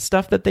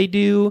stuff that they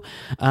do.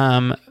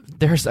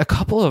 There's I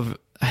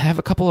have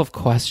a couple of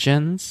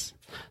questions.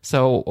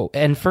 So,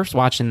 and first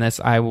watching this,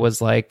 I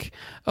was like,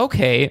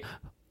 okay,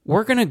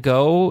 we're going to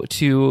go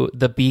to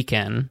the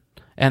beacon.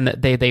 And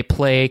they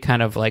play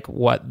kind of like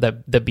what the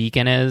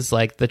beacon is,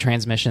 like the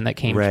transmission that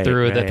came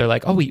through, that they're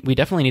like, oh, we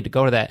definitely need to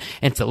go to that.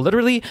 And it's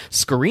literally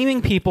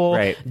screaming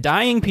people,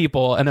 dying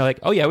people. And they're like,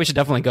 oh, yeah, we should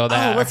definitely go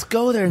there. Oh, let's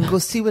go there and go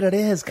see what it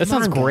is. That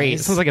sounds great.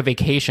 It sounds like a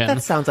vacation.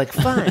 That sounds like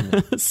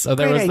fun. So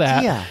there was that.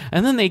 Idea.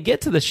 And then they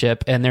get to the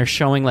ship and they're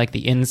showing like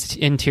the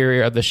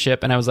interior of the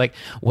ship. And I was like,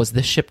 was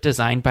the ship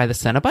designed by the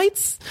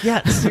Cenobites?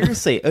 Yeah,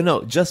 seriously. Oh,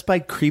 no, just by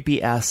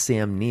creepy ass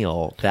Sam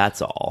Neill.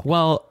 That's all.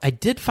 Well, I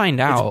did find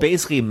out. It's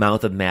basically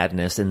Mouth of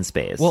Madness in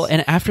space. Well,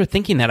 and after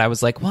thinking that, I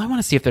was like, well, I want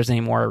to see if there's any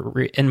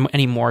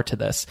more to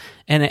this.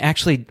 And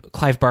actually,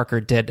 Clive Barker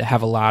did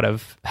have a lot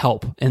of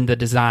help in the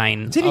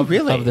design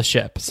of the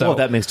ship. So well,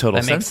 that makes total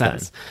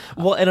sense.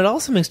 Well, and it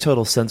also makes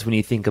total sense when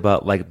you think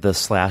about like the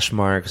slash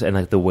marks and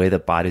like the way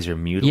that bodies are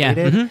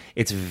mutilated. Yeah.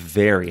 It's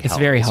very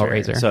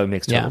Hellraiser. So it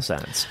makes total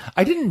sense.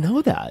 I didn't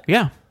know that.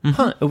 Yeah.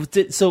 Huh.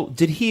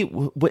 Did he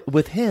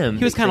with him?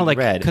 He was kind of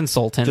like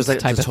consultant, just like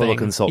type just of total thing.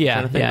 consultant. Yeah,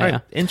 kind of thing. yeah, Right. yeah.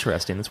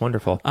 Interesting. That's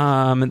wonderful.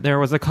 There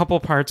was a couple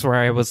parts where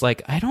I was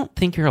like, I don't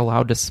think you're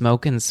allowed to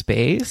smoke in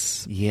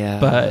space. Yeah,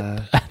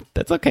 but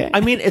that's okay. I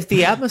mean, if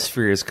the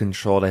atmosphere is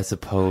controlled, I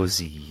suppose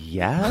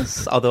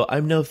yes. Although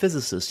I'm no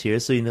physicist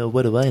here, so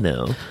what do I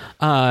know?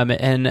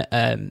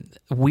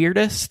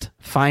 Weirdest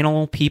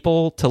final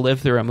people to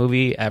live through a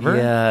movie ever.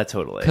 Yeah,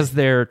 totally. Because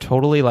they're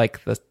totally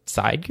like the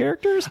side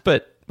characters,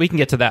 but. We can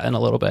get to that in a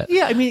little bit.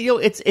 Yeah, I mean, it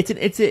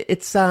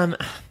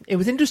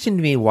was interesting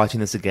to me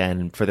watching this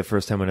again for the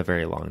first time in a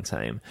very long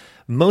time.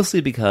 Mostly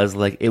because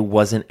like it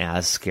wasn't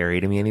as scary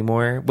to me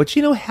anymore, which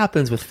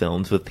happens with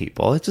films with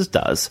people. It just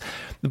does.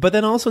 But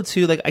then also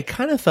too, like I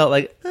kind of felt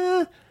like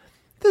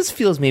this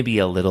feels maybe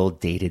a little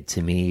dated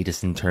to me,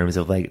 just in terms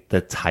of like the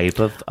type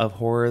of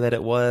horror that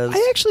it was.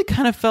 I actually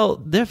kind of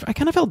felt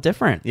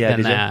different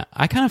than that.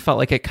 I kind of felt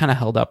like it kind of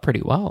held up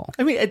pretty well.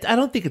 I mean, I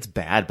don't think it's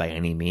bad by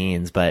any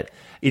means, but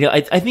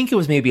I think it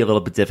was maybe a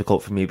little bit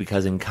difficult for me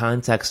because in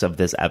context of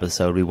this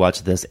episode, we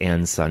watched this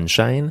and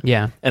Sunshine.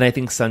 Yeah. And I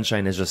think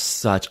Sunshine is just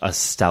such a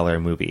stellar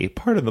movie.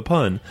 Pardon the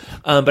pun.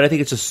 But I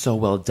think it's just so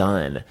well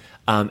done.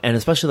 And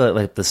especially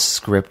like the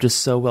script is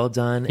so well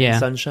done in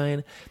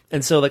Sunshine.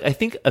 And so like I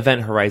think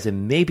Event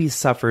Horizon maybe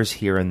suffers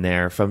here and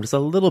there from just a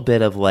little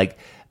bit of like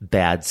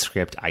bad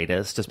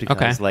script-itis, just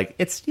because like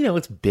it's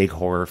it's big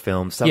horror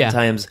films.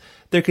 Sometimes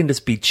there can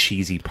just be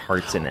cheesy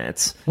parts in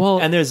it. Well,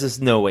 and there's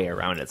just no way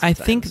around it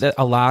sometimes. I think that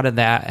a lot of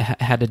that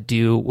had to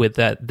do with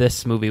that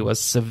this movie was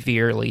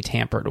severely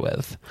tampered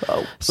with.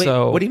 Oh, wait,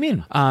 what do you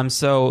mean?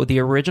 So the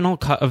original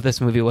cut of this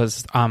movie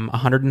was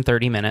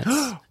 130 minutes.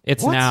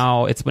 It's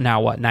now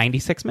what,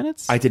 96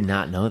 minutes? I did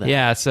not know that.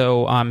 Yeah,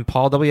 so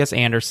Paul W.S.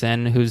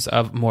 Anderson, who's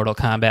of Mortal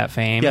Kombat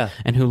fame,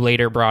 and who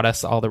later brought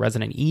us all the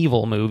Resident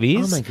Evil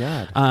movies. Oh my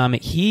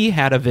god. He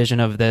had a vision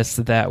of this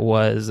that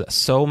was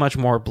so much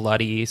more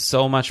bloody,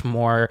 so much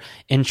more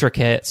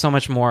intricate, so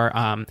much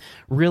more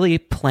really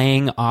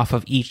playing off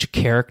of each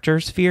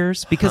character's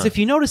fears. Because if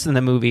you notice in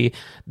the movie,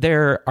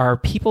 there are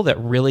people that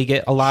really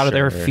get a lot of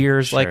their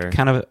fears like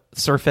kind of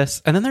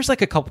surface, and then there's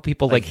like a couple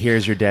people like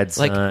here's your dead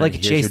son, like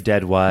here's your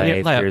dead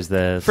wife, here's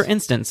this. For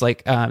instance,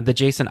 like the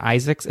Jason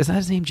Isaacs, is that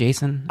his name?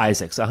 Jason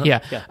Isaacs.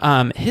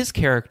 Yeah. His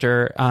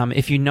character,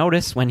 if you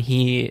notice when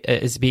he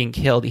is being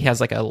killed, he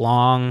has like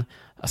a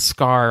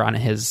scar on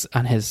his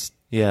on his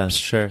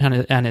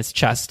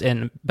chest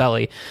and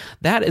belly.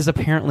 That is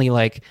apparently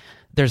like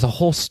there's a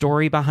whole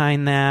story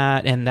behind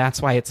that, and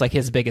that's why it's like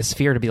his biggest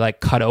fear to be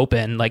like cut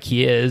open like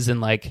he is, and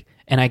like.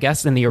 And I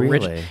guess in the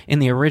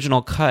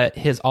original cut,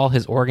 all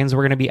his organs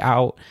were going to be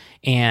out,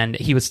 and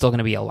he was still going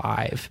to be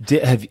alive.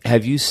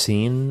 Have you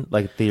seen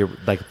like the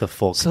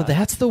full cut? So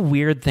that's the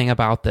weird thing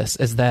about this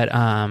is that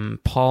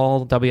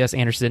Paul W.S.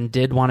 Anderson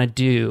did want to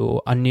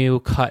do a new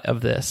cut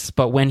of this,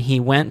 but when he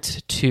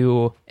went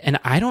to, and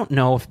I don't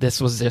know if this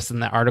was just in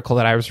the article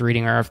that I was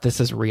reading or if this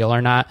is real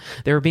or not,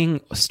 they were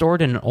being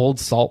stored in an old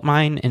salt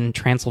mine in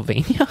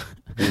Transylvania.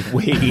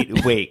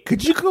 Wait,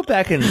 could you go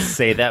back and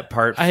say that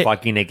part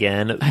fucking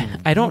again?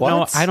 I don't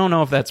know. I don't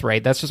know if that's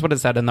right. That's just what it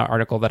said in the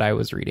article that I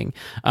was reading.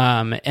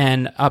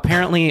 And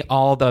apparently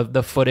all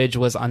the footage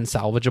was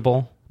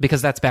unsalvageable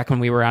because that's back when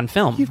we were on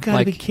film. You've got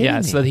to be kidding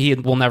me. So he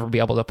will never be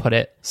able to put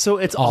it So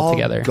it's all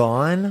together.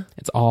 Gone?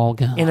 It's all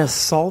gone. In a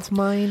salt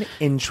mine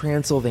in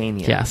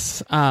Transylvania.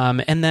 Yes.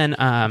 And then...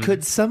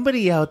 could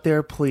somebody out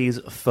there please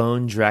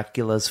phone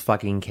Dracula's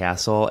fucking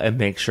castle and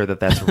make sure that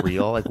that's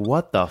real? Like,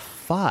 what the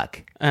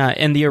fuck?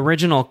 And the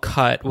original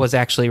cut was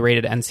actually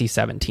rated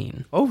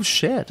NC-17. Oh,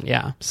 shit.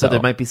 Yeah. So there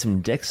might be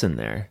some dicks in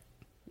there.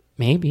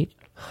 Maybe.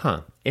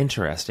 Huh.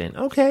 Interesting.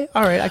 Okay.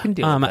 All right. I can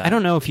deal with that. I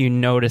don't know if you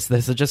noticed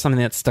this. It's just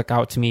something that stuck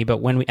out to me. But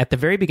when at the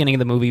very beginning of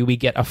the movie, we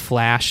get a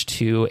flash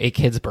to a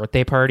kid's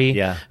birthday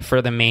party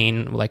for the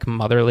main like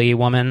motherly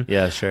woman.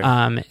 Yeah, sure.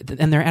 And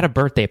they're at a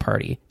birthday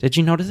party. Did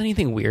you notice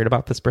anything weird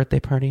about this birthday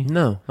party?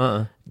 No.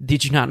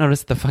 Did you not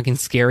notice the fucking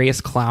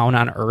scariest clown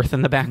on Earth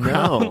in the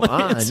background? No,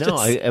 I must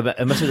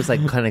have just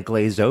like kind of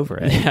glazed over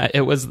it. Yeah,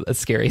 it was the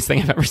scariest thing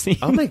I've ever seen.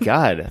 Oh my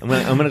god, I'm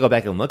gonna go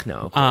back and look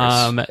now.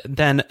 Of course.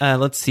 Then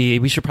let's see.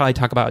 We should probably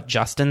talk about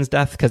Justin's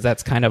death because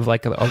that's kind of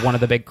like one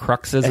of the big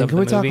cruxes and of the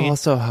movie. movie. Can we talk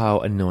also how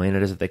annoying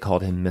it is that they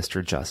called him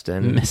Mr.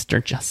 Justin?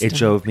 Mr. Justin. It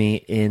drove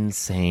me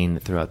insane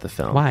throughout the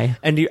film. Why?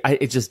 And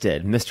it just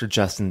did. Mr.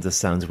 Justin just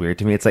sounds weird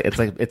to me. It's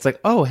like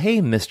oh hey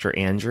Mr.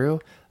 Andrew.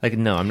 Like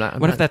no, I'm not.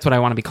 What if that's what I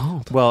want to be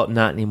called? Well,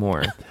 not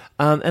anymore.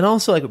 And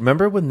also, like,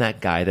 remember when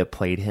that guy that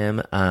played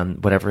him,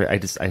 whatever, I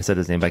said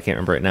his name, but I can't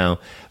remember it now.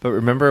 But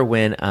remember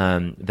when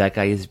that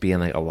guy used to be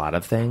in like a lot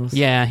of things?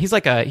 Yeah, he's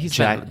Jack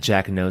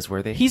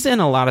Noseworthy. He's in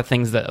a lot of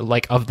things that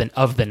like of the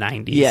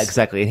 90s. Yeah,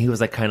 exactly. And he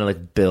was like kind of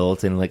like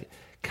built and like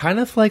kind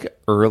of like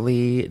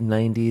early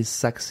 90s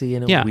sexy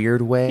in a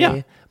weird way.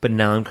 Yeah. But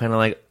now I'm kind of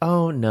like,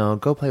 oh no,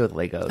 go play with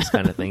Legos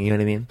kind of thing. You know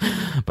what I mean?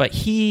 But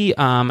he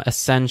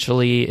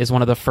essentially is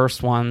one of the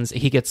first ones.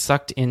 He gets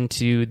sucked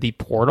into the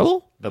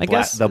portal.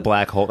 The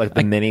black hole, like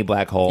the mini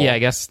black hole. Yeah, I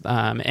guess.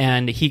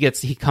 And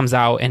he comes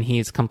out and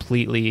he's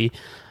completely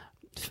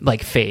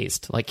like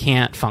phased, like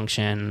can't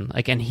function,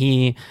 like, and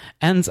he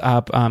ends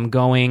up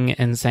going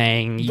and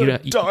saying,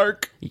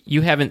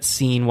 you haven't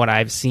seen what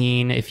I've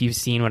seen. If you've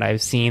seen what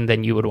I've seen,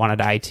 then you would want to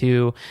die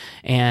too.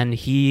 And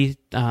he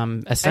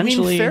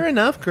essentially, fair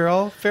enough,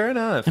 girl, fair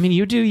enough. I mean,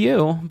 you do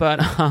you, but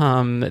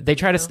they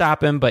try to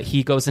stop him, but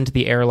he goes into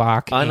the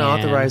airlock.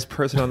 Unauthorized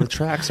person on the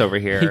tracks over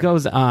here. He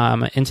goes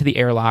into the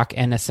airlock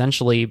and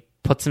essentially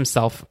puts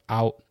himself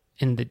out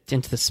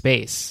into the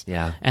space.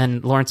 Yeah.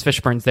 And Lawrence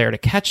Fishburne's there to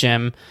catch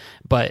him,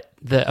 but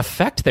the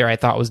effect there I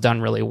thought was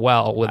done really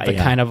well with the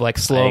kind of like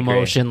slow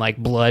motion, like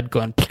blood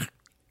going.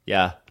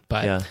 Yeah.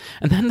 But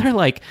and then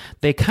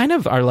they kind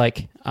of are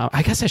like,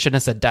 I guess I shouldn't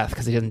have said death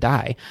because he didn't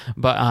die,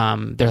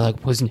 but they're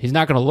like, he's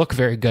not going to look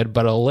very good,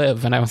 but he'll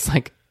live. And I was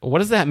like, what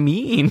does that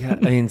mean? Yeah,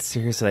 I mean,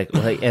 seriously,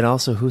 like, and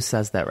also who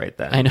says that right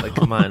then? I know. Like,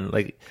 come on,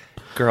 like,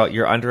 girl,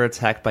 you're under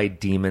attack by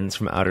demons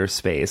from outer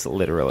space,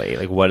 literally.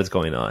 Like, what is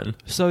going on?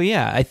 So,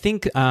 yeah, I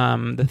think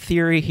the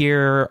theory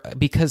here,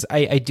 because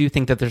I do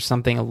think that there's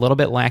something a little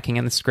bit lacking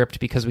in the script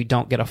because we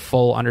don't get a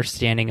full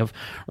understanding of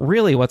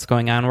really what's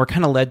going on. We're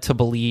kind of led to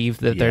believe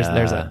that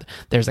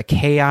there's a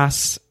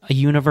chaos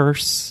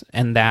universe,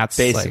 and that's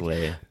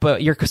basically. Like,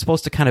 but you're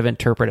supposed to kind of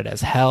interpret it as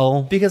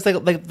hell. Because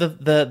like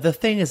the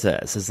thing is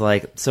this, is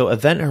like, so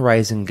Event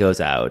Horizon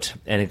goes out,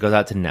 and it goes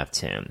out to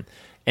Neptune.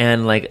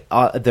 And like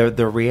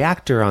the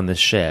reactor on the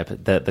ship,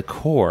 the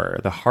core,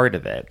 the heart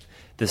of it,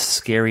 this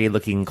scary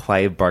looking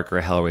Clive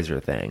Barker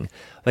Hellraiser thing,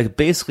 like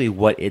basically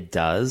what it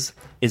does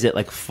is it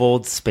like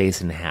folds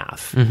space in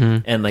half,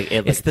 and like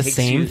it's the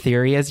same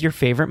theory as your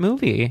favorite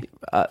movie.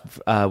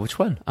 Which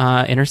one?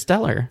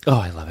 Interstellar. Oh,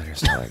 I love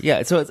Interstellar.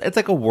 Yeah, so it's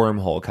like a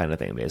wormhole kind of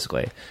thing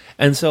basically,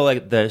 and so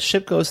like the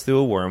ship goes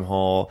through a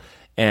wormhole.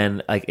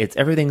 And like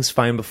everything's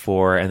fine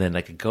before, and then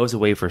like it goes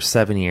away for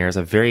 7 years,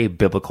 a very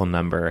biblical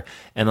number.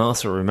 And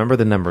also remember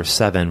the number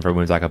 7 for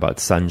when we talk about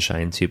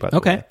sunshine too. By the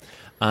way,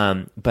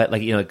 but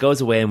like it goes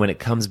away, and when it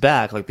comes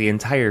back, like the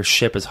entire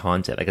ship is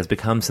haunted. Like it's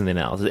become something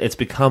else. It's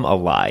become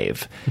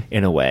alive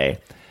in a way.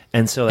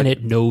 And so, like, and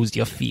it knows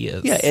your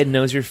fears. Yeah, it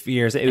knows your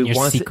fears. It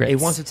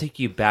wants to take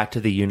you back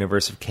to the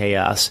universe of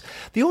chaos.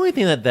 The only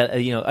thing that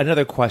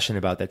another question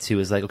about that too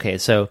is like, okay,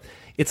 so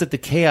it's like the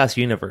chaos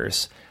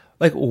universe.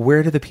 Like,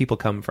 where do the people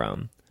come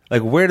from?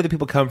 Like, where do the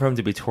people come from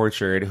to be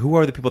tortured? Who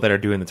are the people that are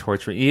doing the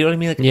torture? You know what I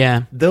mean? Like,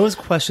 yeah. Those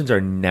questions are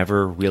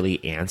never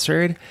really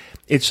answered.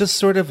 It's just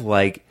sort of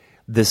like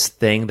this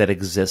thing that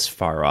exists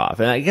far off.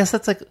 And I guess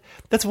that's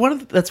part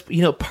of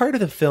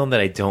the film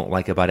that I don't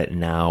like about it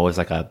now as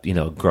like a,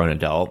 grown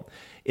adult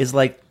is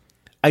like,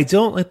 I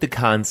don't like the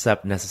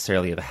concept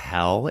necessarily of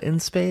hell in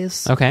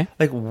space. Okay.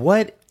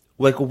 What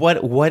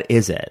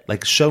is it?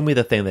 Like, show me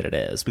the thing that it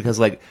is. Because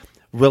like,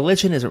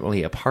 religion isn't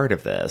really a part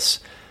of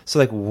this. So,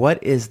 like,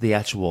 what is the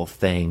actual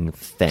thing?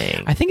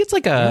 I think it's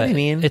like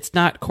it's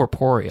not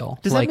corporeal.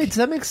 Does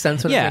that make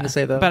sense what I'm trying to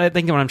say, though? But I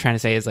think what I'm trying to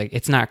say is, like,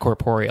 it's not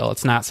corporeal.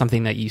 It's not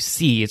something that you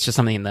see. It's just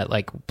something that,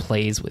 like,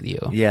 plays with you.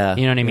 Yeah.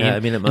 You know what I mean? Yeah, I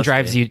mean, it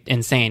drives you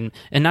insane.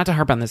 And not to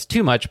harp on this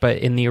too much, but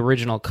in the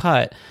original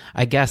cut,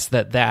 I guess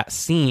that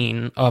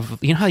scene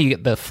of, how you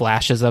get the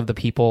flashes of the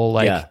people,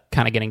 like,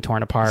 kind of getting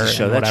torn apart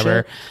and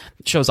whatever,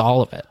 shows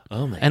all of it.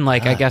 Oh, my And,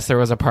 like, God. I guess there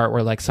was a part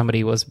where, like,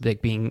 somebody was,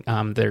 like, being,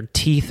 their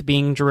teeth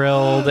being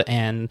drilled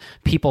and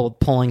people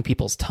pulling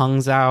people's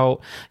tongues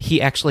out.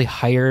 He actually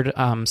hired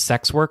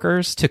sex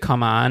workers to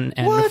come on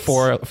and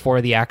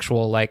for the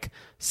actual like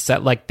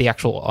set, like the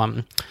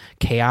actual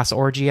chaos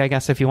orgy, I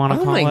guess, if you want to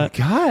call it. Oh my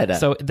God.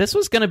 So this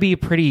was going to be a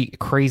pretty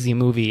crazy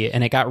movie,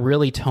 and it got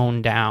really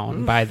toned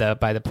down by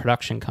the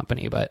production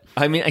company. But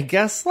I mean, I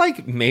guess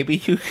like maybe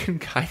you can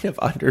kind of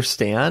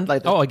understand.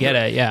 Like, I get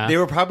it. Yeah, they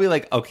were probably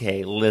like,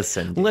 okay,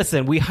 listen,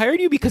 we hired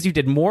you because you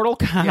did Mortal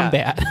Kombat.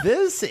 Yeah,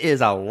 this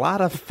is a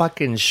lot of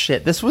fucking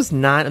shit. This was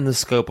not in the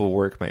scope of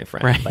work, my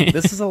friend. Right. Like,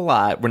 this is a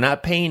lot. We're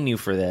not paying you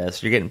for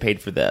this. You're getting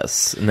paid for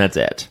this, and that's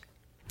it.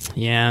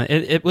 Yeah,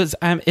 it was.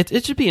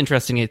 It should be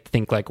interesting to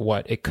think like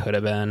what it could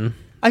have been.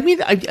 I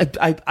mean,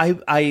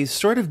 I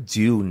sort of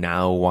do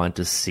now want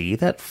to see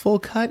that full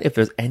cut if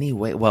there's any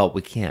way. Well,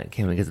 we can't,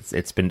 can we? Because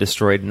it's been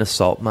destroyed in a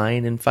salt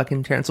mine in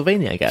fucking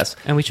Transylvania, I guess.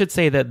 And we should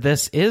say that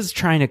this is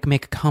trying to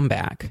make a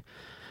comeback.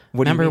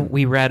 Remember,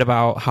 we read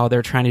about how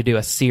they're trying to do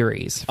a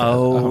series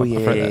for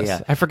this.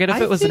 Yeah. I forget if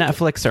it was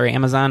Netflix or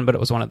Amazon, but it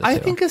was one of the two. I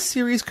think a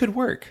series could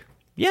work.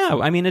 Yeah,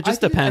 I mean, it just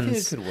depends. I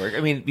think it could work.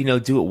 I mean,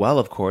 do it well,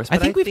 of course. But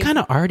I think we've kind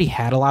of already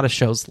had a lot of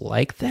shows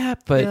like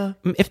that, but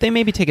if they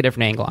maybe take a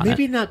different angle on it.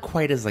 Maybe not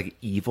quite as, like,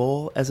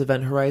 evil as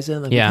Event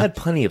Horizon. Like, we've had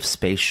plenty of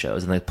space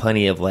shows and, like,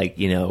 plenty of, like,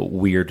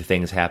 weird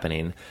things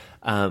happening.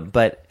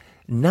 But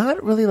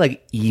not really,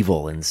 like,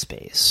 evil in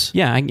space.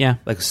 Yeah.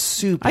 Like,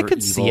 super I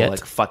could evil, see it.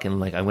 like, fucking,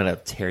 like, I'm going to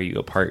tear you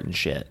apart and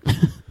shit.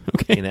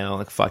 Okay.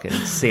 Like fucking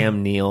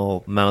Sam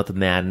Neill, Mouth of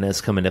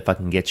Madness coming to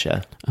fucking get you.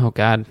 Oh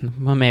God,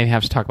 we'll maybe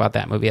have to talk about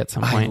that movie at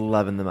some point. I'm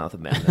loving the Mouth of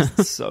Madness.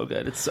 It's so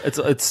good.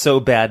 It's so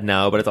bad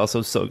now, but it's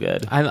also so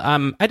good.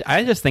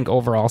 I just think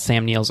overall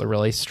Sam Neill's a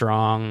really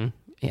strong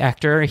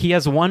actor. He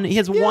has one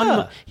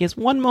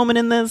moment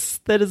in this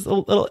that is a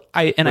little.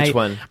 Which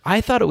one? I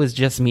thought it was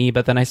just me,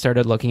 but then I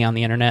started looking on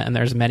the internet, and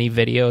there's many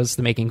videos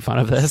making fun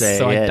of this,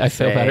 I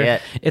feel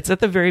better. It's at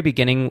the very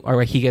beginning,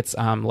 where he gets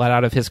let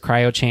out of his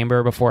cryo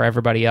chamber before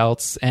everybody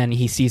else, and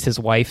he sees his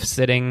wife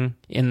sitting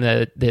in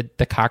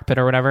the cockpit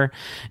or whatever,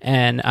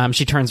 and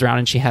she turns around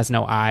and she has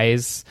no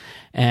eyes,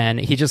 and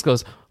he just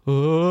goes,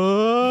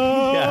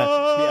 "Oh."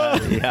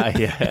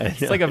 Yeah.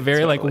 It's like a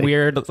very like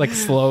weird, like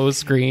slow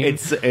scream.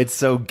 It's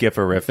so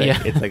giferific.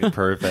 Yeah. It's like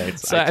perfect.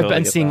 So I've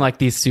been seeing like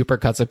these super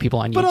cuts of people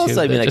on YouTube. But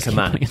also, I mean, like, come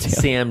on,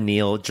 Sam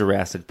Neill,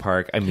 Jurassic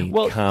Park. I mean,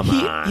 come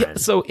on.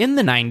 So in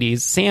the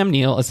 90s, Sam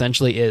Neill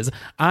essentially is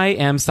I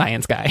am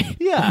science guy.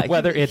 Yeah,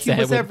 whether it's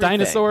with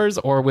dinosaurs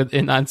or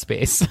on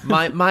space.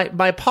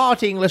 my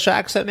part English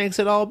accent makes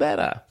it all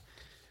better.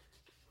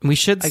 We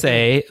should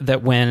say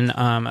that when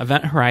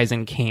Event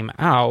Horizon came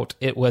out,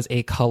 it was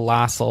a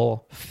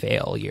colossal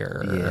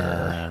failure.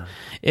 Yeah.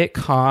 It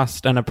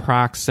cost an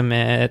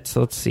approximate,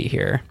 let's see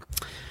here.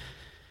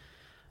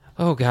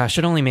 Oh gosh,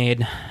 it only made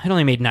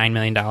 $9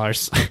 million.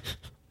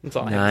 That's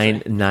all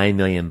 $9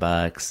 million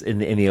bucks in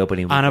the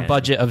opening weekend. On a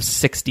budget of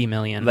 $60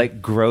 million.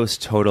 Like gross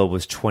total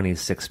was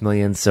 $26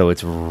 million, so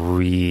it's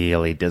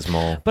really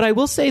dismal. But I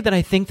will say that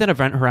I think that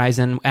Event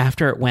Horizon,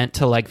 after it went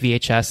to like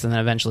VHS and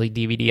then eventually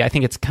DVD, I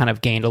think it's kind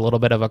of gained a little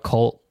bit of a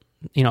cult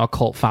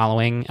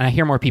following, and I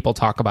hear more people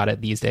talk about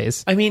it these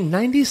days. I mean,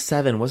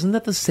 97, wasn't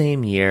that the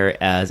same year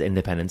as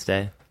Independence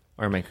Day?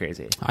 Or am I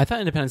crazy? I thought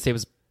Independence Day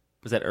was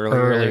that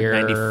earlier?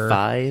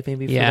 95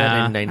 maybe?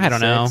 Yeah, for that, I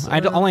don't know.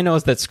 All I know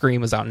is that Scream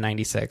was out in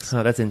 96.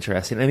 Oh, that's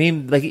interesting. I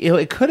mean, like,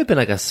 it could have been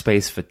like a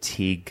space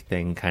fatigue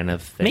thing kind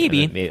of thing.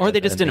 Maybe. Or they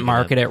just didn't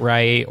market it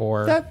right,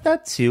 or...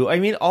 That too. I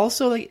mean,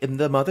 also, like,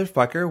 the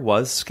motherfucker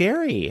was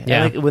scary.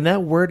 Yeah. And, like, when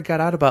that word got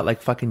out about,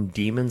 like, fucking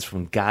demons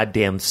from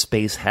goddamn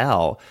space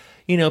hell,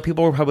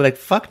 people were probably like,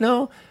 fuck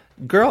no.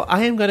 Girl,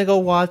 I am going to go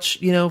watch,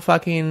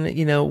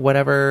 fucking,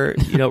 whatever,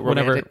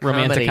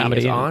 romantic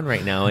comedy is on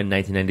right now in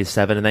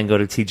 1997, and then go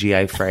to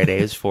TGI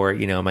Fridays for,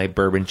 my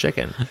bourbon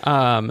chicken.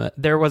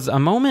 There was a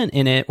moment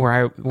in it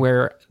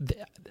where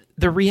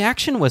the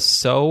reaction was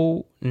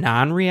so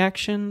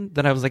non-reaction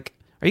that I was like,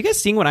 are you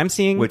guys seeing what I'm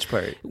seeing? Which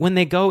part? When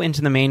they go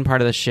into the main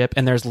part of the ship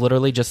and there's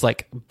literally just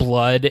like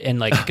blood and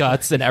like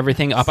guts and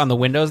everything up on the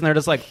windows, and they're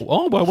just like,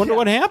 oh, I wonder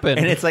what happened.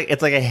 And it's like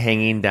a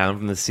hanging down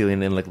from the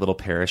ceiling in like little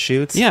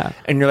parachutes. Yeah.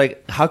 And you're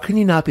like, how can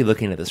you not be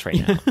looking at this right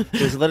now?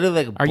 There's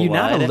literally like Are you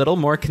not a little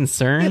more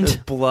concerned? Yeah, there's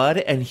blood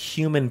and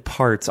human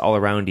parts all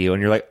around you,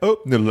 and you're like, oh,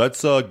 then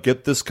let's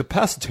get this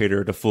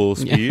capacitator to full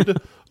speed. Yeah.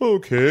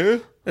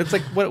 Okay. It's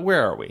like,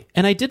 where are we?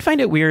 And I did find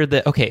it weird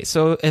that, okay,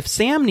 so if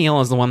Sam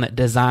Neill is the one that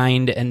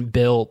designed and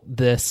built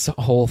this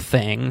whole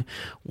thing,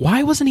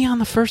 why wasn't he on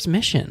the first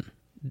mission?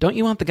 Don't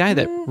you want the guy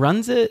that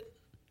runs it?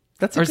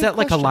 Or is that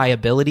like a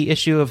liability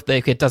issue if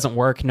it doesn't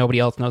work, nobody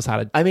else knows how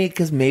to... I mean,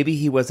 because maybe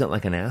he wasn't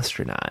like an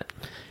astronaut.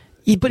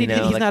 But he's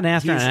not an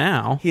astronaut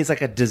now. He's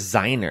like a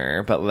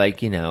designer, but like,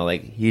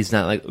 he's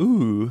not like,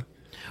 ooh.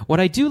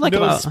 What I do like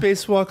about...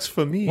 spacewalks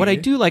for me. What I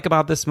do like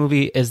about this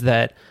movie is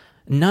that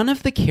none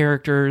of the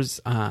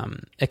characters,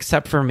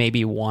 except for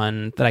maybe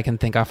one that I can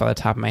think off the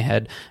top of my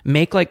head,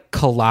 make like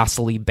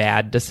colossally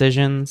bad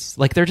decisions.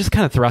 Like they're just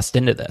kind of thrust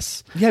into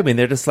this. Yeah, I mean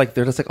they're just like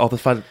all the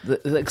fun.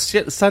 Like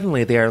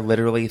suddenly they are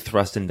literally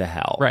thrust into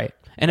hell. Right.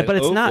 And but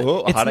it's not.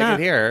 It's how'd not. I get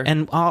here?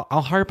 And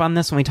I'll harp on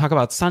this when we talk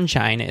about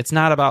Sunshine. It's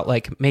not about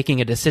like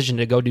making a decision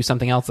to go do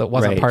something else that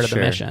wasn't part of the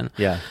mission.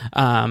 Yeah.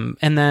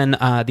 And then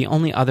the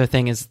only other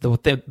thing is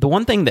the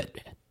one thing that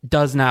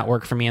does not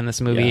work for me in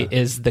this movie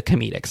is the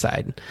comedic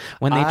side.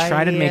 When they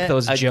try to make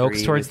those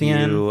jokes towards the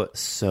end,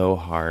 so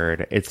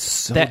hard. It's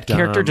so that dumb.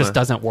 Character just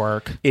doesn't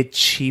work. It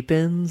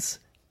cheapens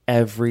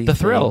everything the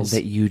thrills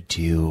that you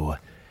do,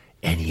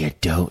 and you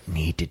don't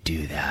need to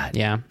do that.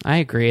 Yeah, I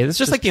agree. It's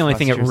just like the only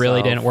thing that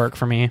really didn't work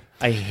for me.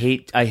 I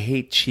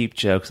hate cheap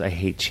jokes. I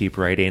hate cheap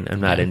writing.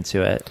 I'm not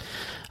into it.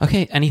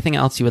 Okay, anything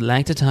else you would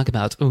like to talk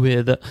about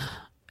with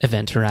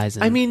Event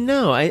Horizon. I mean,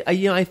 no,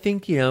 I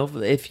think,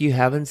 if you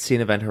haven't seen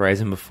Event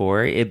Horizon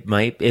before, it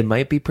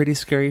might be pretty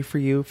scary for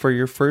you for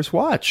your first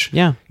watch.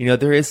 Yeah.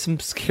 There is some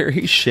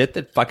scary shit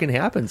that fucking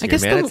happens here,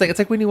 man. It's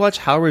like when you watch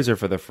Hellraiser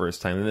for the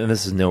first time, and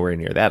this is nowhere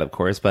near that, of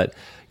course, but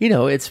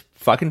it's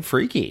fucking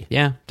freaky.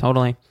 Yeah,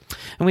 totally.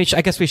 And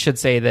I guess we should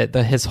say that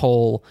his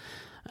whole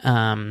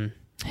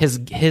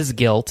his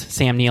guilt,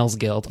 Sam Neill's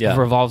guilt,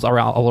 revolves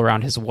all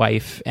around his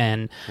wife,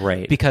 and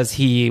because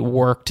he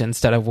worked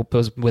instead of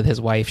was with his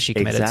wife, she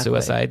committed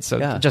suicide.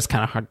 So just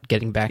kind of hard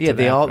getting back to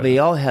that. They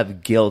all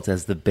have guilt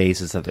as the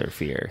basis of their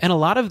fear, and a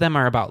lot of them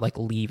are about like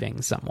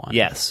leaving someone.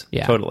 Yes,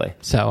 totally.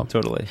 So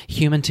totally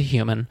human to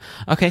human.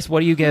 Okay, so what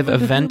do you give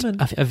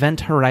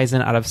Event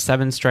Horizon out of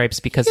 7 stripes?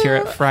 Because here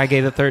at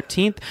Friday the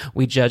 13th,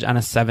 we judge on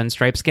a 7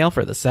 stripe scale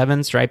for the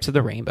 7 stripes of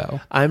the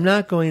rainbow. I'm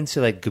not going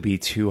to be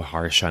too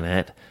harsh on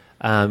it.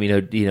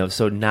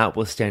 So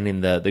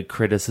notwithstanding the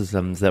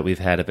criticisms that we've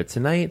had of it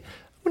tonight,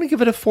 I'm going to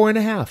give it a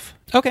 4.5.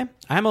 Okay,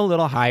 I'm a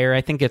little higher.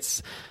 I think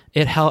it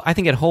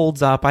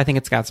holds up. I think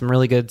it's got some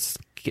really good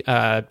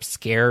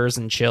scares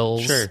and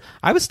chills. Sure.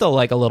 I was still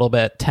a little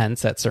bit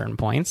tense at certain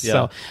points,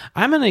 so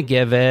I'm going to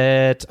give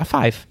it a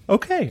 5.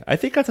 Okay, I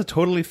think that's a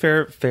totally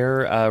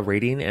fair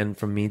rating, and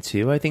from me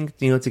too. I think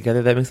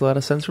together that makes a lot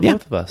of sense for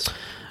both of us.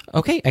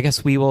 Okay, I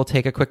guess we will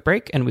take a quick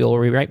break, and we will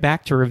be right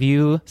back to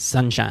review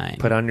Sunshine.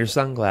 Put on your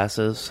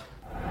sunglasses.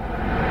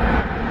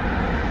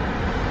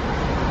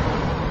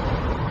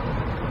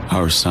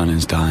 Our sun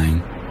is dying.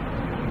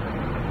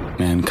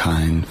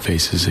 Mankind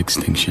faces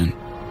extinction.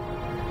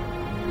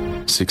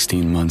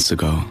 16 months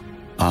ago,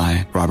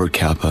 I, Robert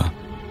Capa,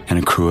 and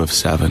a crew of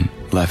 7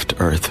 left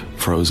Earth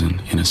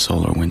frozen in a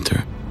solar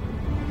winter.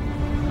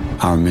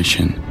 Our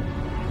mission,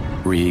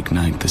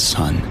 reignite the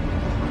sun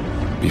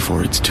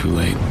before it's too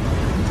late.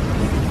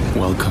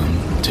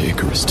 Welcome to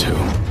Icarus 2.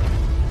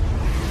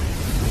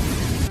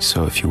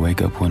 So if you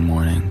wake up one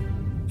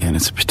morning and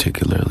it's a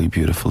particularly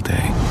beautiful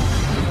day,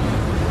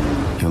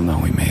 you'll know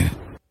we made it.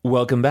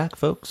 Welcome back,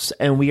 folks,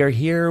 and we are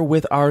here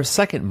with our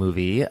second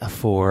movie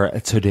for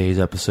tonight's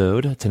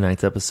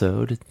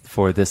episode,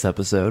 for this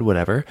episode,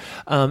 whatever.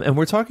 And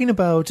we're talking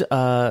about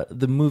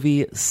the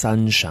movie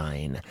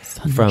Sunshine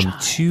from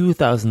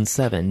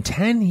 2007,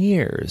 10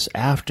 years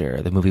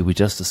after the movie we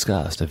just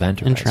discussed, Event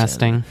Horizon.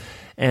 Interesting.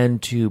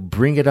 And to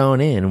bring it on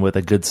in with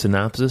a good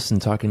synopsis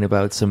and talking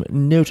about some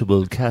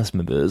notable cast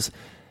members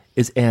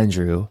is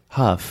Andrew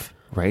Huff.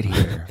 Right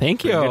here.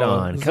 Thank you. Bring it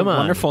on. Come on.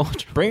 Wonderful.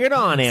 Bring it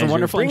on, Andrew.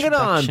 Wonderful Bring it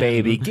on,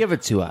 baby. Give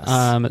it to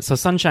us. So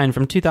Sunshine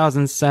from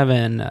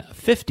 2007,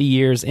 50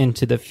 years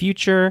into the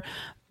future.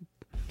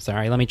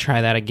 Sorry, let me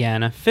try that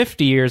again.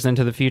 50 years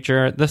into the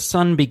future, the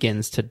sun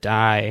begins to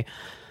die.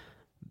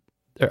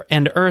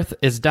 And Earth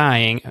is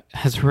dying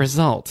as a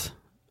result.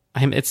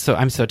 I'm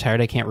so tired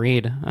I can't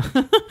read.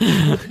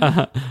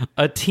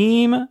 A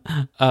team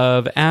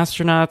of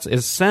astronauts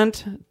is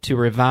sent to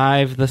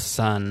revive the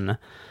sun.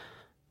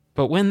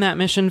 But when that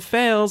mission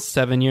fails,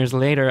 7 years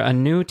later, a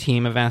new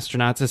team of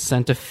astronauts is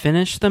sent to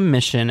finish the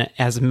mission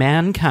as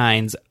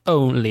mankind's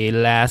only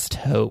last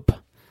hope.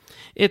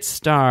 It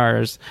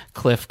stars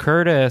Cliff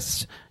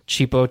Curtis,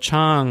 Chipo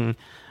Chung,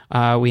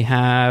 we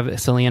have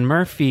Cillian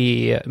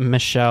Murphy,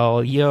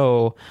 Michelle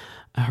Yeoh,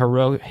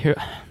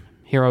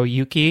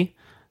 Hiroyuki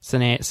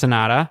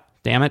Sanada,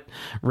 damn it,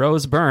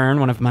 Rose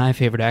Byrne, one of my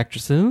favorite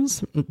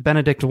actresses,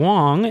 Benedict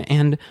Wong,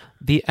 and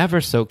the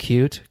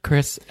ever-so-cute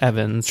Chris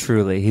Evans.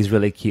 Truly, he's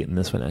really cute in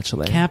this one,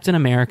 actually. Captain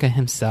America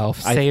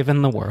himself,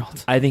 saving the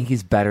world. I think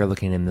he's better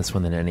looking in this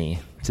one than any,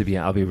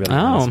 I'll be really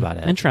honest about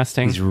it.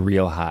 Interesting. He's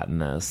real hot in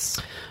this.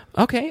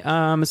 Okay,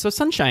 so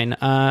Sunshine.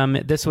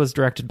 This was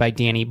directed by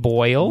Danny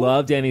Boyle.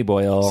 Love Danny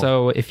Boyle.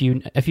 So if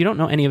you don't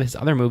know any of his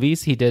other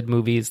movies, he did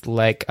movies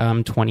like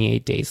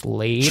 28 Days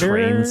Later,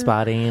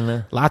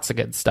 Trainspotting, lots of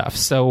good stuff.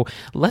 So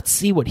let's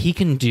see what he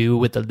can do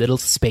with a little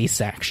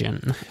space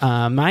action.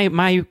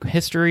 My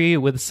history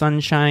with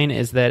Sunshine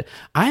is that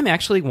I'm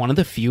actually one of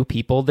the few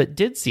people that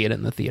did see it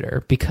in the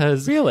theater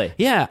because really,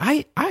 yeah,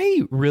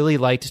 I really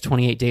liked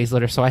 28 Days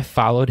Later, so I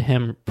followed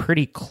him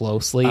pretty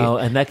closely. Oh,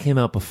 and that came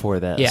out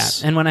before this. Yeah,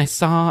 and when I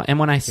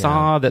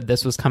saw that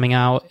this was coming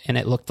out and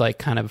it looked like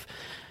kind of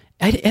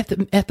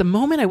at the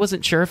moment I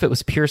wasn't sure if it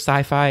was pure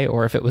sci-fi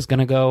or if it was going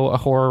to go a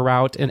horror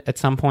route at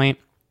some point,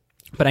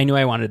 but I knew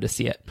I wanted to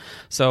see it.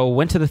 So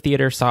went to the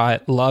theater, saw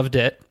it, loved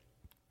it,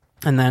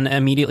 and then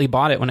immediately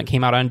bought it when it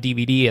came out on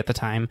DVD at the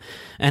time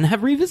and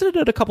have revisited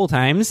it a couple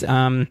times.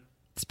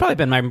 It's probably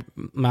been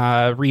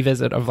my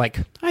revisit of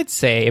I'd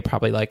say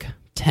probably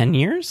 10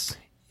 years.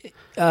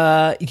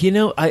 I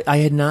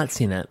had not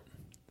seen it.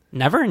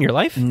 Never in your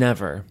life?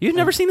 Never. You've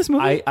never seen this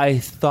movie? I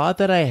thought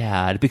that I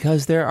had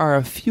because there are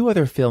a few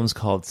other films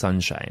called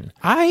Sunshine.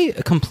 I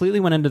completely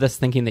went into this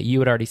thinking that you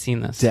had already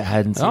seen this. I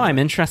hadn't seen it. I'm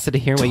interested to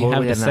hear what you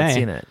have to say. Not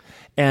seen it.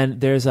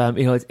 And there's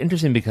it's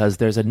interesting because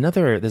there's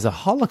a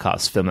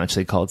Holocaust film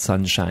actually called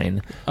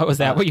Sunshine. Oh, is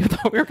that what you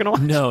thought we were going to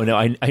watch? No,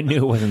 I knew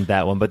it wasn't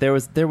that one, but there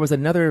was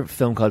another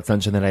film called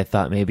Sunshine that I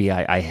thought maybe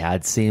I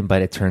had seen,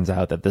 but it turns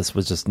out that this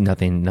was just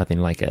nothing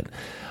like it.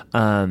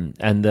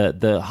 And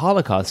the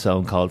Holocaust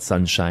film called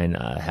Sunshine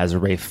has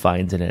Ralph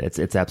Fiennes in it.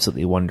 It's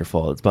absolutely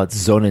wonderful. It's about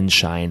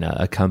Sonnenschein,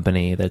 a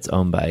company that's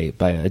owned by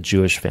a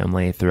Jewish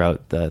family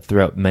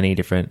throughout many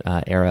different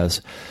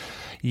eras.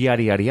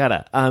 Yada, yada,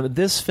 yada.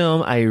 This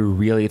film I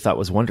really thought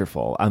was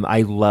wonderful.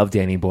 I love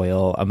Danny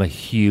Boyle. I'm a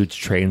huge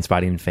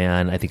Trainspotting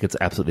fan. I think it's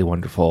absolutely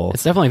wonderful.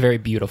 It's definitely a very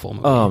beautiful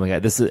movie. Oh my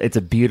God. It's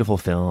a beautiful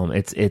film.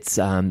 It's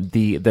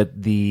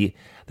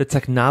the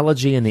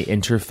technology and the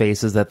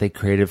interfaces that they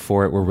created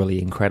for it were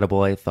really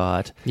incredible, I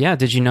thought. Yeah,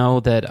 did you know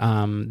that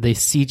the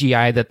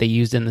CGI that they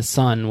used in The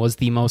Sun was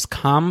the most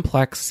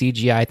complex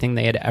CGI thing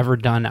they had ever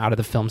done out of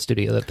the film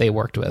studio that they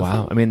worked with?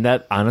 Wow. I mean,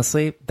 that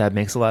honestly, that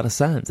makes a lot of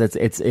sense.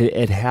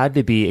 It had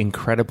to be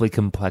incredibly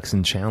complex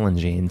and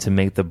challenging to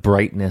make the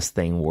brightness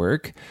thing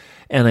work.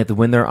 And like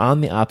when they're on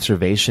the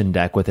observation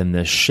deck within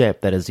this ship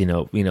that is,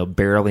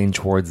 barreling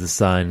towards the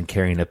sun,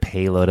 carrying a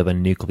payload of a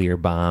nuclear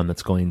bomb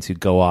that's going to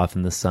go off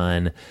in the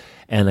sun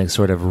and like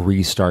sort of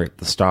restart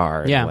the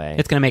star. Yeah, in a way.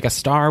 It's going to make a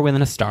star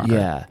within a star.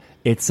 Yeah,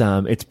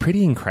 it's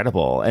pretty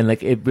incredible, and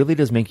like it really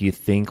does make you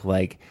think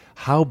like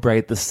how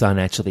bright the sun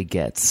actually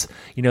gets.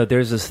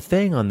 There's this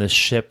thing on this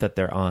ship that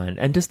they're on,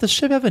 and does the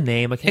ship have a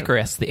name?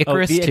 Icarus, the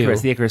Icarus 2.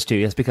 The Icarus 2,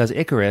 yes, because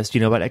Icarus, do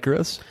you know about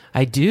Icarus?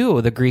 I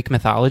do, the Greek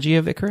mythology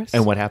of Icarus.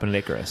 And what happened to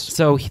Icarus?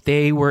 So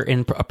they were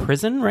in a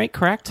prison, right?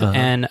 Correct? Uh-huh.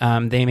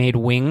 And they made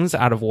wings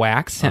out of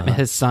wax. Uh-huh.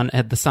 His son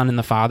had the son and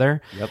the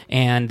father, yep.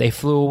 And they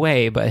flew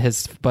away, but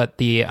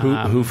the...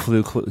 Who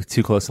flew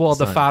too close to the sun?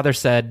 The father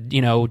said,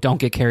 don't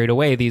get carried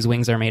away, these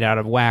wings are made out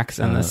of wax,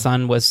 and the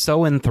son was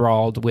so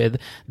enthralled with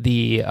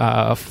the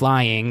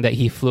flying that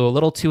he flew a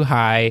little too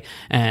high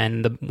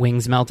and the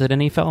wings melted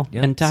and he fell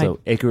and died. So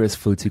Icarus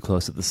flew too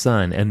close to the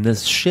sun, and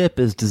this ship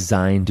is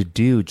designed to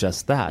do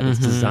just that. It's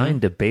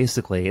designed to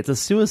basically, it's a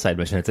suicide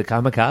mission. It's a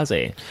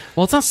kamikaze.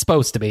 Well, it's not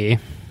supposed to be.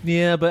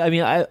 Yeah, but I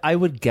mean, I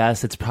would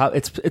guess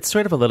it's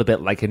sort of a little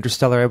bit like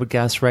Interstellar, I would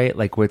guess, right?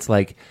 Like where it's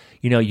like,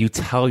 you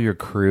tell your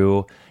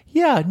crew,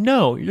 yeah,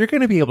 no, you're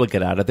going to be able to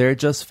get out of there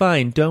just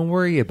fine. Don't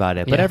worry about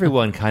it. But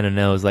everyone kind of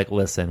knows, like,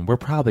 listen, we're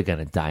probably going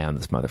to die on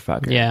this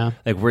motherfucker. Yeah.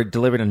 Like, we're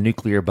delivering a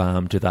nuclear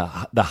bomb to the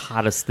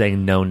hottest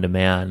thing known to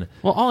man.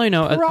 Well, all I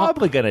know...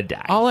 Probably going to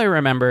die. All I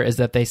remember is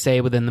that they say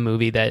within the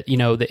movie that,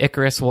 the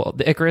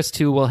Icarus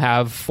 2 will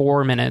have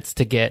 4 minutes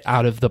to get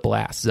out of the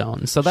blast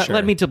zone. So that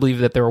led me to believe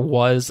that there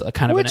was a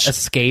kind of an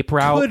escape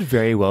route. Could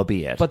very well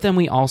be it. But then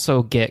we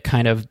also get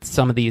kind of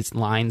some of these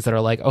lines that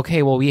are like,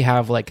 okay, well, we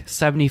have like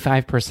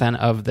 75%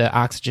 of the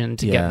oxygen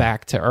to get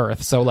back to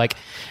Earth. So like,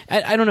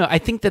 I don't know. I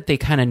think that they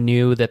kind of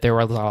knew that there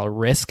was a lot of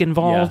risk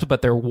involved,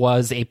 but there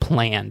was a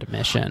planned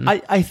mission.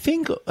 I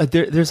think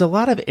there's a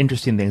lot of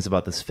interesting things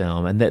about this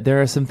film, and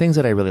there are some things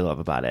that I really love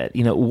about it.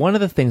 One of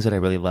the things that I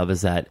really love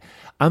is that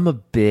I'm a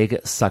big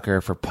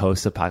sucker for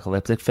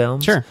post-apocalyptic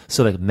films. Sure.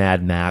 So like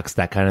Mad Max,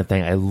 that kind of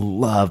thing. I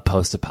love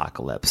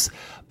post-apocalypse.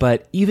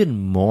 But even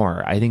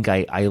more, I think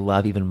I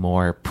love even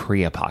more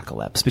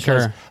pre-apocalypse.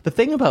 Because the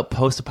thing about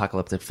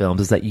post-apocalyptic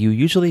films is that you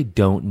usually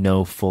don't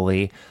know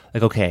fully,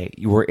 like, okay,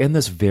 we're in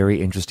this very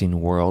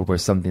interesting world where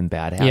something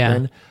bad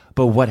happened. Yeah.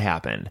 But what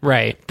happened?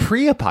 Right.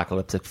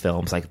 Pre-apocalyptic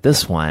films like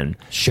this one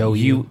show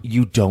you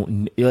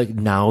don't, like,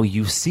 now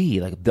you see,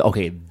 like,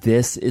 okay,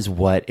 this is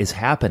what is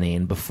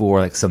happening before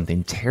like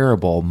something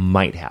terrible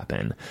might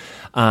happen.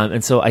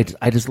 And so I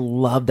just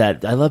love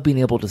that. I love being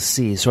able to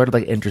see, sort of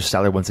like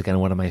Interstellar, once again,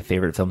 one of my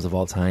favorite films of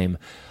all time.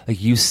 Like,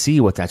 you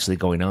see what's actually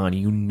going on.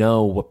 You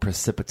know what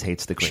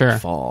precipitates the great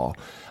fall.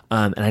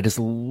 And I just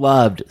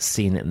loved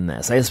seeing it in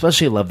this. I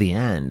especially love the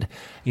end,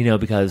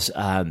 because,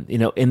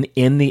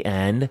 in the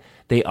end,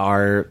 they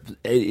are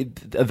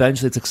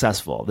eventually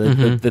successful.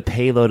 The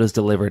payload is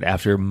delivered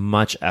after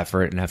much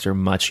effort and after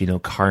much,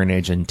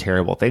 carnage and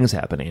terrible things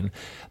happening.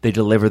 They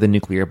deliver the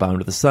nuclear bomb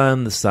to the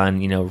sun. The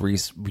sun,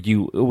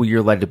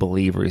 you're led to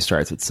believe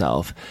restarts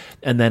itself.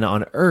 And then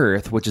on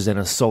Earth, which is in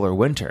a solar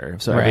winter,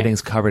 so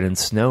everything's covered in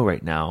snow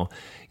right now,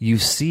 you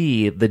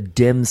see the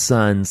dim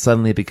sun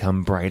suddenly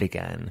become bright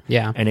again.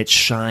 Yeah. And it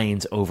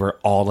shines over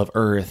all of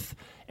Earth.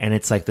 And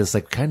it's like this,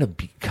 like kind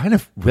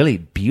of really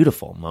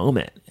beautiful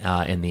moment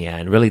in the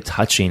end, really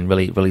touching,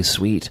 really, really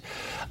sweet.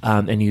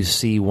 And you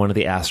see one of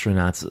the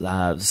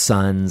astronauts'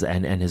 sons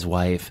and his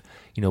wife,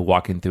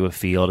 walking through a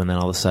field, and then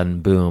all of a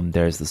sudden, boom,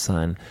 there's the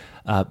sun.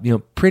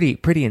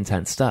 Pretty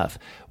intense stuff.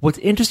 What's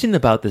interesting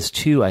about this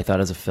too, I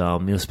thought, as a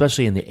film,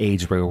 especially in the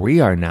age where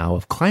we are now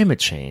of climate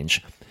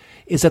change,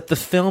 is that the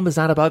film is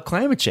not about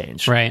climate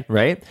change.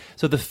 Right?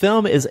 So the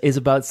film is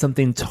about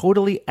something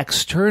totally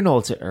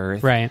external to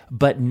Earth,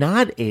 but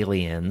not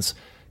aliens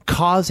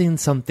causing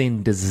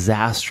something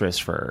disastrous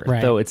for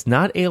Earth. Though it's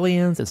not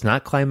aliens, it's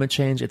not climate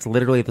change, it's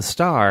literally the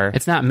star.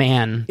 It's not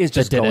man. It's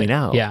just going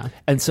out. Yeah.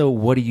 And so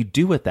what do you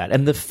do with that?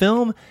 And the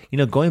film,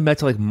 going back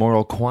to like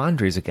moral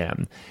quandaries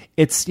again,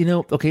 it's,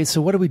 okay,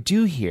 so what do we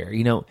do here?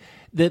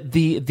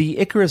 the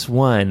Icarus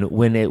one,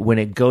 when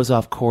it goes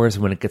off course,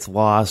 when it gets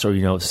lost,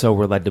 or so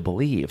we're led to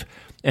believe,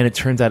 and it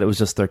turns out it was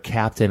just their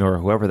captain or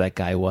whoever that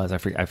guy was. I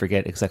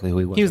forget exactly who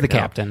he was. He was the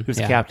captain. He was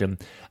the captain.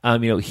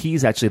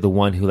 He's actually the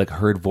one who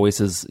heard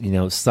voices,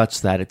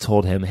 such that it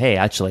told him, hey,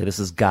 actually, this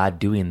is God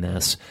doing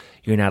this.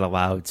 You're not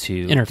allowed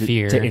to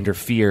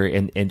interfere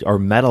and or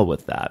meddle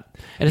with that.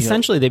 And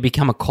essentially, they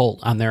become a cult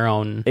on their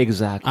own.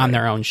 Exactly. On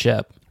their own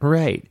ship.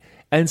 Right.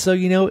 And so,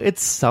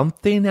 it's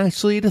something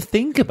actually to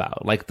think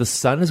about. The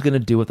sun is going to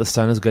do what the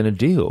sun is going to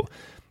do.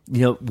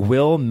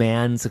 Will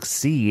man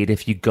succeed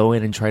if you go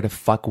in and try to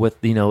fuck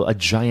with, a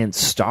giant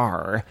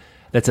star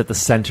that's at the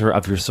center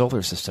of your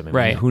solar system?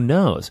 Right. Who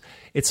knows?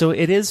 It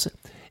is,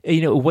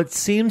 what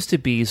seems to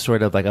be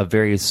sort of a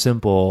very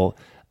simple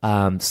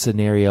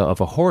scenario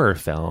of a horror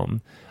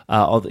film,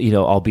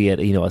 albeit,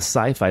 a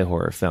sci-fi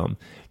horror film,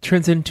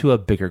 turns into a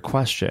bigger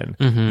question.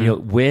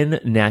 When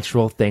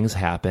natural things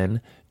happen,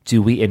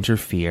 do we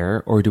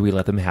interfere or do we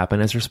let them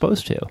happen as they're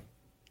supposed to?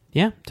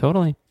 Yeah,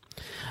 totally.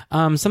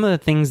 Some of the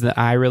things that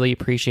I really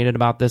appreciated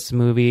about this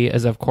movie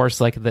is, of course,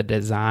 the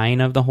design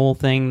of the whole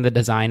thing, the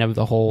design of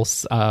the whole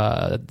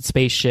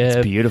spaceship.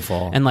 It's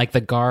beautiful. And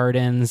the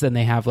gardens, and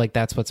they have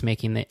that's what's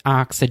making the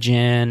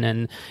oxygen,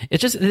 and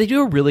it's just, they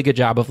do a really good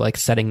job of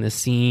setting the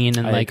scene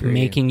and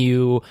making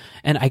you.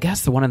 And I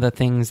guess one of the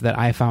things that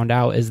I found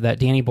out is that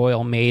Danny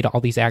Boyle made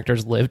all these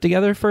actors live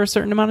together for a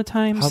certain amount of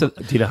time. Do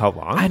you know how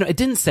long? It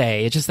didn't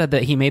say. It just said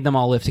that he made them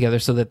all live together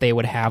so that they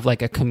would have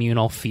a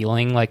communal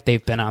feeling,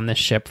 they've been on this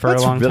ship for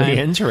a long time. Really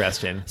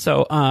interesting.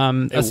 So,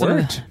 it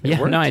worked.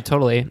 No, I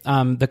totally.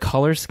 The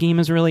color scheme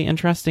is really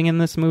interesting in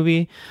this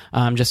movie,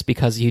 just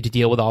because you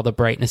deal with all the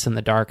brightness and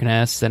the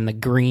darkness and the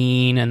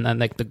green and then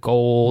the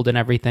gold and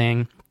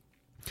everything.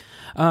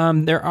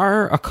 There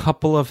are a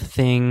couple of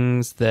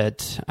things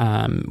that,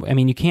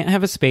 you can't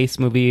have a space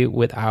movie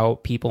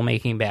without people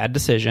making bad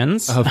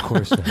decisions. Of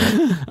course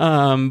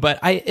not. But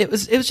it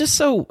was just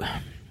so.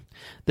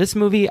 This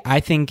movie, I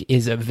think,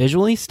 is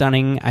visually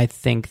stunning. I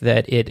think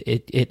that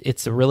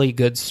it's a really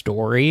good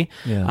story.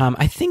 Yeah.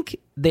 I think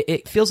that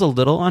it feels a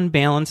little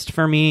unbalanced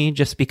for me,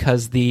 just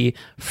because the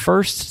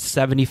first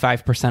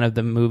 75% of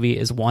the movie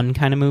is one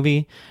kind of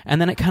movie, and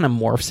then it kind of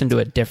morphs into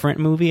a different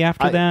movie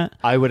after that.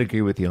 I would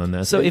agree with you on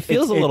this. So it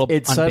feels a little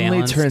It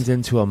suddenly turns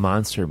into a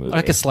monster movie,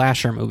 like a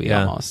slasher movie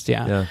almost.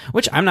 Yeah,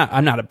 which I'm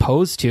not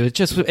opposed to.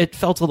 It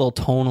felt a little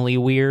tonally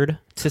weird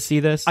to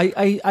see this.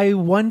 I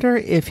wonder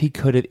if he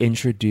could have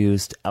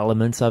introduced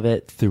elements of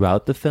it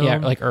throughout the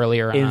film,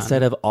 earlier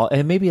instead on. of all,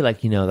 and maybe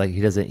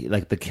he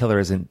doesn't the killer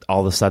isn't all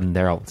of a sudden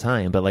there all the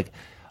time, but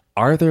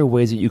are there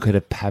ways that you could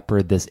have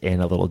peppered this in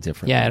a little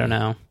differently? Yeah, I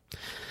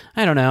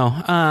don't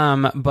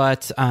know.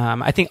 But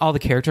I think all the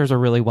characters are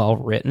really well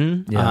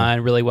written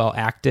and really well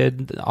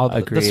acted.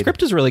 The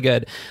script is really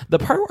good. The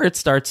part where it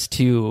starts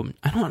to,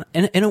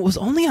 and it was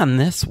only on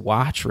this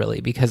watch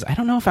really, because I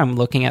don't know if I'm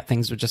looking at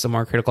things with just a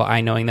more critical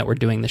eye, knowing that we're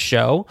doing the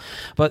show.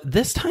 But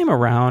this time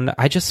around,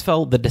 I just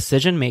felt the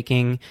decision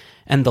making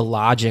and the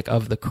logic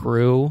of the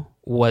crew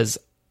was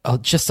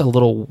just a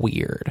little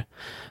weird.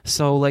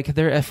 So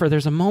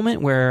there's a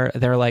moment where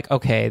they're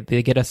okay,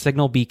 they get a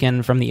signal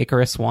beacon from the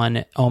Icarus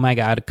one. Oh my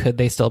God, could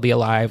they still be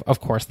alive? Of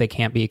course they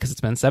can't be, because it's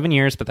been 7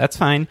 years, but that's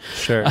fine.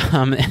 Sure.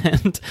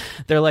 And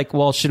they're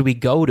well, should we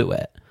go to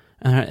it?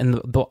 And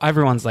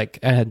everyone's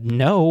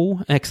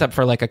no, except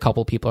for a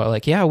couple people are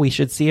yeah, we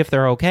should see if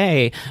they're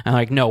okay. And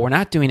I'm no, we're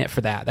not doing it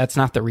for that. That's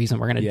not the reason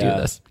we're going to do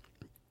this.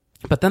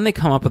 But then they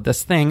come up with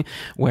this thing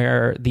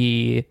where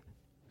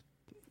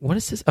what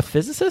is this? A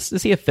physicist?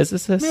 Is he a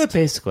physicist? Yeah,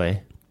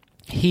 basically.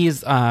 He's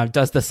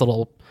does this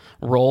little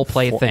role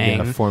play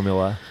thing,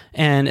 formula,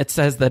 and it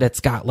says that it's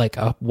got a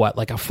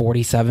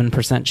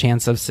 47%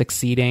 chance of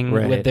succeeding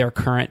with their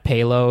current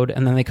payload.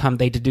 And then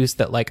they deduce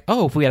that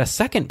if we had a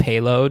second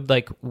payload,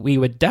 we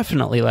would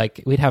definitely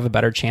we'd have a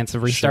better chance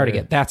of restarting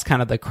it. That's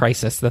kind of the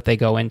crisis that they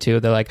go into.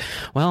 They're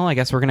well, I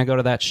guess we're gonna go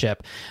to that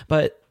ship.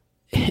 But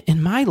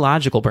in my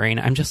logical brain,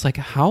 I'm just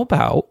how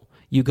about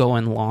you go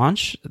and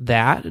launch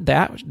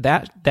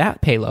that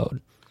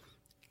payload,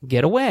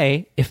 get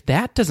away. If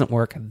that doesn't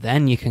work,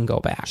 then you can go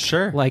back.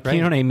 Sure. You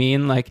know what I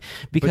mean?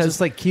 Because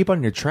just keep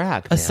on your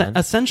track, man.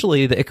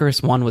 Essentially the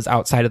Icarus one was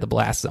outside of the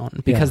blast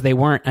zone because they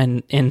weren't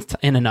in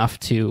enough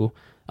to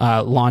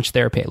launch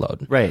their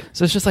payload. Right.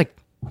 So it's just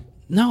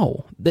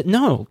no,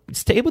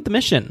 stay with the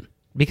mission,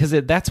 because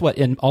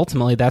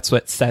ultimately that's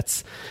what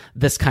sets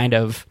this kind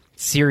of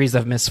series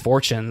of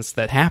misfortunes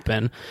that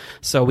happen.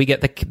 So we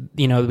get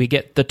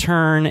the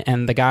turn,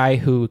 and the guy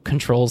who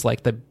controls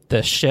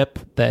the ship,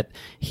 that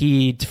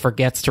he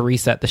forgets to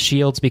reset the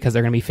shields because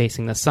they're going to be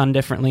facing the sun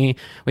differently.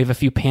 We have a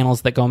few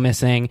panels that go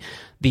missing.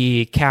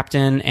 The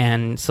captain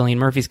and Cillian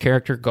Murphy's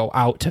character go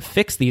out to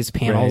fix these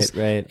panels.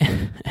 Right.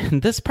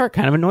 And this part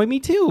kind of annoyed me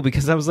too,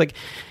 because I was the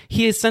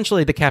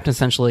captain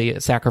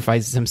essentially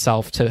sacrifices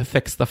himself to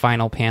fix the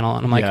final panel,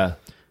 and I'm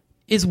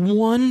is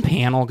one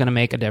panel going to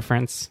make a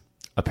difference?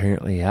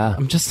 Apparently, yeah.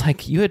 I'm just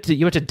you had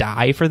to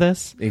die for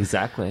this?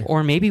 Exactly.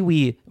 Or maybe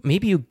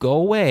you go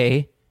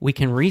away we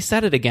can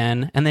reset it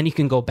again, and then you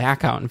can go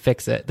back out and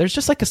fix it. There's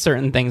just like a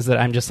certain things that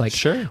I'm just like,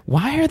 sure.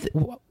 Why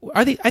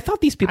are they? I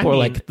thought these people were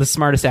like the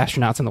smartest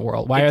astronauts in the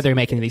world. Why are they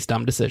making these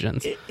dumb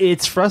decisions?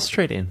 It's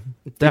frustrating.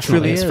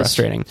 Definitely, it's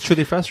frustrating. It's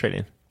truly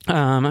frustrating.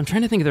 I'm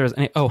trying to think if there was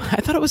any. Oh, I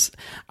thought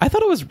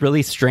it was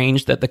really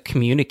strange that the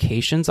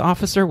communications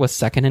officer was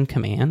second in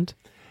command.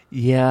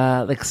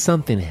 Yeah, like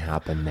something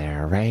happened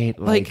there, right?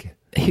 Like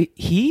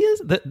he is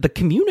the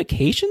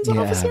communications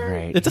officer.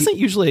 Right. It doesn't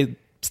usually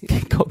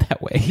go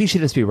that way. He should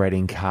just be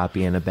writing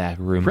copy in a back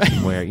room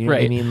somewhere. You know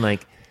Right. what I mean?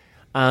 Like,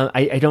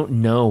 I don't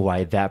know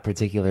why that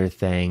particular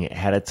thing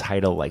had a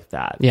title like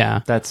that.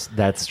 Yeah. That's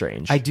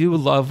strange. I do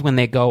love when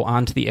they go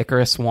onto the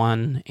Icarus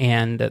one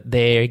and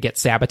they get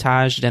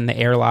sabotaged and the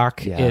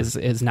airlock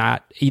is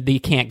not, they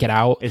can't get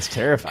out. It's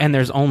terrifying. And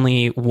there's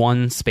only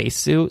one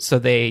spacesuit, so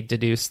they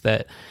deduce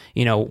that,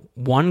 you know,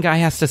 one guy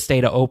has to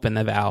stay to open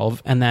the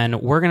valve, and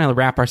then we're gonna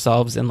wrap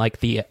ourselves in like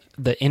the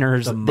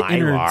innards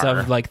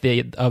of like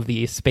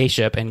the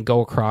spaceship and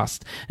go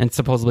across, and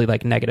supposedly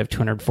like negative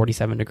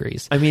 247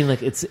 degrees. I mean, like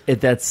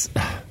that's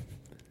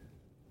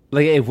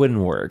like it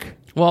wouldn't work.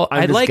 Well,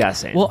 I'm just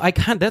guessing. Well,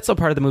 that's a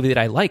part of the movie that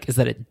I like, is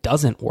that it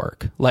doesn't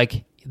work.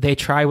 Like they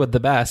try with the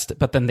best,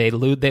 but then they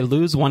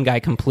lose one guy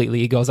completely.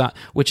 He goes out,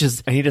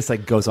 and he just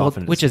like goes off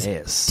into which space.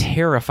 Is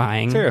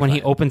terrifying when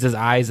he opens his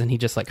eyes and he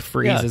just like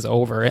freezes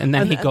over, and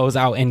then he goes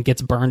out and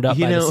gets burned up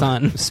by the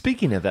sun.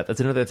 Speaking of that, that's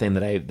another thing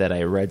that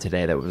I read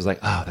today that was like,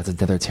 oh, that's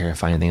another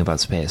terrifying thing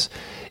about space.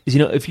 Is, you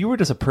know, if you were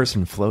just a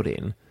person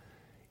floating,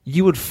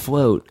 you would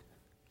float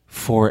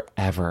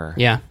forever.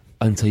 Yeah.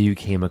 Until you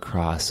came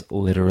across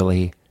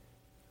literally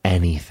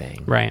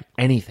anything. Right.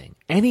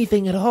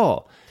 Anything at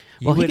all.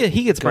 Well,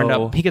 he gets burned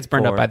up. He gets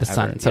burned up by the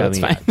sun, so it's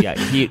fine. Yeah,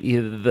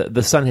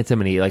 the sun hits him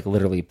and he like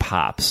literally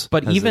pops.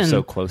 But even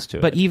so close to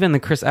it. But even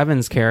the Chris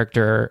Evans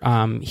character,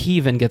 he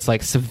even gets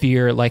like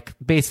severe, like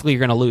basically you're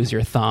going to lose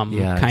your thumb,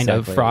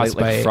 of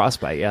frostbite. Like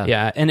frostbite, yeah.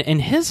 Yeah, and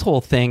his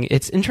whole thing,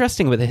 it's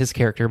interesting with his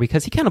character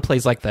because he kind of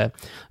plays like the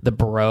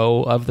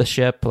bro of the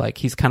ship. Like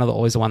he's kind of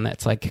always the one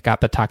that's like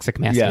got the toxic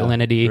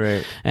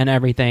masculinity and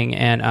everything.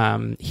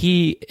 And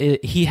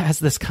he has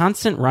this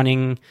constant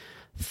running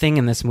thing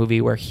in this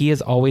movie where he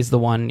is always the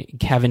one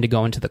having to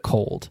go into the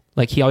cold.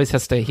 Like he always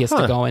has to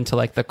go into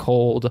like the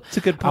cold. That's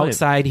a good point.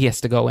 Outside. He has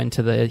to go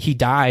into he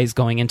dies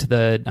going into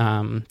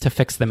the to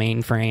fix the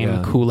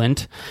mainframe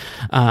coolant.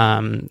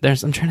 I'm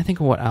trying to think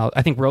of what else.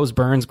 I think Rose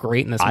Byrne's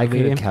great in this movie. I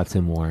could have kept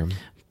him warm.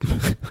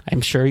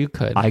 I'm sure you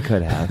could. I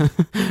could have.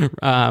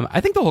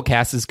 I think the whole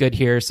cast is good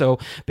here. So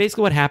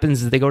basically what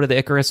happens is they go to the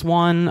Icarus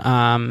one.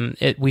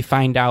 We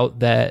find out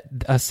that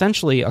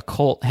essentially a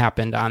cult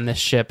happened on this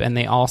ship, and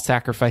they all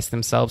sacrificed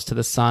themselves to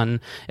the sun,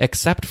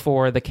 except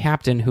for the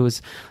captain,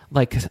 who's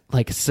like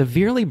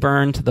severely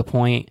burned to the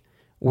point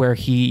where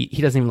he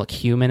doesn't even look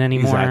human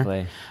anymore.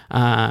 Exactly.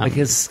 Like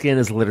his skin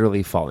is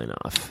literally falling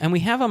off. And we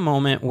have a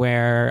moment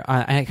where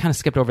I kind of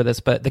skipped over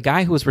this, but the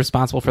guy who was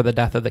responsible for the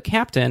death of the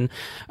captain,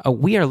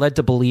 we are led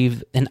to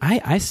believe, and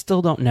I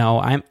still don't know.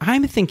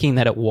 I'm thinking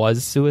that it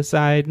was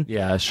suicide.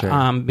 Yeah,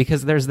 sure.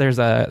 Because there's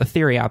a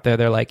theory out there.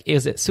 They're like,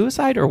 is it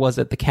suicide or was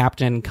it the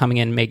captain coming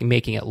in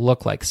making it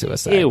look like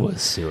suicide? It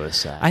was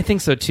suicide. I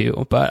think so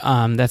too, but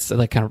that's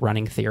like kind of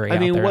running theory. I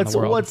mean, out there in the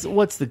world.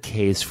 what's the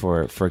case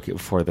for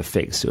the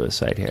fake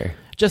suicide here?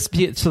 Just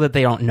so that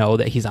they don't know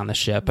that he's on the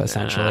ship,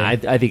 essentially.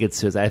 I think it's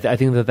suicide. I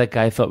think that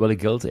guy felt really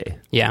guilty.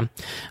 Yeah.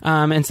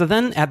 And so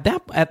then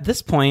at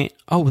this point,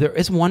 there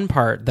is one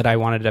part that I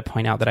wanted to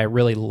point out that I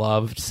really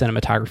loved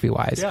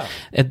cinematography-wise.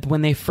 Yeah.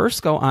 When they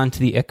first go onto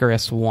the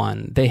Icarus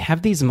one, they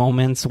have these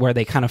moments where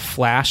they kind of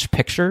flash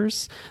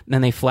pictures, and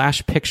then they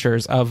flash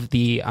pictures of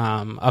the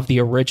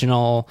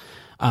original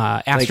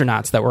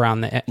astronauts that were on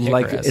the Icarus.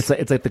 Like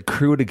it's like the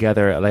crew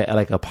together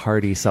like a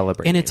party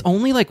celebrating. And it's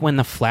only like when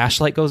the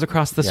flashlight goes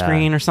across the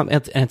screen or something,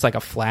 and it's like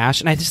a flash.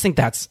 And I just think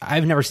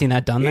I've never seen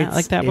that done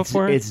like that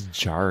before. It's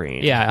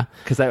jarring. Yeah,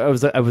 because I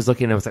was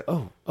looking and I was like,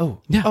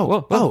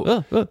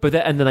 but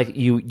then like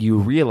you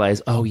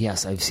realize, oh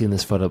yes, I've seen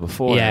this photo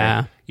before.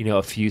 Yeah. You know,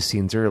 a few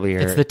scenes earlier,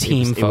 it's the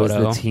team photo.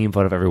 It was the team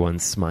photo of everyone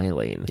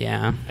smiling.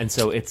 Yeah, and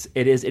so it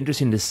is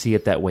interesting to see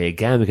it that way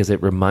again, because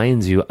it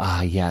reminds you,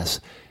 yes.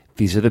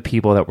 These are the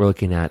people that we're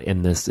looking at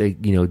in this,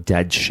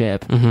 dead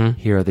ship. Mm-hmm.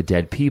 Here are the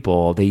dead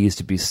people. They used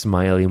to be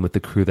smiling with the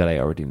crew that I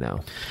already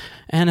know.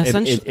 And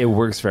essentially, it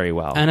works very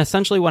well. And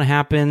essentially, what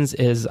happens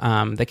is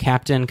the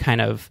captain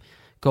kind of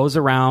goes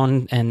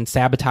around and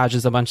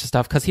sabotages a bunch of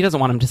stuff because he doesn't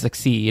want him to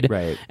succeed.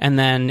 Right. And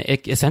then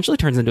it essentially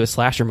turns into a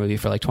slasher movie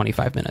for like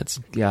 25 minutes.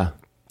 Yeah,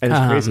 and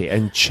it's crazy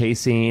and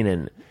chasing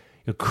and.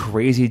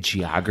 Crazy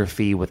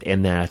geography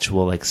within the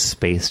actual like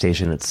space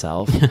station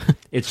itself.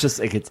 It's just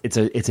like it's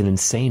an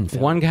insane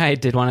film. One guy I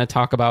did want to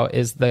talk about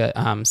is the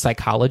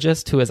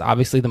psychologist, who is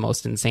obviously the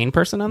most insane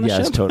person on the ship.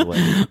 Yes,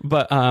 totally.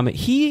 But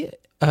he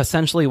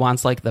essentially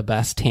wants like the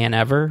best tan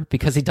ever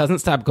because he doesn't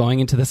stop going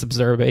into this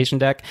observation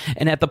deck,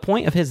 and at the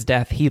point of his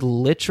death he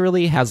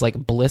literally has like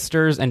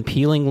blisters and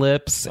peeling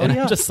lips, and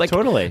I'm just like,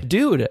 totally,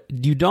 dude,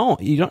 you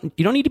don't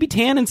need to be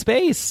tan in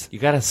space. You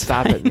gotta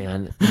stop it,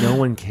 man. No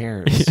one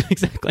cares.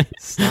 Exactly.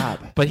 Stop.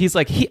 But he's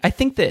like, I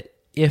think that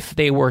if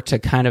they were to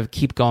kind of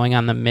keep going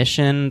on the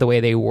mission the way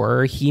they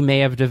were, he may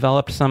have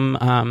developed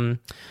some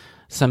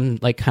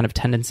like kind of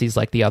tendencies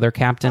like the other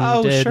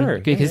captain did. Sure.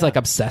 He's like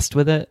obsessed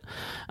with it.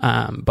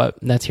 But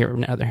that's here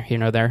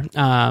nor there.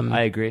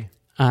 I agree.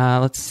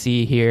 Let's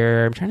see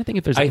here. I'm trying to think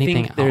if there's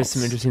anything else. There's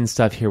some interesting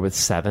stuff here with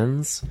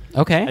Sevens.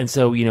 Okay. And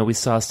so, we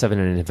saw Seven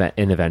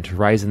in Event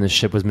Horizon. The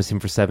ship was missing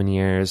for 7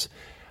 years.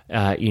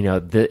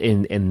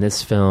 In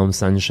this film,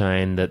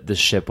 Sunshine, the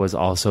ship was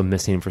also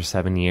missing for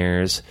 7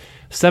 years.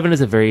 7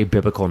 is a very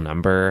biblical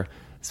number,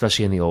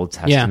 especially in the Old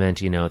Testament.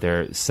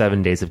 There are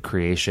 7 days of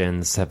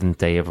creation, 7th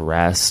day of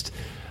rest.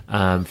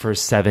 For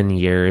 7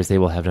 years, they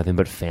will have nothing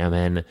but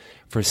famine.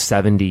 For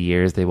 70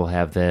 years, they will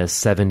have this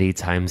 70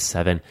 times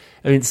 7.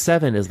 I mean,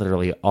 7 is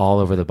literally all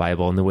over the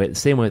Bible in the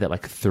same way that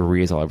like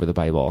 3 is all over the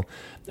Bible.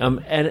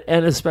 And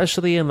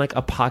especially in like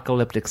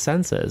apocalyptic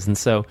senses. And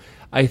so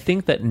I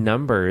think that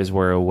numbers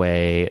were a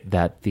way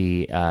that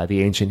the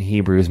ancient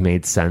Hebrews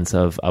made sense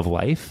of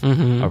life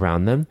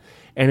around them.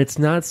 And it's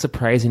not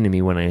surprising to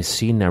me when I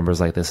see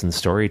numbers like this in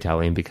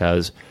storytelling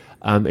because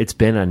it's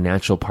been a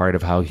natural part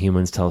of how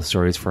humans tell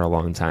stories for a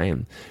long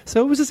time.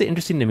 So it was just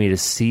interesting to me to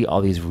see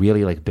all these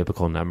really like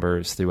biblical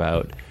numbers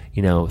throughout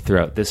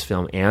this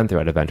film and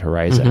throughout Event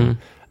Horizon.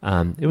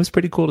 It was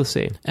pretty cool to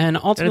see. And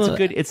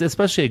ultimately, it's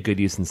especially a good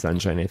use in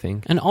Sunshine, I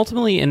think. And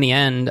ultimately, in the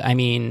end, I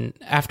mean,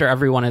 after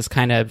everyone has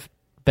kind of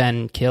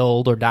been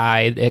killed or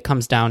died, it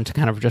comes down to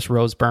kind of just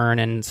Rose Byrne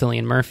and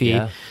Cillian Murphy,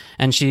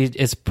 and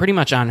she's pretty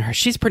much on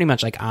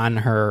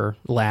her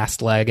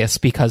last leg. It's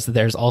because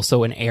there's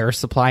also an air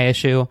supply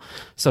issue,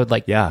 so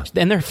like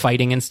and they're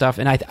fighting and stuff.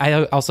 And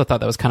I also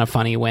thought that was kind of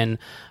funny when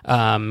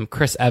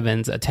Chris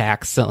Evans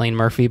attacks Cillian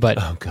Murphy, but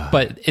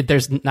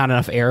there's not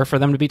enough air for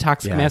them to be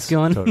toxic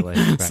masculine. Totally.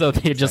 So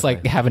they just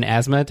like have an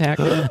asthma attack.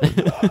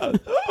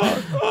 It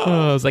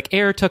was like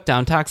air took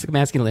down toxic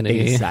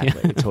masculinity.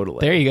 Exactly. Totally.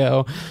 There you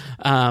go.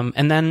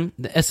 And then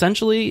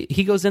essentially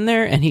he goes in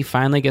there and he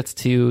finally gets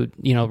to,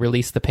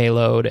 release the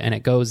payload, and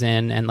it goes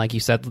in. And like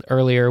you said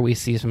earlier, we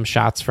see some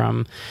shots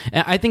from,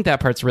 and I think that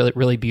part's really,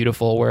 really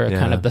beautiful where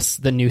kind of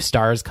the new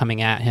stars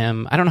coming at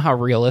him. I don't know how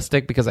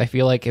realistic, because I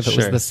feel like if it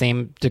was the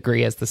same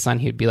degree as the sun,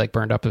 he'd be like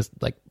burned up as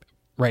like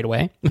right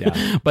away.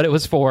 Yeah. But it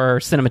was for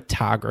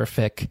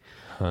cinematographic.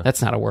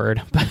 That's not a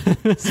word.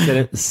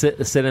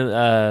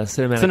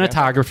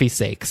 Cinematography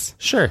sakes.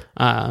 Sure.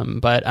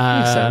 But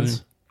makes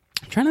sense.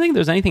 I'm trying to think if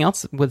there's anything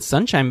else with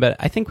Sunshine, but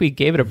I think we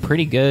gave it a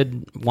pretty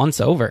good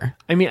once over.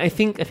 I mean, I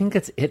think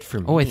that's it for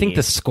me. Oh, I think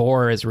the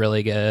score is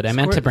really good. I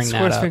meant to bring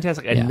that up. The score is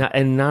fantastic,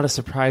 and not a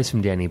surprise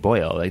from Danny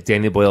Boyle. Like,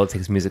 Danny Boyle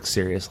takes music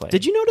seriously.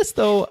 Did you notice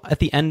though, at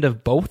the end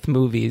of both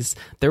movies,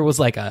 there was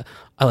like a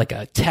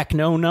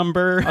techno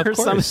number or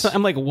something?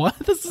 I'm like, what?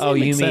 This doesn't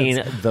make sense.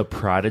 Mean The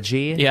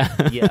Prodigy?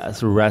 Yeah.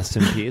 Yes. Rest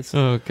in peace.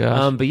 Oh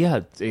gosh. But yeah,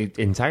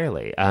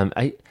 entirely.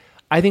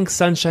 I think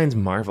Sunshine's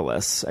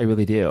marvelous. I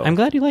really do. I'm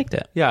glad you liked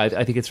it. Yeah,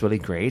 I think it's really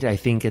great. I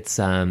think it's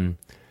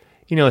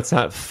it's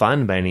not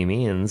fun by any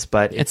means,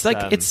 but it's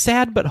like it's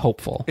sad but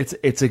hopeful.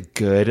 It's a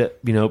good,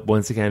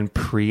 once again,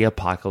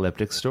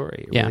 pre-apocalyptic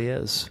story. It really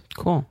is.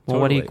 Cool. Well,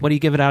 Totally. what do you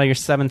give it out of your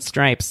 7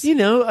 stripes? I'm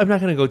not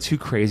going to go too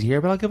crazy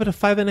here, but I'll give it a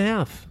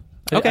 5.5.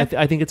 Okay.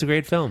 I think it's a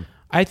great film.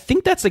 I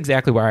think that's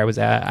exactly where I was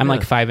at. I'm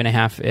like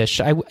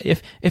 5.5-ish.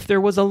 If there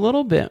was a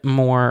little bit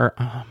more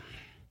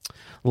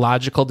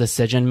logical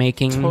decision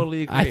making,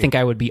 totally agree. I think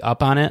I would be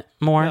up on it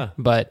more.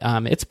 But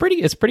it's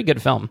pretty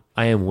good film.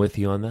 I am with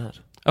you on that.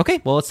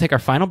 Okay, well, let's take our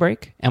final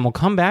break, and we'll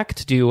come back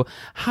to do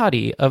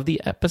Hottie of the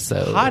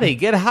episode. Hottie,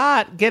 get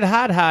hot,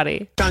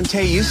 Hottie.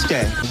 Shantae, you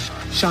stay.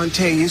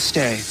 Shantae, you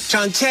stay.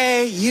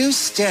 Shantae, you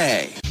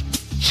stay.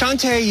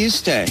 Shantae, you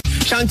stay.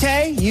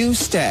 Shantae, you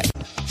stay.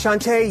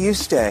 Shantae, you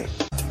stay.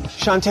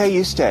 Shantae,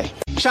 you stay.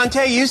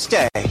 Shantae, you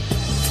stay.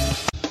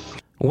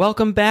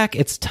 Welcome back.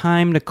 It's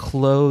time to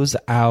close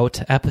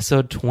out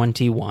episode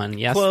 21.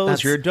 Yes,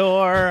 close your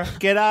door.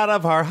 Get out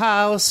of our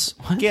house.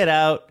 What? Get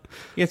out.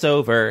 It's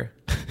over.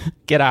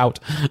 Get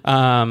out.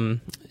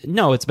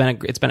 No, it's been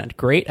a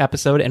great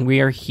episode, and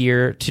we are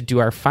here to do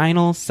our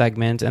final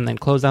segment and then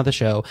close out the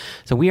show.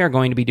 So we are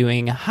going to be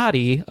doing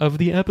Hottie of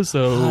the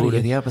episode. Hottie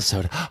of the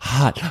episode.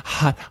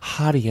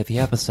 Hottie of the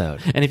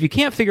episode. And if you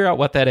can't figure out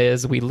what that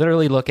is, we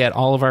literally look at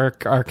all of our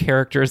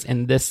characters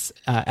in this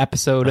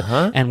episode,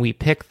 and we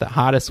pick the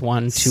hottest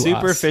one to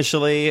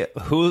superficially,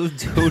 who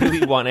do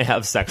we want to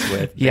have sex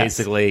with? Yes.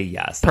 Basically,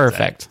 yes.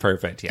 Perfect.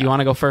 Perfect. Yeah. Do you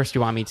want to go first? Do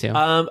you want me to?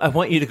 I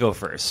want you to go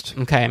first.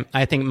 Okay.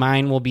 I think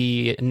mine will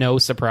be no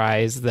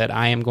surprise that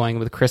I am going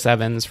with Chris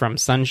Evans from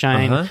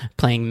Sunshine,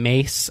 playing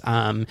Mace.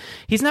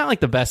 He's not like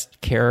the best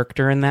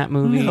character in that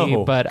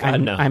movie, but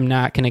I'm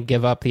not going to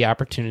give up the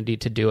opportunity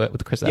to do it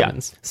with Chris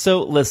Evans.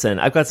 So listen,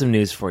 I've got some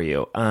news for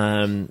you.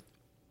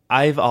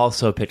 I've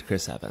also picked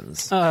Chris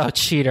Evans. Oh,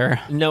 cheater.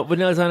 No, but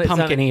no, it's not.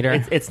 Pumpkin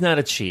eater. It's not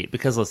a cheat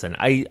because listen,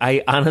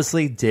 I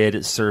honestly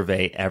did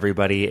survey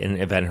everybody in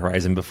Event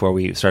Horizon before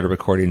we started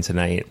recording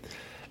tonight,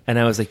 and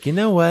I was like, you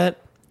know what?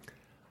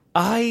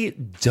 I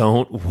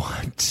don't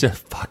want to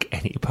fuck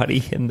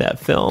anybody in that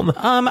film.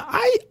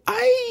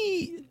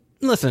 I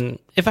listen.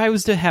 If I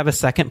was to have a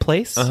second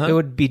place, it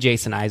would be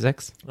Jason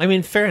Isaacs. I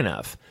mean, fair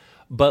enough.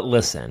 But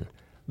listen,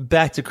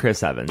 back to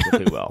Chris Evans, if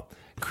we will.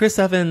 Chris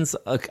Evans,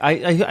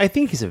 I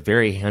think he's a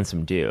very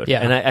handsome dude. Yeah.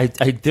 And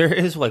I there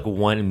is like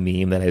one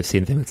meme that I've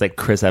seen of him. It's like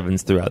Chris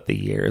Evans throughout the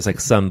years, like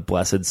some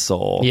blessed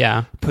soul.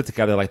 Yeah. Put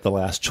together like the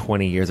last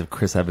 20 years of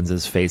Chris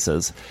Evans's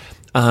faces.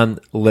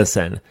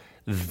 Listen,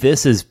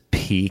 this is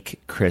peak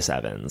Chris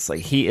Evans. Like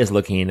he is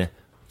looking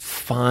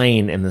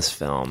fine in this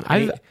film.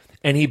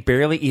 And he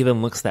barely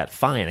even looks that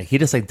fine. Like, he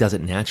just like does it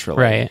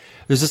naturally. Right.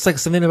 There's just like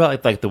something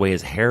about like the way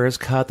his hair is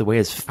cut, the way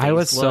his face I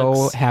was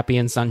looks. so happy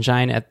in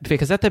Sunshine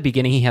because at the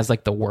beginning he has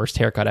like the worst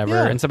haircut ever,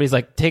 and somebody's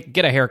like,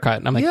 get a haircut,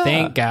 and I'm like,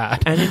 thank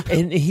God.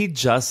 And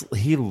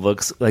he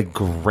looks like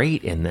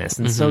great in this.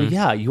 And so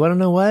yeah, you want to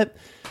know what?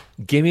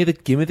 Give me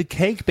the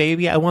cake,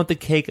 baby. I want the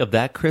cake of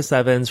that Chris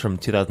Evans from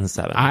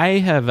 2007. I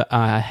have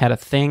had a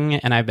thing,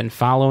 and I've been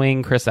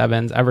following Chris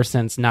Evans ever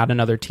since Not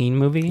Another Teen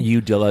Movie.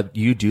 You do love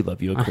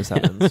you, Chris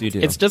Evans. You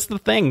do. It's just the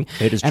thing.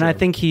 It is true. And I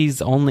think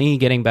he's only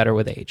getting better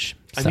with age.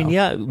 I mean,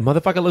 yeah,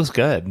 motherfucker looks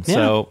good. Yeah.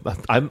 So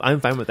I'm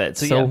fine with that.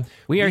 So yeah,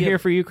 we are here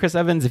for you, Chris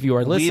Evans, if you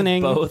are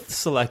listening. We both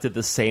selected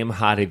the same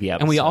hottie of the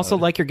episode. And we also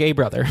like your gay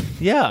brother.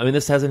 Yeah, I mean,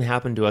 this hasn't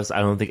happened to us, I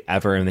don't think,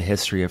 ever in the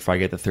history of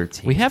Friday the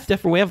 13th.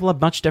 We have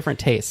much different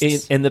tastes.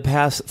 In the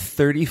past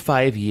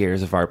 35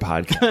 years of our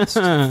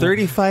podcast.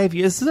 35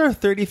 years. This is our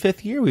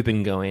 35th year we've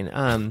been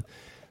going.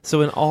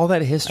 So in all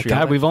that history,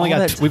 God, we've only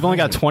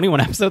got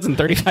 21 episodes in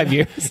 35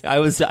 years. I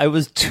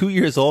was 2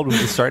 years old when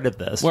we started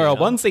this. We're a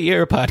once a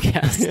year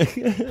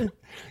podcast.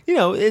 You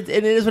know, it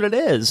is what it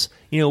is.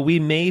 You know, we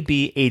may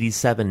be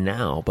 87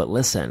 now, but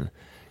listen,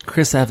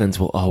 Chris Evans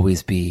will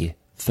always be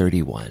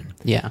 31.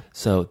 Yeah.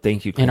 So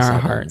thank you, Chris in our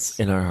Evans. hearts.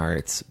 In our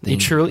hearts. You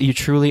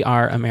truly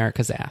are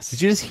America's ass.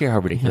 Did you just hear how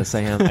ridiculous I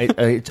am?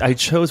 I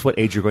chose what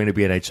age you're going to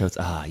be, and I chose,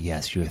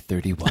 yes, you're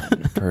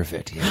 31.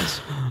 Perfect, yes.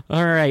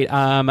 All right.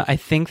 I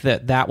think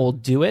that will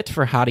do it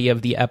for Hottie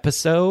of the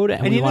episode.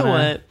 And we want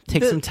to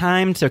take some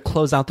time to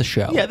close out the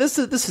show. Yeah, this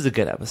is a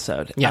good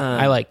episode. Yeah,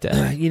 I liked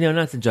it. You know,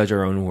 not to judge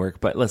our own work,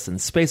 but listen,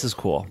 space is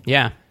cool.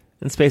 Yeah.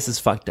 And space is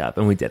fucked up,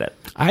 and we did it.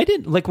 I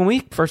did, like, when we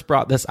first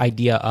brought this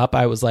idea up,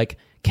 I was like,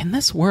 can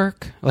this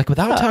work? Like,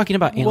 without talking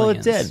about aliens. Well,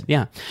 it did.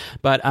 Yeah.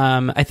 But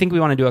I think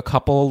we want to do a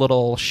couple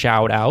little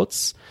shout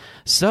outs.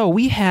 So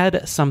we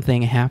had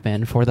something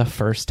happen for the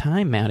first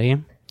time,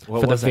 Matty.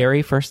 For the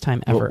very first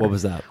time ever. What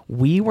was that?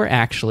 We were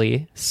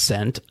actually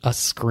sent a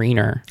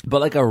screener.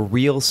 But like a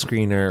real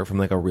screener from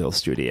like a real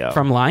studio.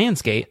 From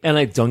Lionsgate. And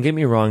like, don't get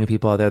me wrong,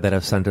 people out there that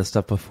have sent us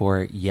stuff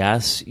before,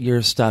 yes,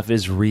 your stuff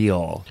is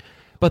real.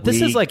 But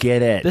this is like,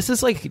 get it. This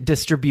is like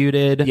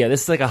distributed. Yeah,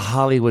 this is like a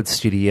Hollywood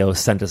studio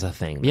sent us a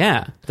thing.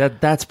 Yeah.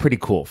 That's pretty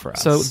cool for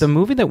us. So the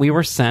movie that we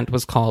were sent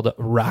was called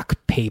Rock,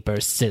 Paper,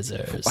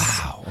 Scissors.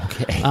 Wow,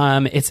 okay.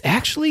 It's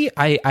actually,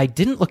 I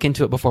didn't look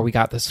into it before we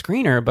got the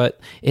screener, but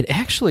it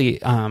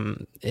actually,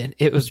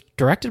 it was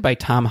directed by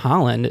Tom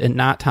Holland, and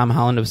not Tom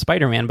Holland of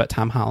Spider-Man, but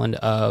Tom Holland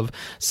of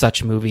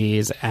such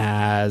movies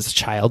as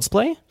Child's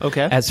Play.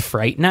 Okay. As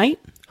Fright Night.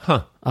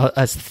 Huh.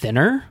 As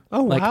Thinner.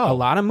 Oh, like wow. a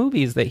lot of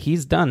movies that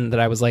he's done that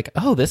I was like,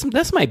 oh,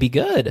 this might be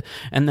good.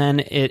 And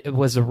then it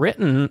was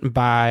written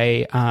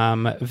by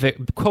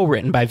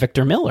co-written by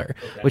Victor Miller,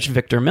 which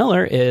Victor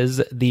Miller is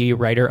the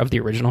writer of the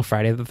original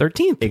Friday the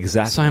 13th.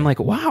 Exactly. So I'm like,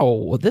 wow,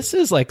 well, this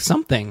is like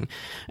something.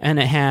 And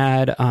it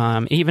had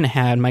even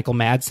had Michael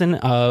Madsen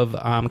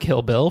of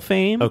Kill Bill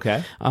fame.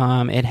 Okay.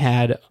 It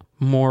had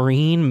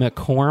Maureen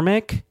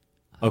McCormick.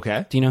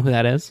 Okay. Do you know who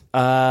that is?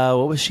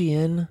 What was she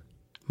in?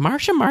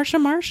 Marsha.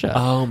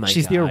 Oh my god.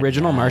 She's the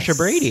original yes. Marsha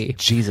Brady.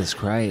 Jesus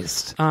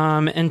Christ.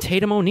 And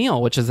Tatum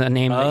O'Neal, which is a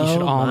name that you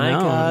should all know. Oh my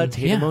god,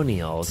 Tatum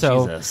O'Neal.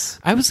 So Jesus.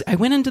 I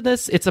went into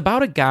this. It's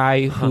about a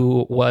guy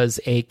who was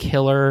a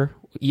killer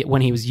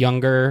when he was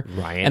younger.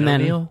 Ryan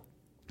O'Neal?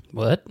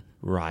 What?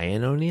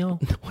 Ryan O'Neal?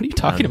 What are you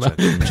talking about?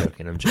 I'm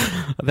joking.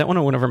 That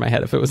one went over my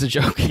head if it was a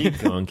joke. Keep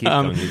going.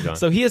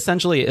 So he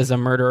essentially is a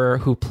murderer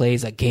who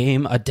plays a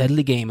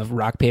deadly game of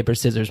rock, paper,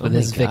 scissors with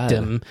his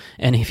victim.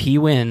 And if he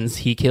wins,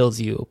 he kills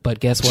you.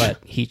 But guess what?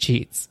 He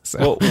cheats.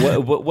 So.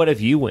 Well, what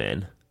if you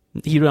win?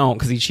 You don't,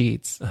 because he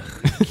cheats.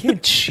 You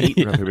can't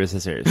cheat rock, paper,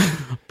 scissors.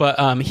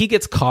 But he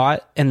gets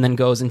caught and then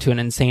goes into an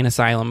insane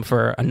asylum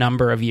for a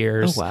number of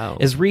years. Oh, wow.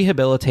 Is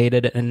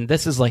rehabilitated, and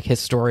this is like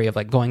his story of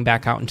like going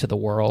back out into the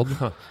world.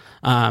 Huh.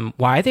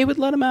 Why they would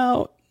let him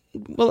out?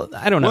 Well,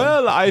 I don't know.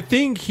 Well, I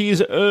think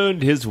he's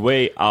earned his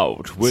way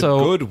out with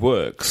good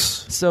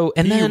works. So,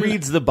 and he then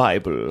reads the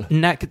Bible.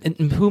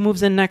 Who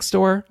moves in next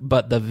door?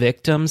 But the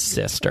victim's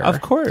sister, of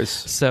course.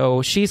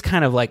 So she's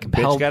kind of like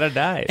bitch gotta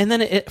die. And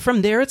then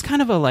from there, it's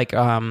kind of a like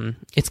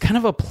it's kind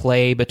of a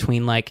play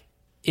between like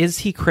is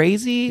he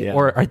crazy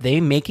or are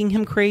they making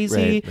him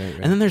crazy? Right.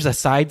 And then there's a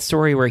side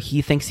story where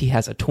he thinks he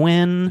has a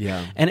twin.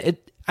 Yeah. And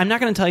I'm not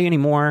going to tell you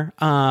anymore.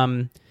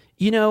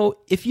 You know,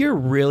 if you're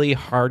really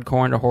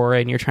hardcore into horror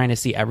and you're trying to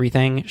see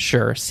everything,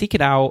 sure, seek it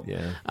out.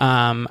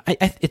 Yeah.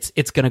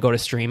 It's going to go to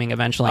streaming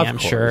eventually, I'm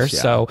sure. Yeah.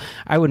 So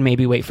I would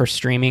maybe wait for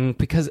streaming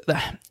because,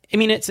 I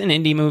mean, it's an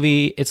indie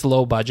movie. It's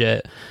low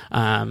budget.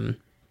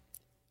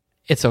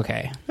 It's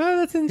okay. Oh,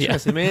 that's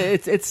interesting. I mean,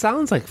 it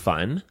sounds like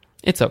fun.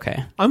 It's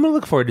okay. I'm going to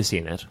look forward to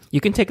seeing it.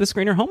 You can take the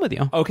screener home with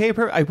you. Okay,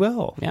 I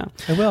will. Yeah.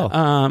 I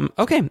will.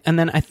 Okay, and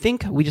then I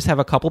think we just have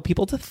a couple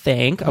people to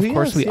thank. Of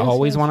course, we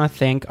always want to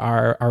thank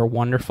our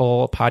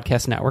wonderful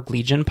podcast network,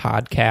 Legion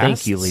Podcasts.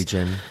 Thank you,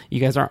 Legion. You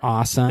guys are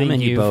awesome. Thank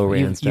and you, Bo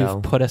Ransdell.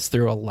 you've put us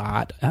through a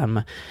lot.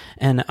 And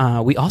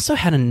we also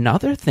had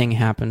another thing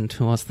happen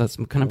to us that's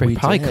going to be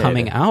probably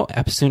coming out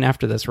soon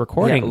after this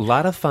recording. Yeah, a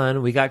lot of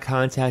fun. We got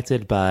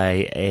contacted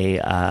by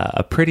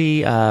a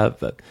pretty... a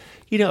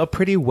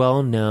pretty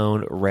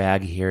well-known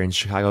rag here in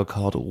Chicago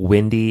called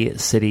Windy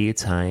City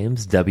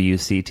Times,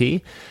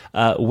 WCT.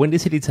 Windy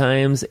City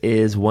Times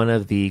is one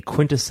of the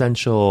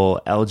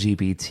quintessential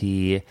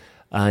LGBT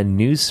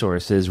news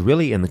sources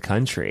really in the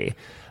country.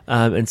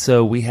 And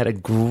so we had a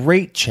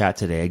great chat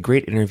today, a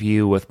great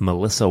interview with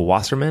Melissa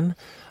Wasserman,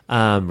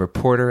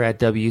 reporter at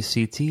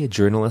WCT, a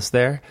journalist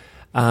there.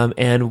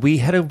 And we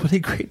had a really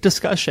great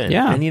discussion.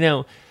 Yeah.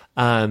 And,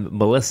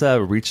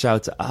 Melissa reached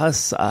out to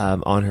us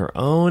on her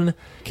own.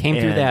 Came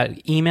through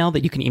that email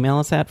that you can email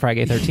us at,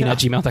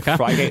 frygay13@gmail.com.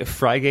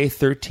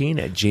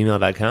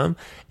 Frygay13@gmail.com.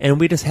 And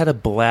we just had a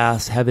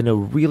blast having a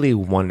really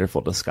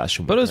wonderful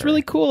discussion with But it was her.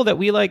 really cool that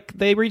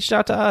they reached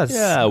out to us.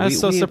 Yeah, I was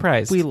so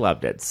surprised. We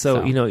loved it.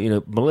 So,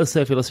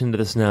 Melissa, if you're listening to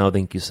this now,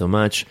 thank you so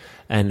much.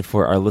 And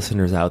for our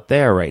listeners out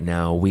there right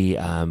now, we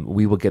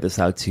will get this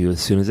out to you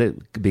as soon as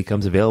it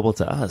becomes available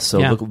to us. So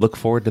look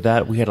forward to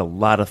that. We had a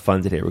lot of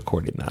fun today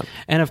recording that.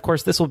 And of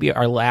course, this will be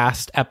our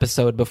last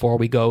episode before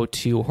we go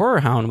to Horror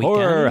Hound weekend.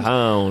 Horror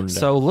Hound.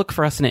 So look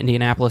for us in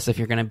Indianapolis if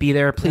you're going to be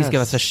there. Please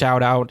give us a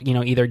shout out.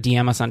 Either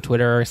DM us on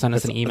Twitter or send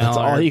us an email. That's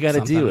all you got to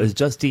something. do is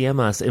just DM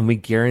us, and we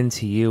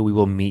guarantee you we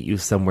will meet you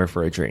somewhere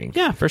for a drink.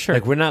 Yeah, for sure.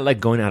 Like, we're not like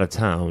going out of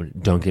town.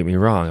 Don't get me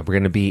wrong. We're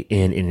going to be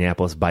in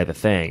Indianapolis by the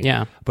thing.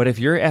 Yeah. But if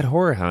you're at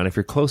Horror Hound, if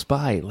you're close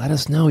by, let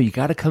us know. You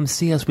got to come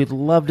see us. We'd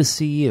love to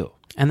see you.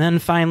 And then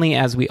finally,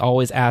 as we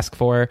always ask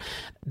for,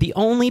 the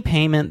only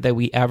payment that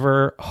we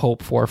ever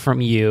hope for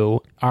from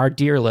you, our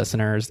dear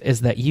listeners,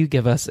 is that you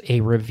give us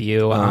a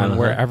review on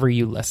wherever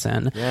you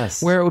listen.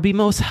 Yes. Where it would be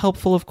most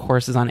helpful, of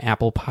course, is on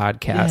Apple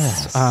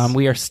Podcasts. Yes.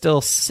 We are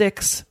still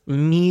 6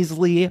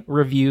 measly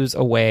reviews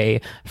away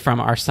from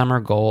our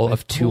summer goal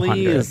of 200.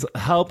 Please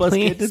help us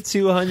get to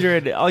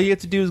 200. All you have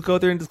to do is go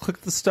there and just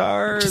click the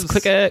stars. Just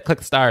click the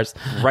stars.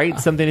 Write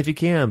something if you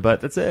can,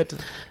 but that's it.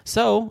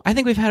 So I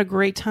think we've had a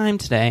great time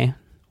today.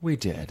 We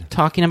did.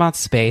 Talking about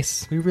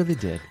space. We really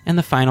did. And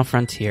the final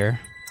frontier.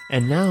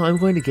 And now I'm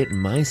going to get in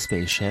my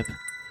spaceship.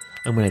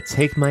 I'm going to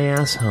take my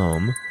ass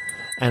home.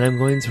 And I'm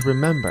going to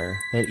remember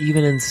that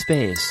even in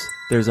space,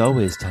 there's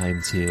always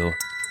time to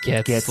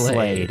get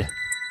slayed.